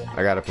 Hopkins.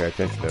 I gotta pay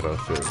attention to those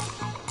shit.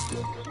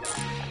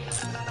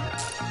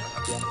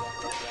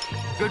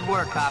 Good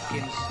work,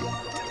 Hopkins.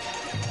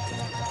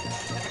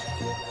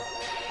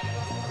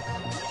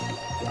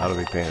 I don't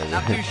be paying attention.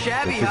 Not too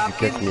shabby,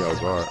 Hopkins. Catch me off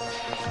guard.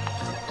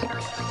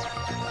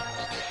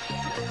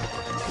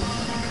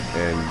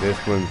 And this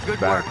one's good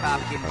back. Work,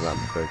 Hopkins. I'm not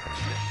mistaken.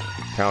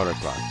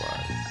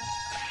 Counterclockwise.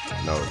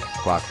 No,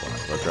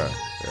 clockwise. Okay,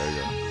 there you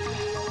go.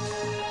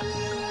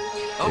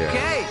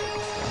 Okay. Yeah.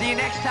 See you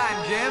next time,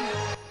 Jim.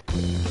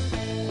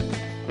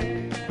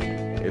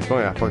 It's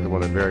funny, I fucked up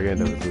on the very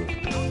end of it too.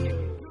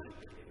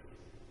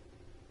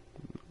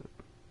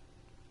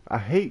 I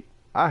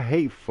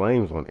hate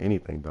flames on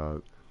anything,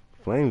 dog.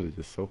 Flames are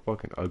just so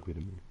fucking ugly to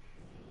me.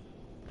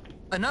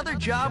 Another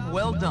job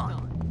well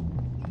done.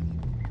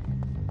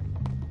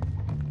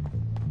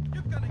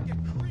 You're gonna get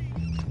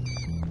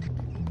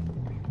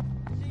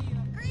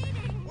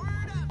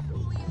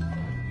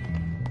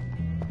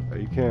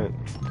You can't.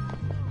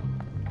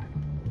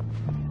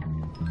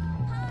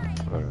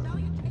 Alright.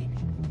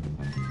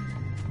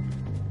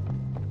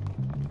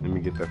 Let me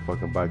get that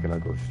fucking bike and I'll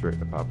go straight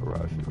to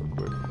paparazzi real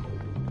quick.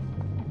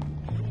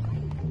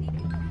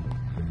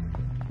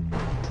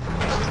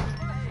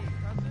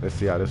 Let's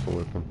see how this one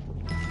works.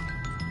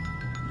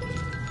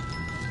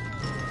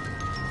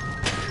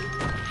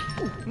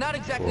 Not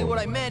exactly what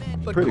I meant,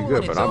 but pretty cool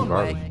good, in but its I'm own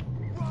garbage. way.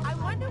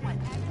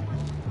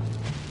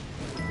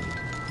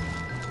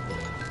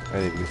 I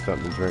need to get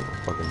something to drink.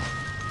 Fucking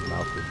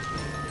mouth.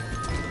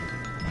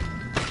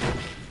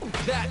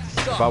 That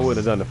sucks. If I would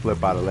have done the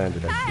flip, I'd have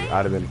landed that shit.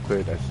 I'd have been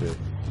cleared that shit.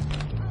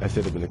 That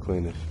should have been the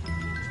cleanest.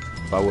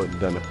 If I wouldn't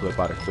have done the flip,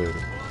 I'd have cleared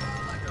it.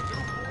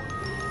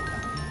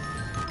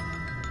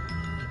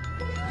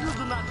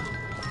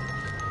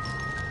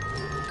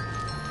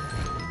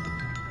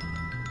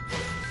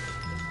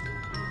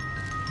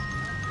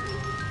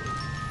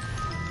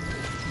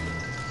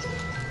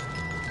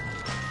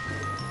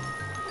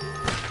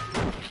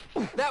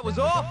 That was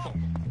awful.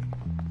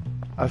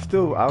 I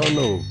don't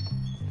know.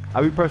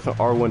 I be pressing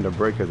R1 to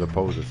break as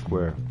opposed to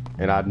square.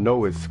 And I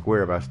know it's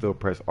square, but I still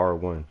press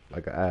R1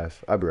 like an ass.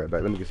 I'll be right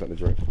back. Let me get something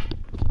to drink.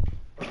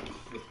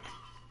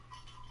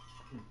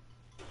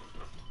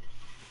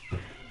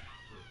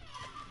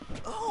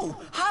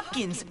 Oh,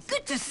 Hopkins,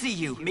 good to see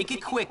you. Make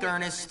it quick,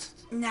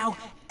 Ernest. Now,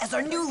 as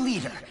our new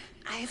leader,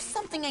 I have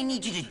something I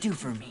need you to do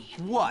for me.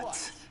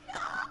 What?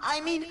 I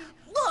mean,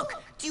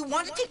 look, do you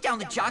want to take down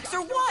the jocks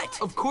or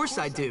what? Of course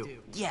I do.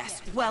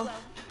 Yes, well,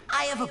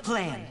 I have a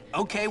plan.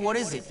 Okay, what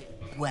is it?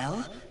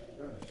 Well,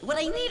 what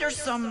I need are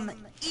some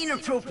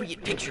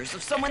inappropriate pictures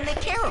of someone they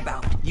care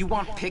about. You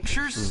want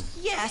pictures?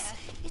 Yes,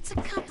 it's a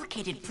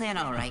complicated plan,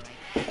 all right.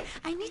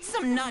 I need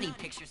some naughty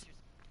pictures.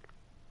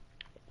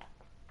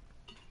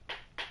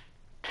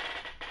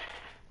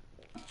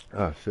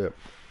 Oh, shit.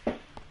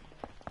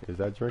 Is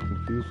that drink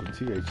infused with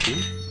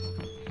THC?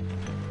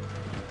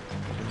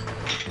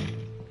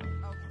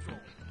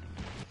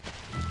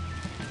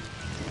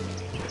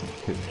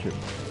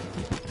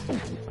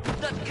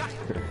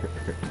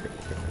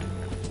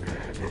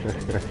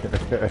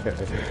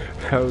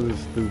 That was the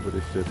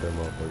stupidest shit that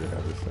motherfucker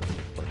ever said.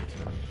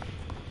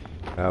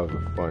 That was the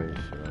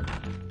funniest shit.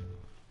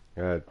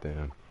 God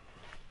damn.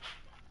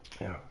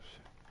 Oh,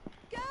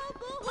 shit.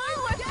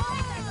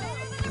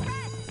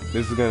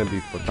 This is gonna be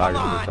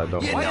photography, which I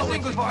don't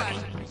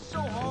want. so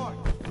hard.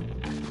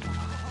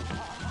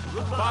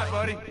 Bye,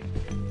 buddy.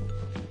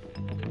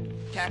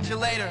 Catch you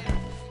later.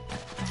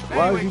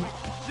 Why is he?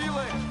 See you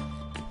later.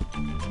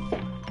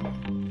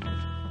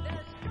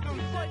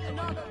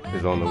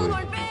 It's on the way.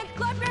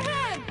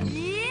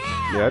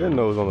 Yeah, I didn't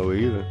know it was on the way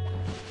either.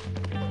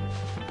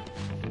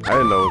 I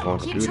didn't know it was on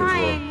Keep computers.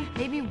 trying.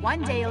 Maybe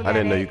one day you'll get I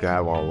didn't know it. you could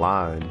have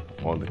online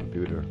on the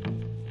computer.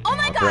 Oh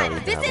my Apparently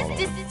god, you this can have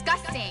is online.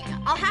 disgusting.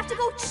 I'll have to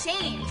go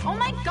change. Oh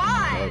my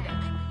god.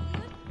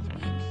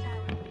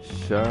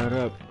 Shut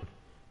up.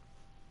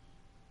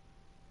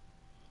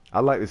 I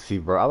like to see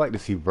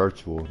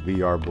virtual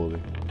VR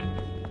bully.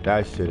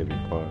 That shit'd be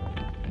fun.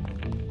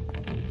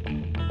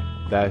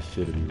 That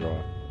shit'd be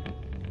raw.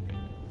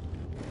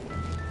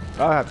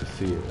 I have to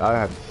see it. I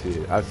have to see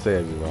it. I say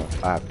it'd be raw.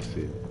 I have to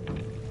see it.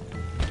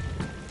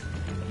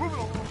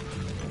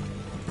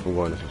 I'm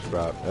going to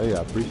subscribe. Oh yeah,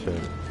 I appreciate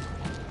it.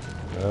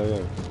 Oh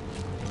yeah.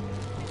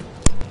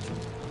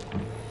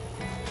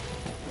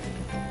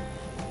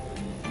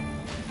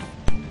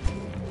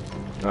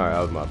 Alright,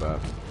 that was my bad.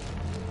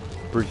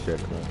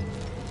 Appreciate it, man.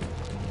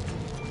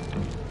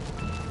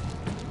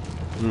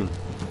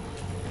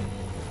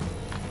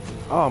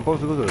 Oh, I'm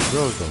supposed to go to the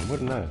girls' room.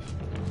 What nice.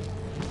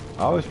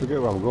 always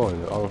forget where I'm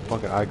going. All the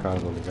fucking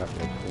icons on the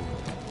goddamn screen.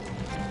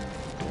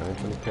 Y'all ain't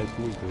gonna catch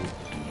me, dude.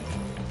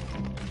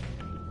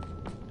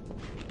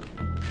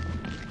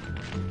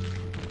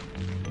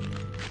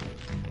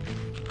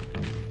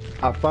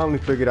 I finally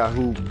figured out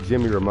who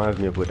Jimmy reminds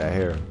me of with that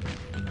hair.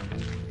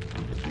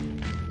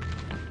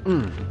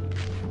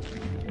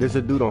 There's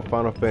a dude on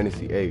Final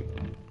Fantasy VIII.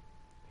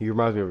 He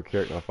reminds me of a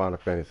character on Final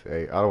Fantasy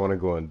VIII. I don't want to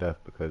go in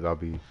depth because I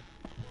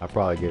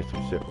probably get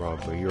some shit wrong,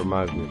 but he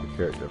reminds me of a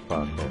character of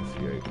Final Fantasy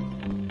VIII.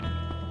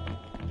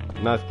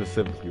 Not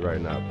specifically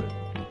right now,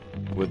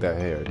 but with that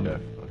hair,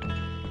 definitely.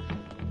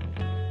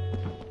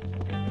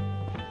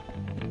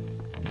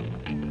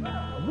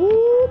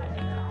 Whoop!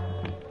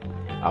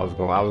 I was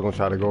gonna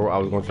try to go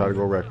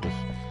reckless.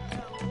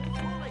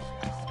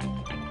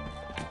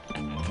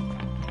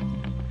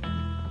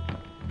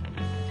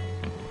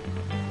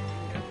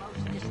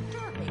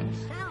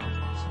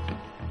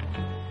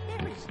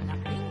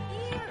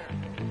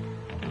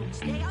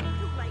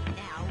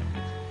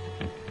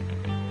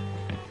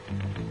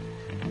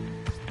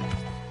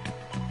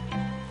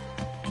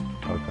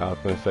 Okay, I was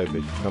gonna say, bitch,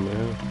 you coming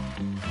in?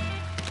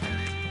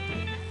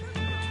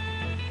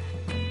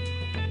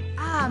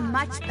 Ah,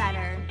 much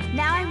better.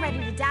 Now I'm ready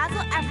to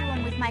dazzle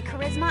everyone with my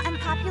charisma and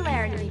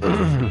popularity.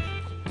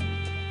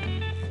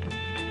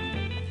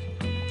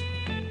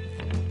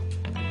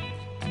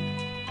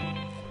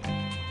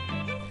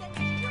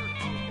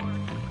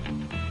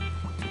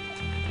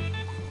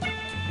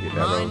 Get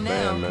that old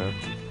band, man.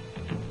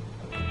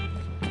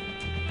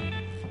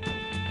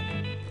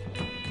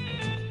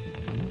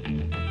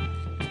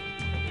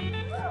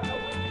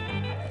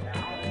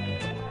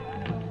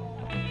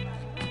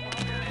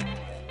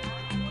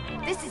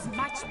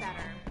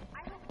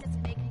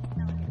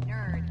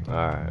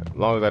 Alright, as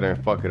long as I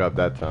didn't fuck it up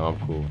that time, I'm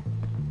cool.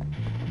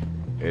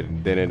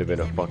 Then it'd have been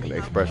a fucking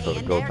espresso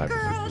to go type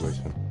of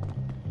situation.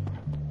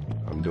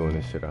 I'm doing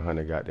this shit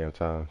 100 goddamn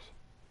times.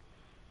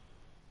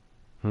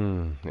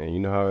 And you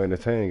know how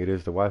entertaining it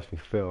is to watch me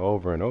fail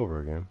over and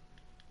over again.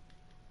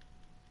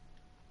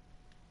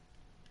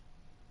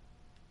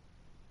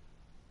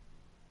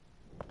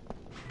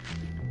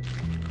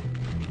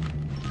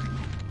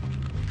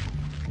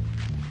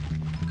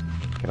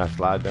 Can I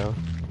slide down?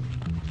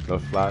 No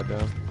slide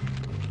down?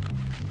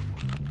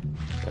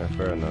 Yeah,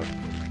 fair enough.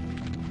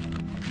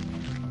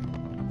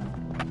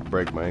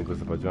 Break my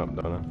ankles if I jump,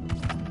 don't I?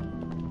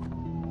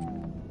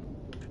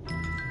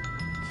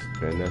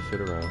 Spin that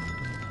shit around.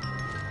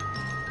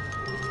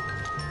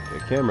 The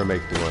camera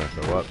makes me want to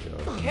throw up, yo.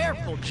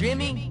 Careful,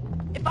 Jimmy.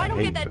 If I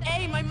don't get that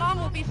A, my mom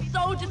will be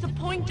so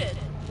disappointed.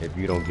 If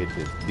you don't get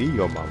this D,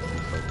 your mom will be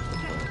so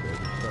disappointed,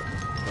 baby. Shut up.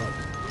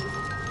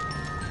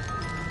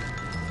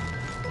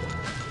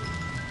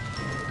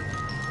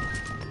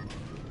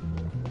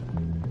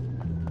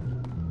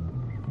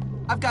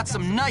 I've got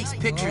some nice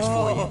pictures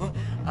for you.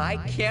 I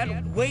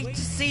can't wait to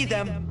see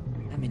them.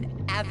 I'm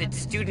an avid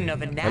student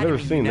of anatomy. I've never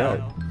seen that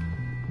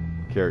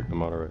character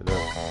model right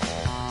there.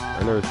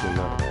 I've never seen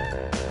that.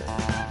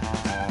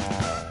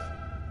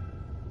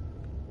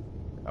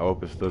 I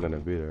hope it's still gonna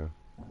be there.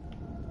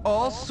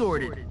 All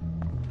sorted.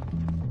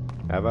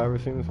 Have I ever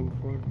seen this one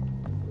before?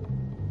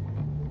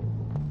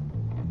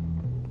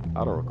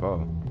 I don't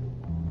recall.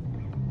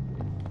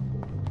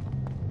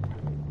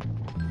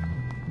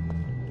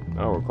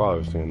 I don't recall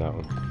ever seeing that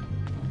one.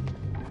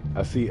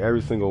 I see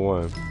every single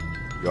one.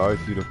 You always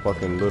see the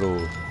fucking little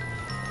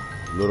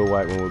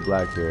white one with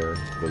black hair,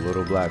 the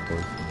little black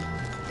ones.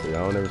 But I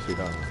don't ever see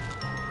that one.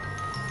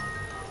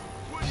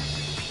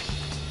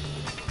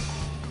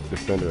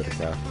 Defender of the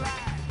castle.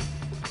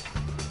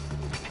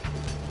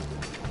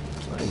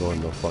 I ain't going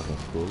to no fucking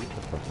school. What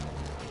the fuck?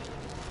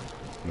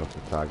 No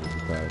photography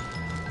class.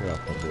 Yeah,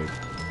 fuck big.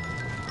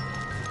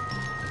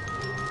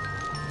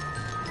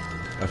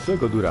 I should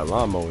go do that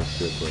lawnmower and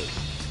shit, but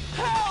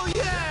Hell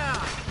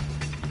yeah!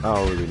 I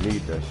don't really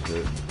need that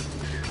shit.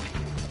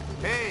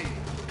 Hey!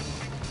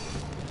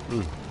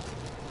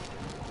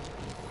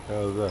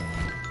 How's that?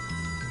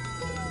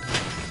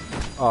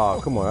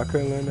 Oh, come on, I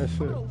couldn't land that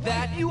shit.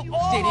 That you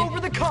all over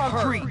the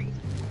concrete.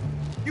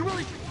 You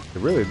really? It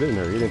really didn't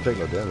hurt. He didn't take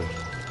no damage.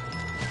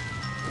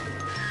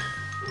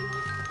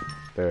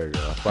 There you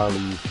go. I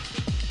finally.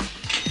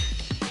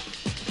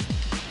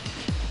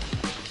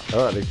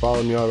 Alright, they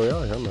followed me all the way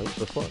out here. I'm like, what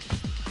the fuck?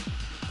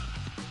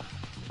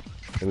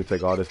 Let me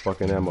take all this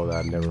fucking ammo that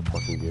I never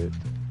fucking get.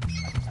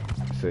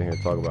 Sitting here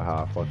talking about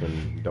how I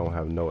fucking don't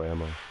have no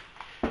ammo.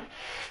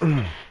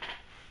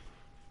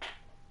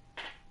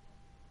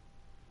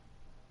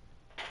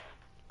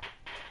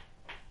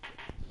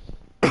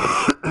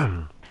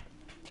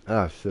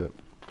 Ah, shit.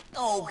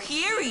 Oh,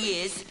 here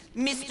he is,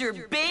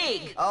 Mr.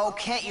 Big. Oh,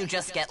 can't you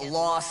just get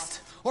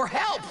lost? Or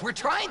help! We're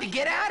trying to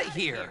get out of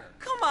here.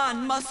 Come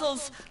on,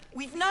 Muscles.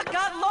 We've not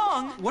got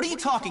long. What are you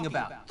talking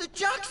about? The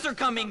jocks are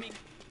coming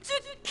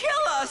to kill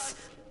us.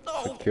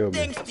 Oh,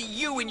 thanks to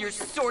you and your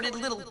sordid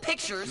little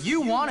pictures.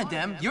 You wanted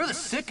them. You're the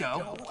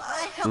sicko.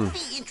 A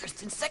healthy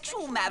interest in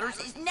sexual matters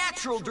is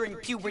natural during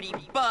puberty,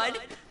 bud.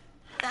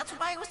 That's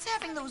why I was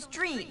having those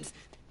dreams.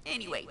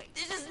 Anyway,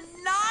 this is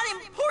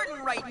not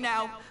important right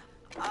now.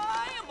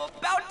 I am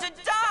about to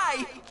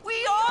die. We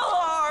all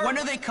are. When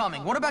are they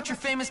coming? What about your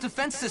famous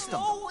defense system?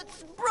 Oh,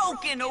 it's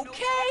broken,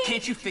 okay?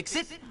 Can't you fix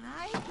it?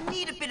 I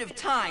need a bit of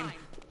time.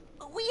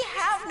 We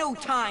have no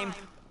time.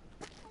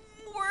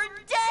 We're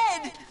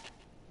dead.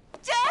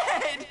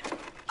 Dead.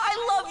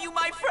 I love you,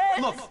 my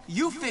friend. Look,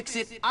 you fix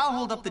it, I'll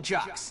hold up the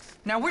jocks.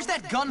 Now, where's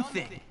that gun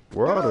thing?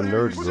 Where are the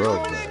nerds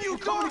girls at? You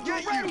going to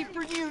get ready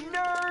for you,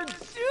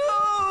 nerds.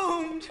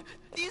 Doomed.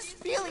 These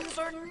feelings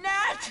are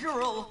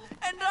natural,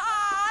 and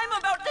I'm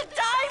about to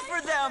die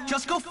for them.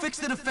 Just go fix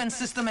the defense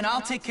system and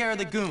I'll take care of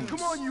the goons.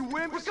 Come on, you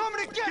wimps. We're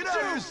coming to get you,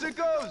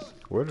 sickos.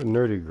 Where the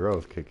nerdy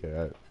girls kick it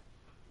at?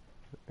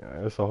 Yeah,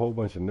 there's a whole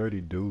bunch of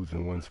nerdy dudes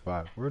in one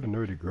spot. Where the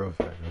nerdy girls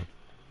at,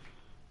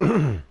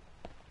 man?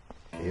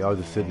 Y'all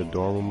just sit in the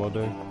dorm room all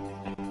day?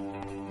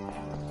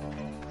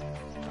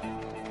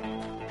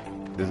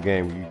 This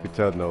game, you could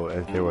tell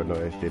there were no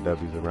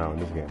SJWs around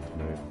this game,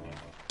 man.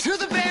 To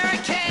the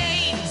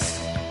barricades!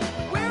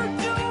 We're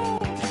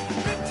doomed!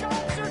 The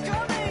jobs are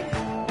coming!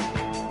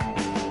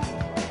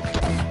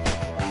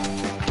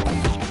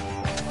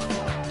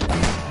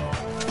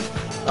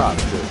 Ah,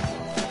 shit.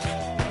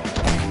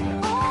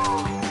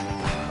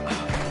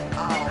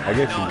 I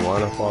guess you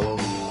wanna follow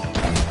me.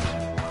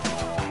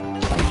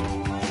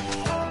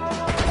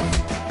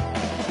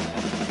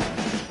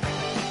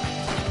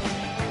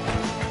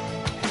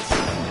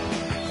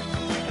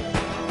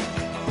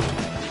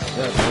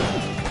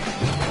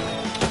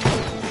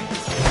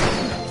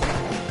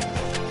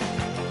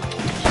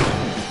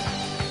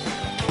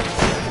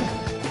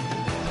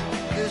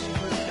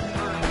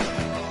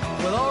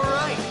 Well, all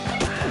right.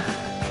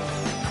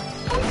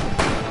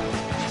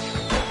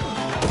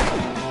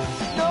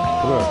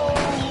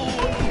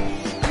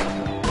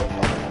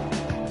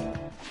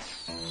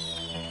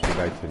 Get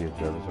back to the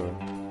observatory.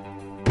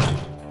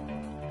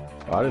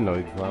 Oh, I didn't know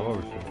you could climb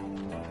over shit.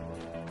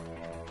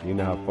 You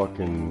know how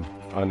fucking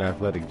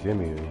unathletic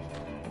Jimmy is.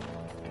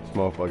 This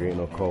motherfucker ain't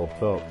no Cole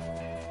Phelps.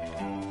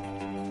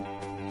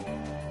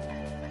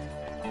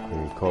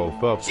 Cole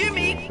Phelps.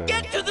 Jimmy,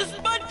 get to the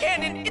spud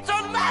cannon! It's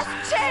our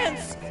last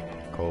chance!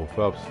 Cole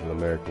Phelps is an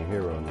American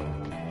hero now.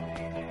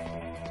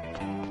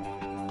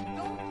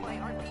 Don't play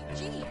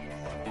RPG.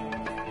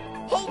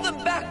 Hold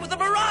them back with a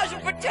barrage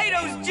of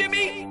potatoes,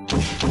 Jimmy!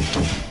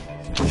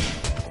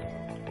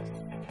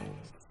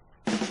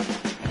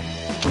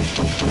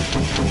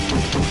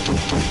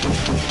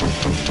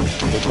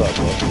 What's up,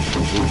 bro?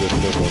 We just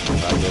live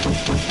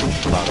on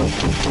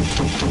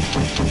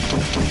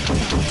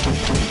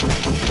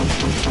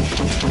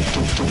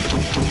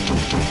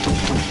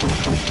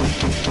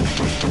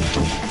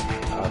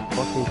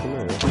fucking come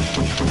here.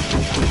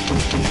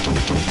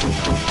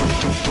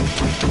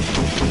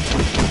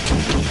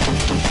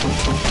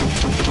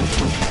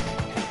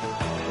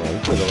 Yeah, you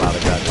took a lot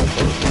of goddamn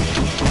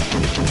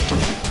photos.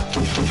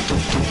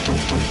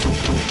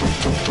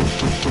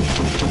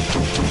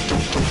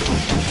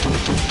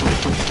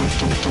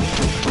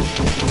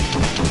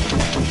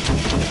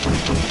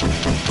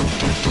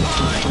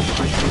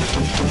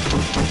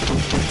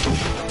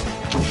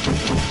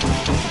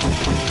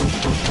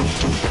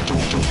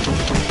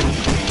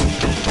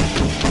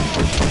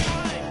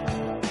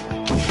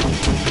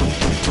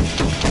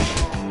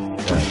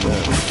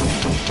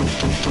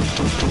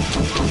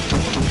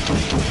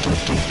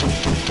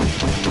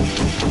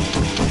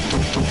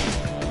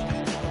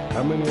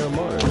 How many are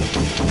more?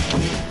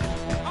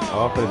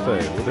 Oh, I'm gonna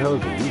say, what the hell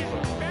is the use?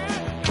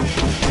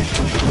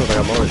 Looks like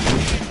I'm already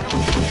using.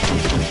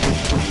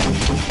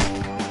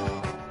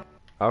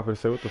 I was gonna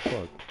say, what the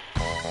fuck?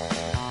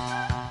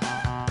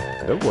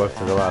 Them boys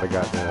took a lot of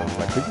goddamn,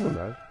 like, could you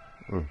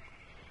imagine?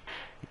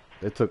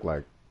 It took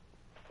like,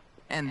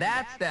 And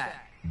that's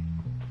that.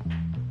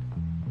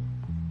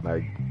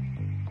 like,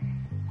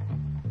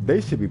 they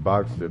should be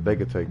boxers if they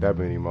could take that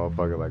many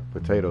motherfucking, like,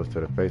 potatoes to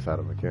the face out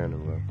of a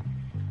cannon, bro.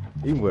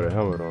 Even with a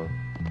helmet on.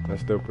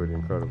 That's still pretty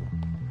incredible.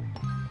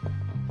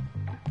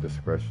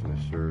 Discretion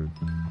assured.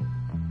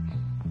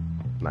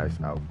 Nice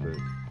outfit.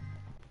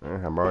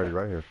 I'm already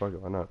right here. Fuck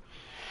it, why not?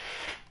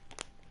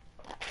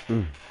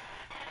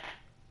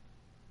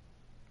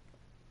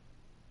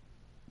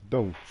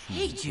 Don't you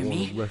Hey,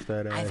 Jimmy. rest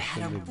that ass I've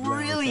had in a the glass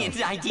brilliant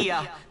house?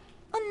 idea.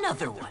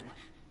 Another one.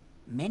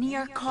 Many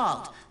are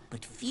called,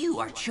 but few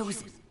are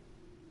chosen.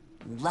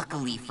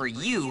 Luckily for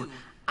you,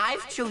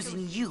 I've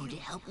chosen you to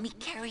help me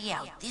carry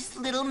out this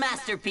little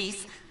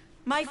masterpiece.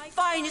 My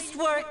finest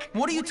work.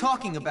 What are you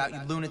talking about, you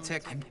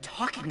lunatic? I'm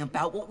talking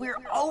about what we're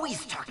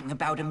always talking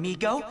about,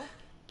 amigo.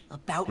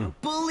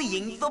 About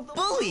bullying the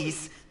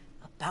bullies.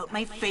 About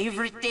my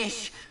favorite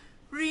dish.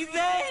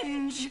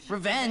 Revenge!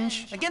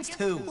 Revenge? Against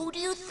who? Who do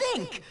you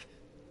think?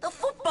 The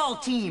football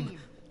team.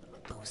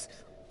 Those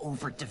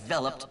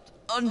overdeveloped,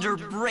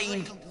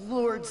 underbrained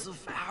lords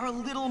of our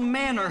little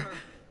manor.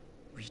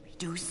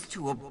 Reduced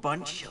to a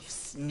bunch of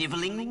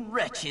sniveling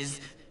wretches.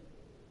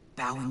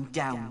 Bowing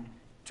down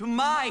to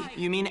my...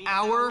 You mean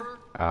our?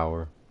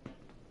 Our.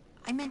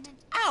 I meant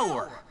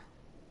our.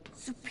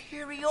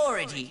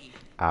 Superiority.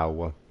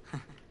 Our.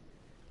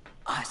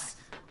 Us.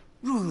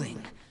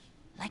 ruling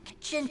like a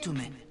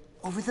gentleman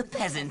over the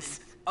peasants.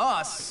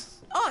 Us?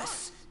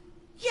 Us?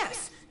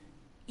 Yes.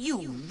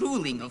 You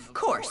ruling, of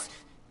course.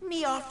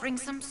 Me offering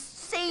some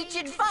sage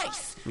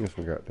advice. Yes,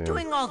 we got them.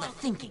 Doing all the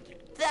thinking,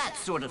 that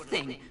sort of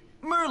thing.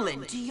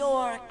 Merlin to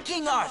your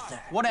King Arthur.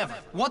 Whatever.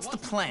 What's the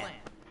plan?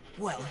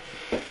 Well,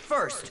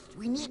 first,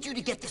 we need you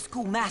to get the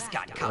school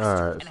mascot costume.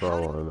 Alright, that's all I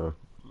want to know.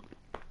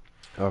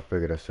 I'll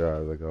figure that shit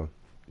out as I go.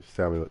 Just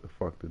tell me what the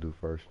fuck to do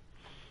first.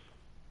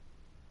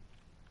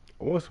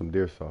 I want some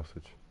deer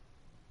sausage.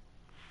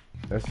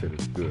 That shit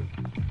is good.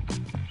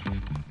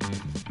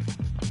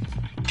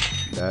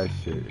 That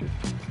shit is...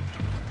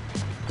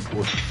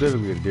 Well,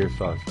 specifically the deer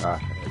sausage I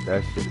had.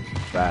 That shit is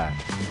bad.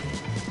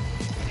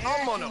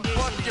 I'm gonna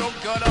fuck your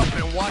gut up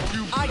and watch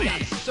you bleed. I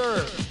got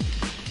served.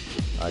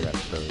 I got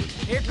served.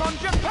 Here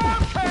comes your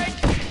pound cake!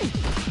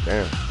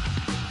 Damn.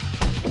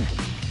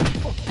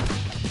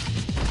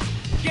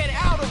 Get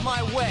out of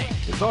my way!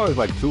 It's always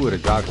like two of the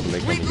jocks when they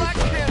come to Black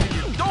get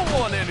Candy, don't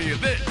want any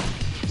of this.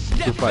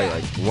 It's probably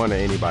like one of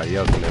anybody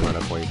else when they run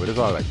up on you, but it's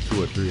all like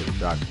two or three of the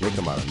jocks. They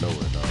come out of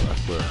nowhere, dog. I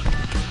swear.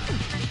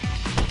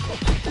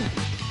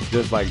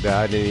 Just like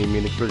that, I didn't even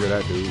mean to trigger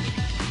that dude.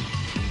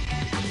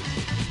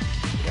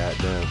 God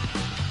damn.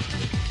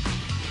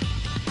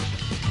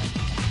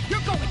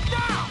 You're going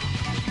down!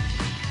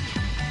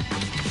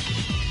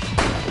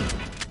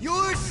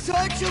 You're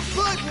such a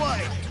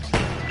buttwipe!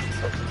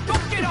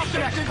 Don't get up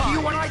there to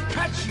you when I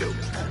catch you!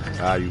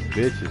 Ah, you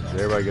bitches.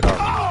 Everybody get off.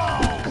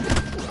 Oh!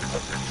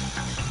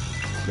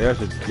 Maybe I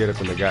should get it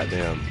from the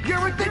goddamn...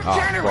 You're a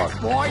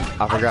degenerate, boy!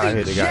 I forgot I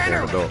hit the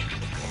goddamn adult.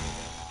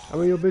 I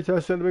mean, your bitch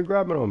ass shouldn't have been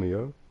grabbing on me,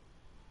 yo.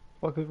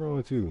 What the fuck is wrong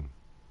with you?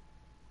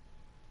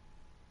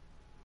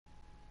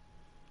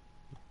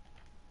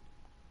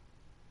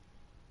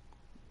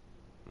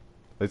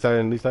 At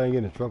least I didn't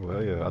get in trouble.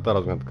 Hell yeah. I thought I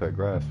was going to cut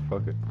grass.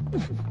 Fuck it.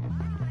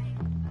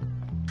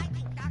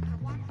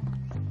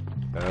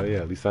 Hell yeah.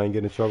 At least I didn't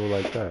get in trouble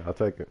like that. I'll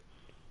take it.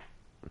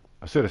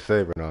 I should have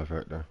saved when I was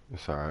right there.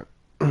 It's alright.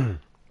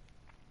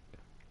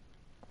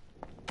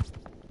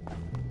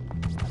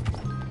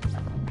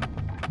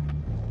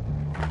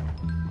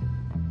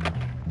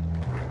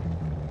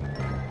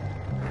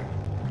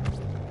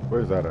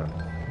 Where's that at?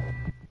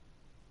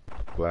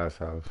 Glass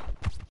house.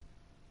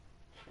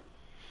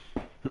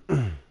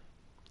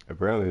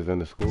 Apparently it's in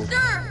the school.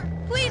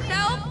 Sir, please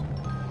help.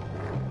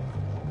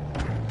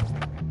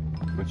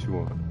 What you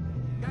want?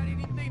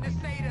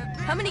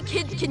 How many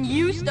kids can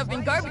use stuff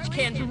in garbage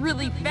cans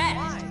really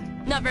fast?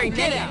 Not very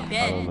many, I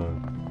bet. I don't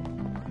know.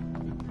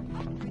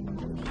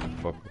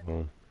 Fuck with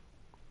home.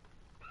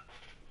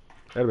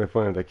 That'd have been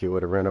funny if that kid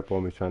would have ran up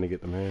on me trying to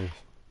get them hands.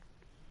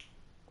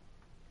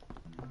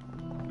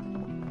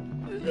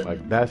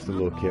 Like, that's the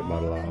little kid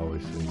model I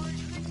always see.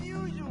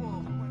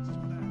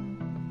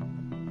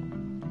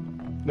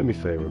 Let me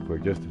say it real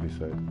quick, just to be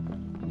safe.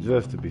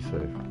 Just to be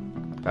safe.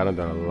 I done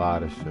a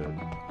lot of shit.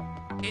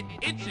 It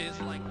itches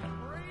like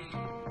crazy.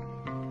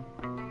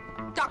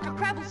 Dr.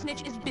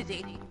 Crabblesnitch is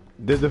busy.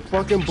 Did the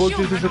fucking book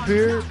just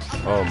disappear?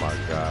 Oh my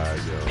god,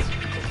 yo.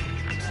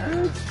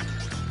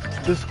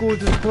 What? The school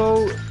just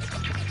closed?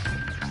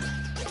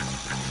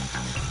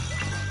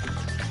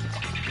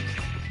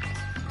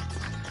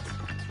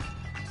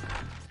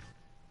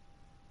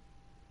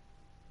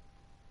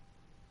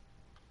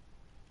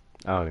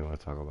 I don't even want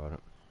to talk about it.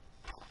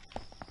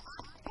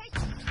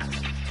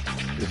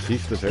 Is she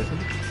still there?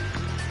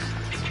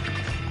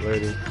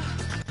 Lady.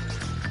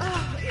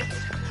 Oh,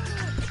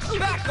 it's...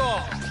 Back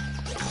off!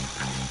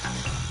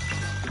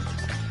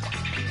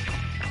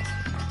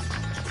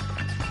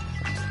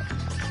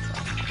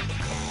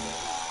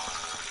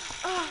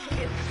 Oh,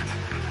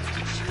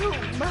 it's too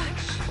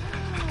much.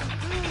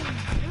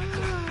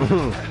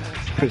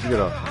 Let's get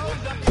off.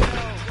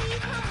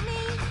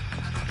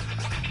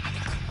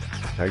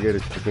 Can I get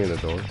it to be in the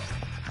door?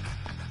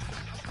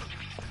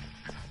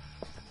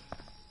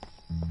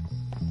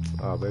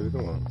 Oh, baby,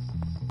 come on.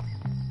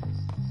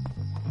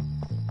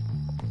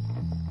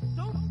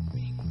 Don't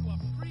speak to a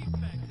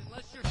prefect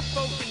unless you're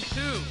spoken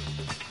to.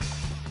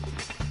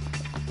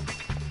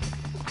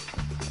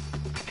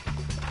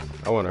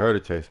 I want her to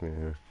chase me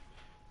here.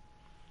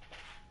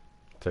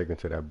 Take me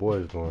to that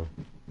boy's dorm.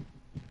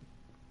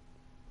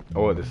 I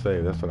wanted to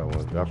save, that's what I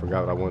wanted to do. I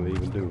forgot what I wanted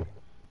to even do.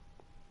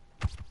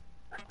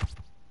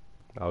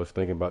 I was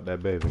thinking about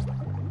that baby.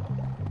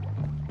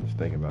 Just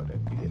thinking about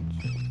that bitch.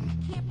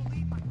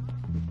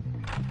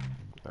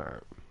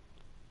 Alright.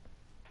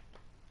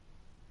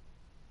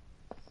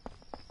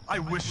 I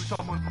wish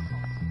someone...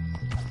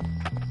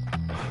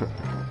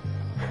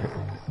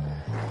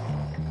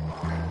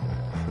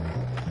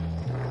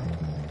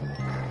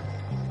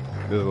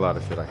 There's a lot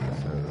of shit I can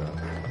say about.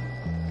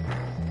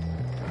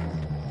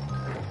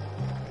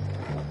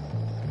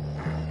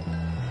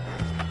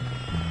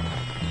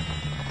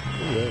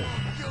 Yeah.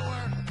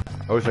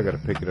 I wish I could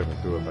have picked it up and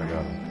threw it back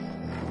out.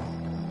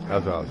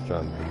 That's what I was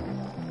trying to do.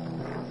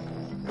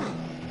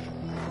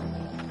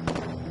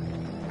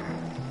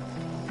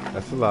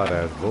 That's a loud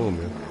ass boom,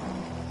 man.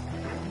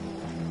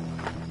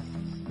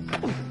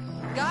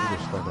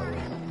 Guys,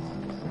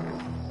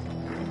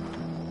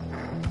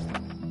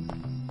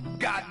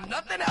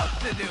 nothing else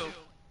to do.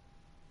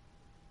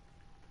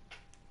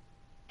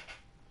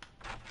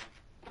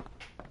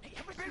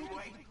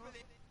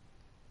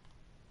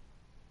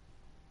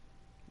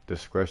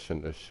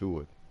 Discretion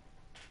assured.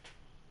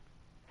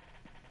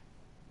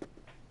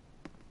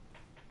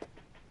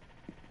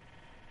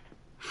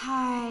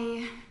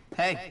 Hi.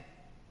 Hey.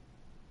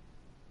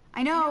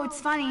 I know,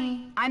 it's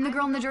funny. I'm the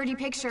girl in the dirty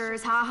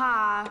pictures,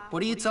 haha.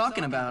 What are you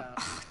talking about?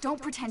 Ugh,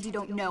 don't pretend you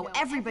don't know.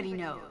 Everybody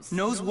knows.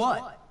 Knows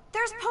what?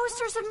 There's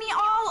posters of me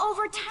all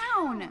over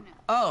town.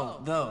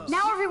 Oh, those.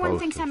 Now everyone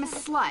thinks I'm a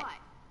slut.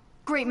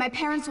 Great, my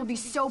parents will be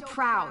so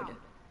proud.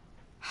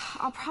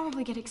 I'll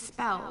probably get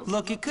expelled.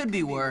 Look, it could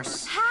be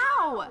worse.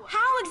 How?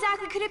 How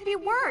exactly could it be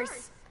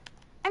worse?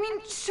 I mean,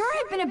 sure,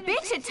 I've been a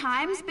bitch at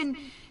times, been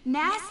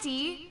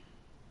nasty,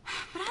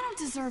 but I don't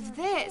deserve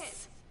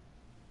this.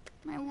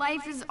 My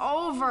life is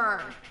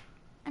over.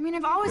 I mean,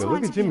 I've always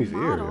wanted to be a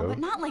model, but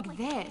not like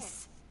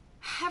this.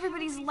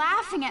 Everybody's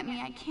laughing at me.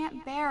 I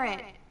can't bear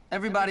it.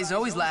 Everybody's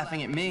always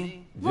laughing at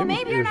me. Well,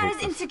 maybe you're not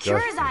as insecure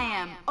as I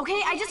am,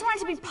 okay? I just wanted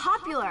to be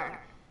popular.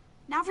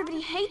 Now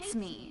everybody hates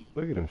me.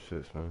 Look at them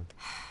shits, man.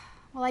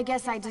 Well, I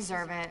guess I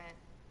deserve it.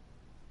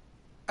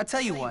 I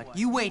tell you what,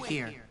 you wait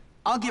here.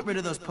 I'll get rid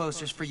of those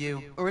posters for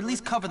you, or at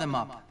least cover them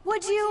up.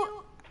 Would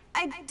you?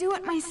 I'd do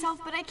it myself,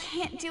 but I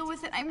can't deal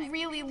with it. I'm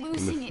really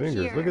losing it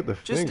here. Look at the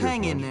fingers. Just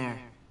hang in there.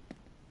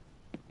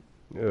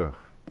 Ugh.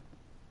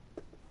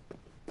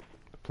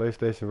 The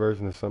PlayStation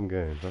version of some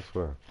games, I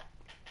swear.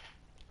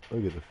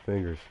 Look at the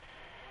fingers.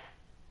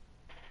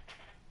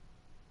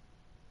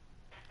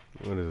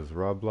 What is this,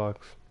 Roblox?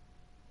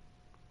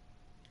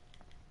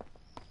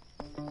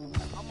 I'm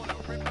gonna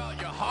rip out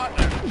your heart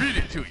and feed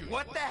it to you.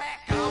 What the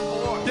heck? I'm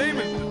bored.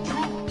 Damon's the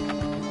truth.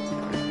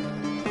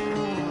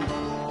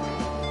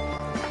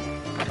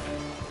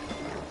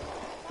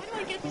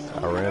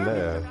 I ran that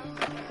ad.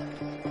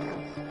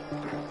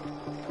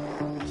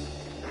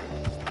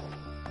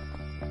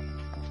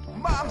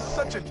 Mom's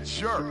such a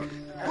jerk.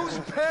 Whose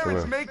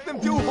parents make them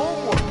do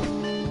homework?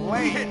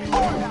 Wait.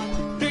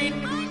 Dean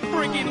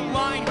friggin'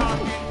 line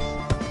Hawkins.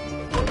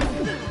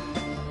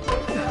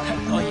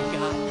 That's all you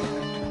got.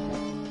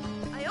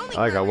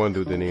 I got one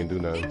dude didn't even do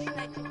nothing. Ever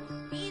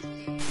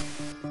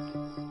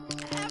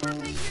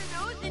pick your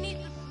nose and eat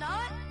the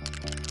snot?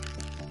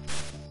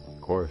 Of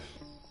course.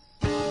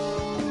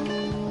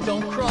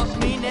 Don't cross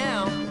me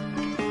now.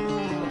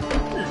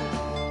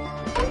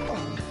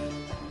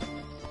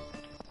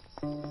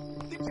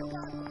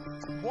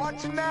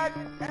 Watching that?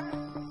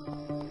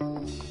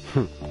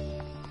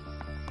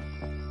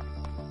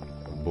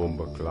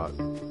 Boomba clock.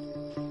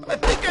 I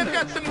think I've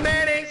got some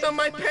mayonnaise on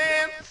my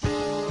pants.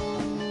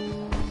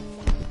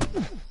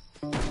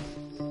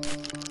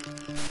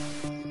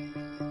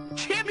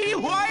 Jimmy,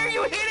 why are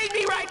you hitting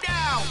me right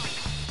now?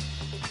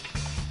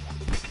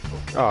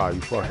 Ah,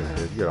 you fucking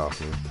bitch. Get off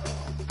me.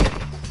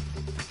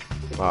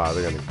 Ah,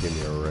 they're gonna give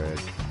me a red.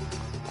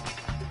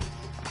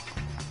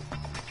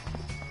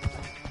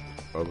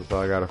 Oh, so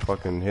I gotta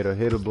fucking hit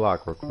a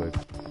block real quick.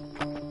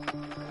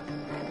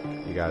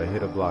 You gotta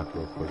hit a block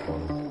real quick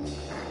on him.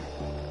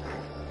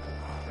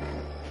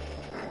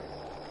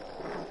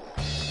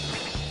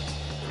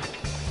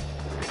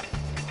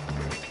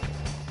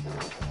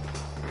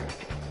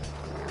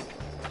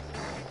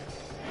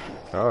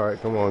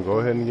 Alright, come on, go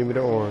ahead and give me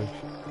the orange.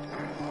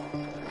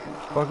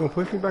 Fucking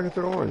push me back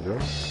into the orange, yo.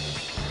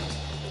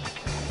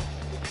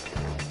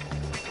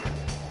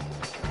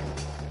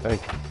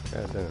 Thank you.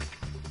 God damn.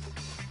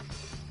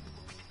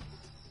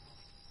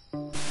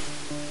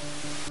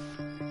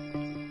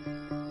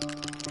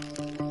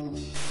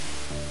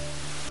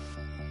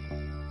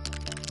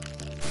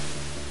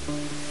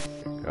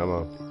 Come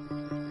on.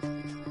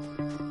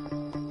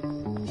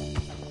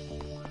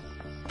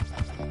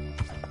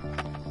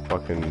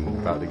 Fucking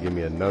about to give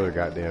me another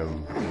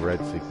goddamn red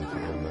sequence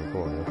in the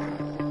corner.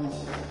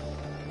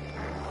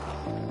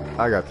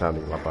 I got time to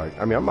get my bike.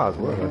 I mean, I might as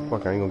well. Like,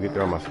 fuck, I ain't gonna get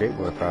there on my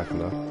skateboard fast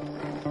enough.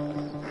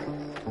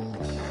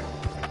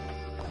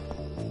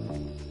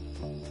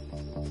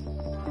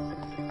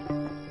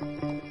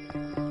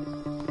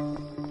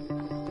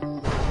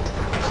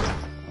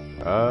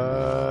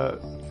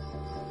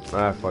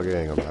 Fuck, it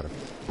ain't gonna matter.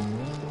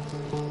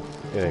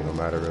 It ain't gonna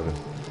matter, really.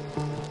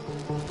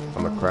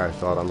 I'm gonna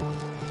crash all. I'm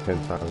 10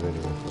 times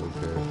anyway, so who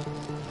cares?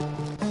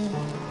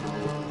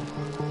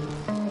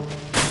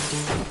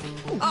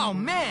 Oh,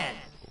 man!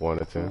 1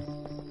 to 10.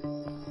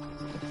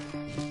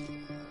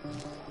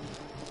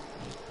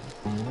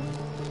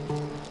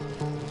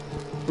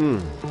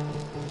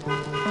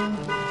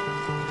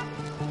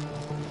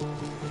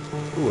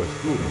 Ooh, a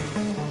scooter.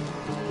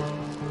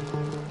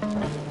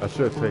 I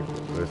should take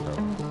this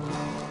time.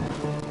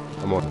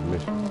 I'm on a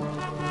mission.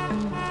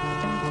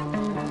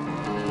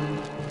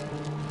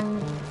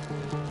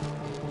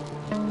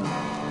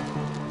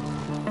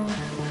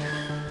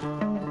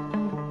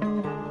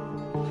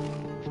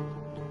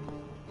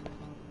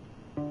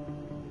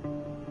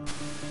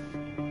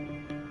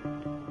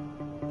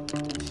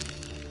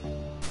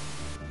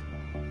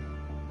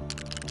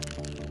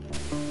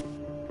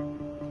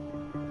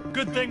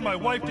 Good thing my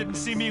wife didn't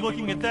see me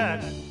looking at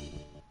that.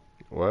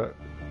 What?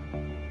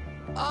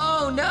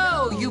 Oh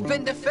no, you've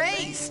been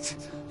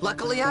defaced.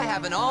 Luckily, I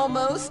have an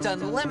almost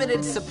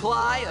unlimited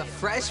supply of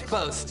fresh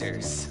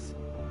posters.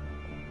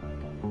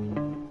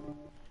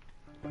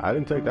 I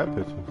didn't take that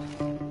picture.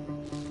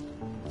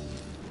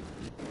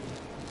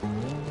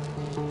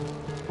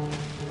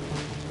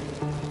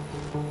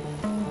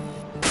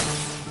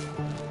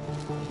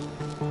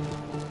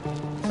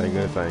 Thank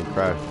goodness I ain't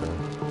crashed, man.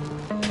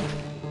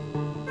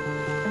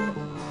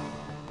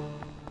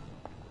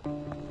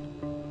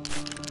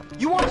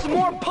 You want some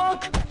more,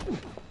 punk?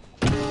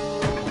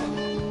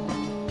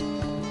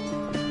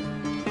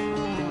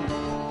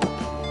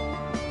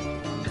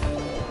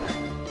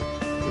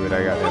 Dude,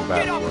 I got that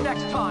back. Get up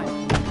next time.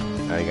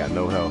 I ain't got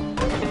no health.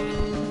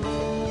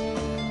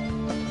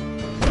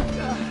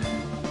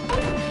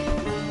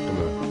 Come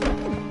on.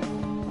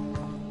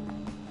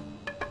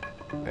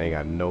 I ain't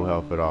got no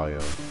health at all, yo.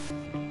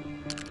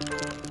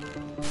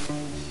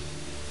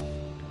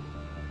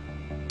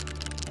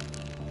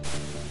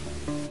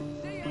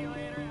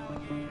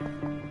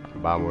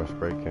 Buy more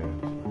spray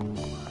cans.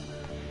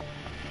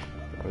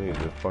 I need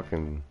to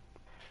fucking...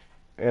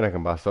 And I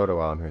can buy soda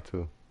while I'm here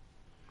too.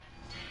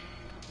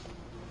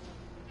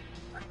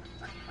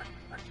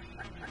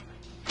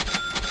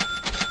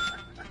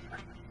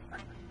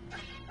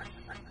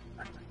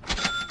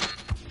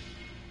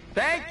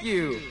 Thank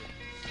you.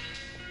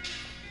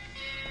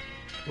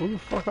 Move the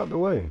fuck out the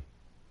way.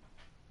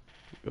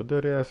 Your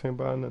dirty ass ain't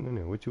buying nothing in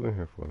there. What you in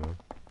here for, man?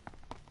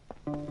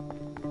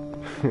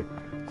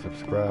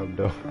 Subscribe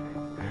though.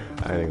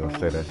 I ain't gonna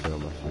say that shit on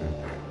my stream.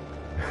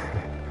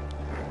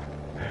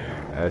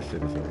 That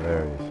shit is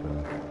hilarious,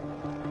 man.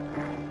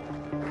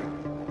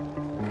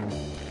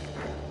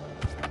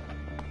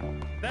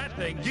 That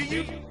thing,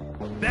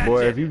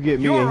 Boy, if you get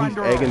me and he's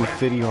egging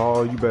City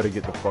Hall, you better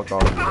get the fuck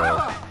off of me,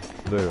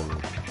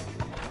 literally.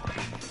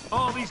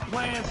 All these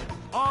plans,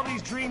 all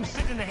these dreams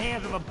sit in the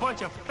hands of a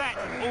bunch of fat,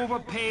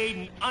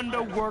 overpaid, and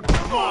underworked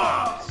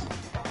slobs.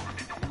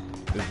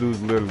 This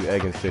dude's literally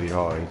egging City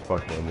Hall and he's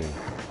fucking with me.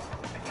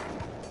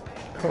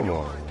 Come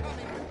on.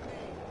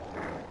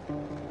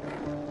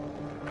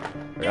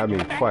 Like, I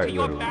mean, quite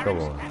literally. Come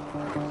on.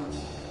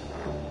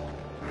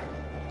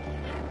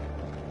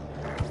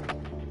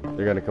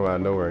 They're gonna come out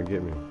of nowhere and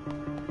get me.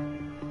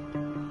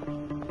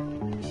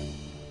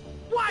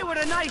 Why would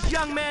a nice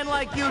young man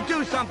like you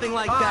do something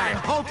like that? I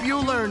hope you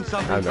learn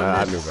something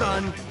from this,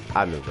 son.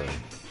 I knew better.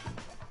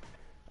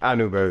 I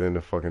knew better than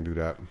to fucking do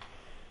that.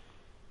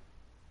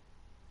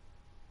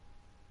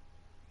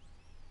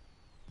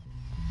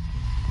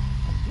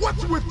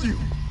 What's with you?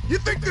 You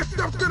think this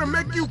stuff's gonna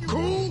make you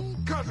cool?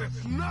 Cause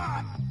it's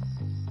not.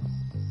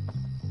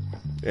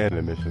 And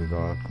the mission's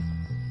gone.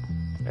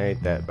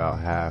 Ain't that about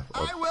half?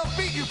 I will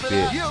beat you for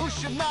that. You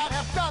should not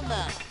have done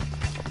that.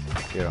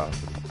 Get off.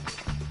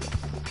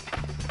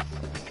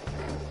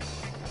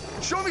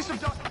 Show me some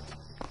duck.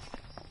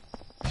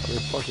 You're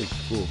fucking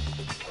cool.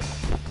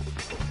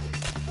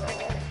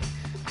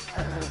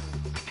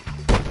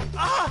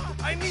 Ah!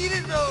 I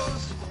needed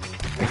those!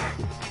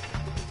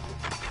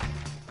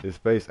 His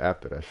face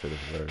after that shit is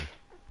hilarious.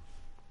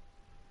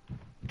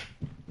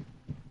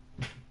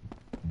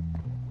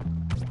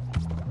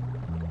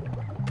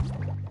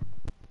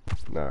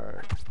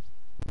 Alright.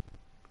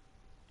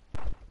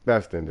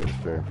 That's the end of the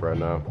stream for right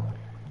now.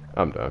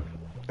 I'm done.